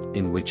spirit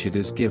in which it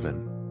is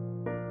given.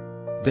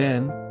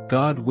 Then,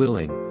 God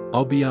willing,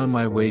 I'll be on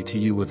my way to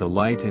you with a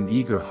light and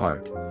eager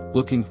heart,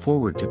 looking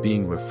forward to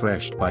being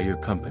refreshed by your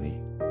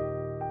company.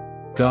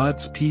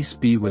 God's peace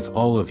be with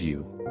all of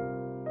you.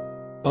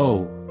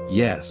 Oh,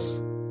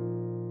 yes.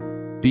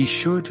 Be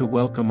sure to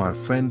welcome our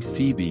friend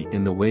Phoebe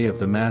in the way of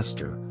the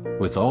Master,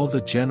 with all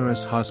the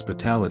generous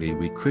hospitality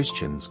we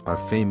Christians are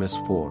famous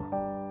for.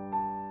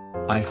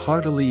 I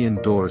heartily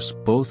endorse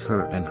both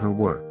her and her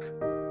work.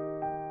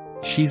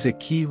 She's a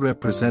key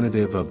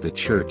representative of the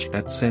church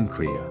at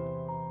Cenchrea.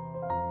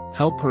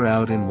 Help her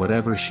out in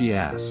whatever she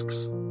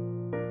asks.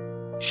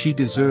 She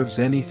deserves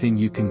anything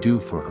you can do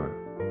for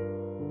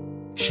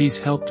her. She's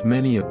helped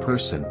many a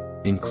person,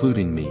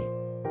 including me.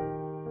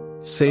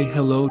 Say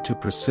hello to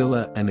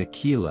Priscilla and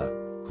Aquila,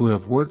 who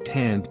have worked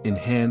hand in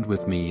hand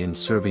with me in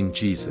serving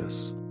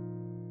Jesus.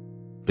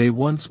 They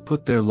once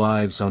put their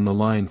lives on the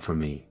line for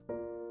me.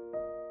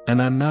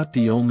 And I'm not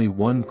the only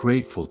one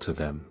grateful to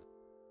them.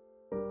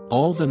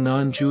 All the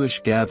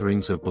non-Jewish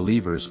gatherings of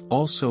believers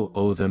also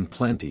owe them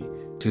plenty,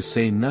 to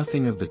say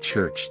nothing of the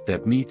church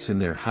that meets in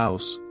their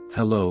house.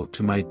 Hello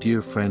to my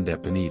dear friend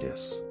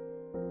Epaenetus.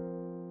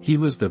 He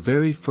was the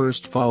very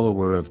first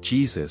follower of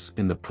Jesus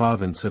in the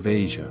province of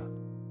Asia.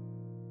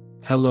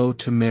 Hello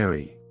to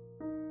Mary.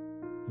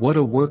 What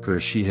a worker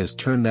she has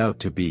turned out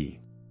to be.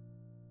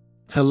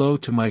 Hello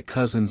to my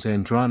cousins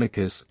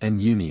Andronicus and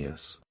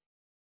Unius.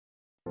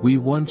 We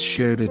once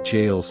shared a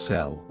jail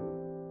cell.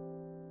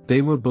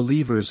 They were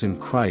believers in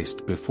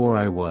Christ before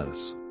I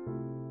was.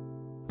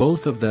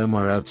 Both of them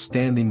are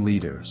outstanding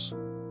leaders.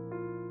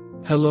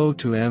 Hello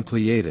to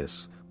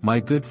Ampliatus, my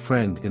good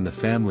friend in the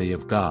family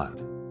of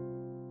God.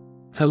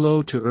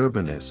 Hello to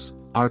Urbanus,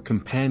 our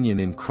companion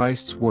in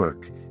Christ's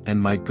work, and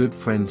my good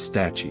friend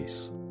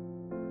Stachys.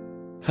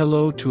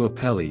 Hello to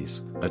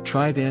Apelles, a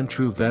tried and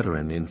true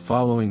veteran in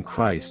following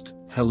Christ.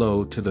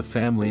 Hello to the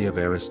family of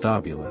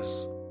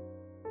Aristobulus.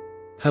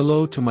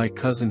 Hello to my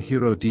cousin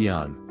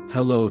Herodion.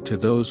 Hello to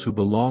those who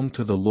belong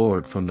to the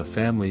Lord from the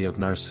family of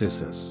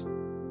Narcissus.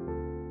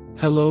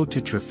 Hello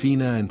to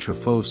Tryphena and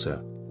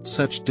Tryphosa,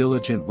 such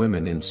diligent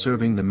women in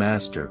serving the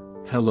Master.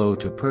 Hello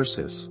to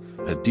Persis,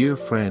 a dear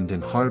friend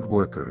and hard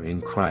worker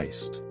in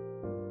Christ.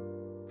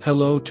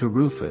 Hello to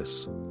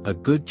Rufus, a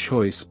good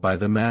choice by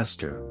the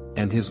Master,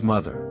 and his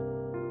mother.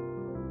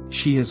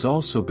 She has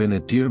also been a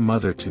dear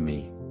mother to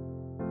me.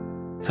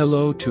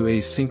 Hello to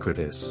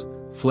Asyncritus,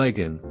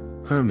 Phlegon,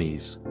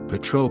 Hermes,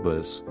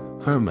 Petrobas,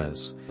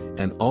 Hermas,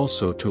 and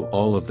also to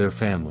all of their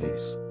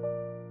families.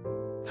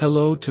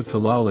 Hello to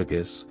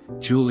Philologus,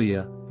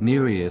 Julia,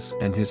 Nereus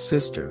and his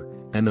sister,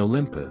 and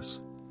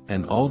Olympus,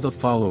 and all the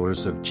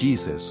followers of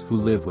Jesus who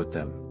live with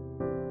them.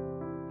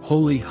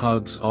 Holy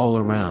hugs all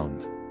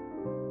around.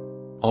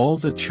 All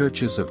the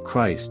churches of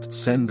Christ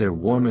send their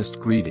warmest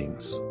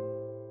greetings.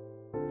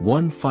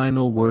 One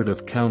final word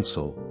of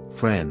counsel,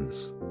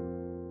 friends.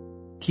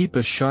 Keep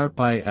a sharp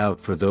eye out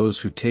for those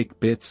who take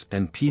bits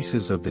and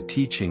pieces of the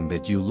teaching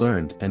that you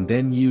learned and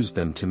then use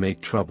them to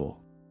make trouble.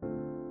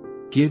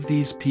 Give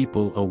these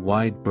people a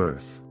wide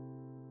berth.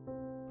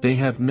 They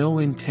have no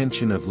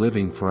intention of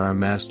living for our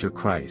Master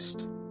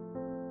Christ.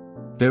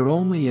 They're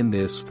only in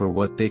this for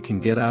what they can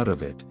get out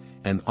of it,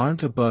 and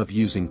aren't above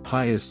using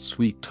pious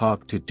sweet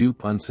talk to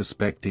dupe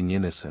unsuspecting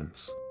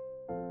innocents.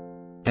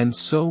 And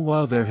so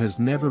while there has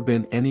never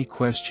been any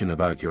question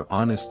about your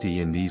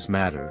honesty in these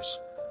matters,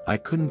 I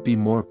couldn't be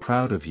more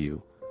proud of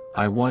you.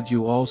 I want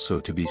you also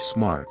to be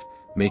smart,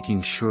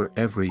 making sure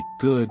every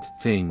good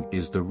thing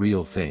is the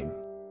real thing.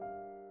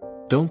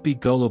 Don't be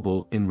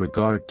gullible in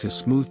regard to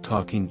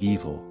smooth-talking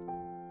evil.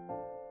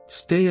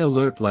 Stay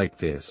alert like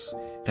this,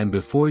 and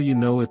before you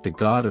know it the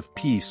God of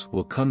peace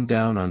will come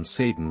down on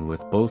Satan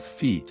with both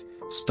feet,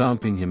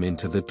 stomping him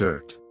into the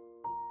dirt.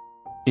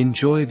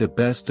 Enjoy the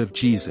best of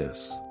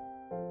Jesus.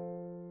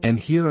 And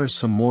here are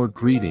some more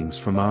greetings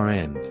from our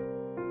end.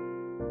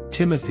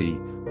 Timothy,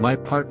 my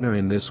partner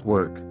in this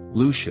work,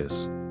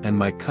 Lucius, and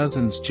my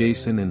cousins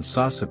Jason and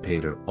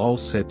Sosipater all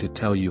said to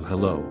tell you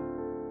hello.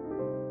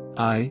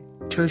 I,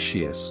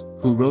 Tertius,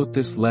 who wrote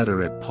this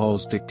letter at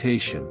Paul's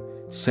dictation,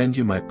 send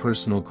you my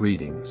personal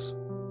greetings.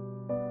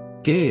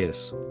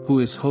 Gaius, who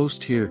is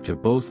host here to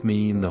both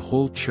me and the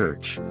whole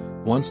church,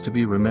 wants to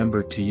be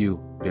remembered to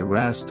you.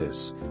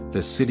 Erastus,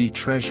 the city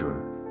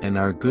treasurer, and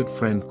our good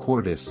friend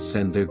Quartus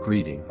send their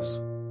greetings.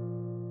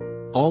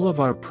 All of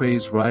our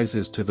praise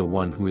rises to the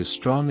one who is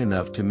strong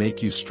enough to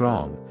make you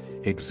strong,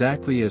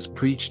 exactly as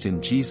preached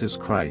in Jesus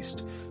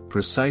Christ,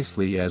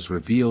 precisely as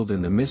revealed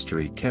in the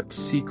mystery kept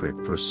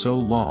secret for so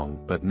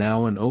long but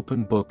now an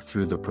open book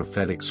through the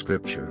prophetic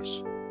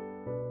scriptures.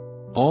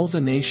 All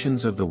the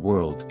nations of the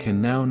world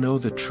can now know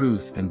the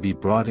truth and be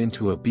brought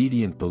into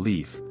obedient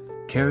belief,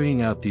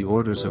 carrying out the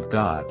orders of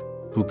God,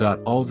 who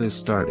got all this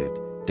started,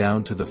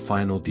 down to the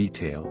final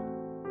detail.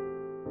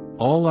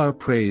 All our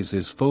praise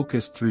is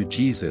focused through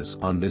Jesus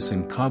on this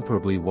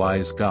incomparably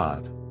wise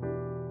God.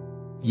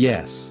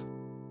 Yes.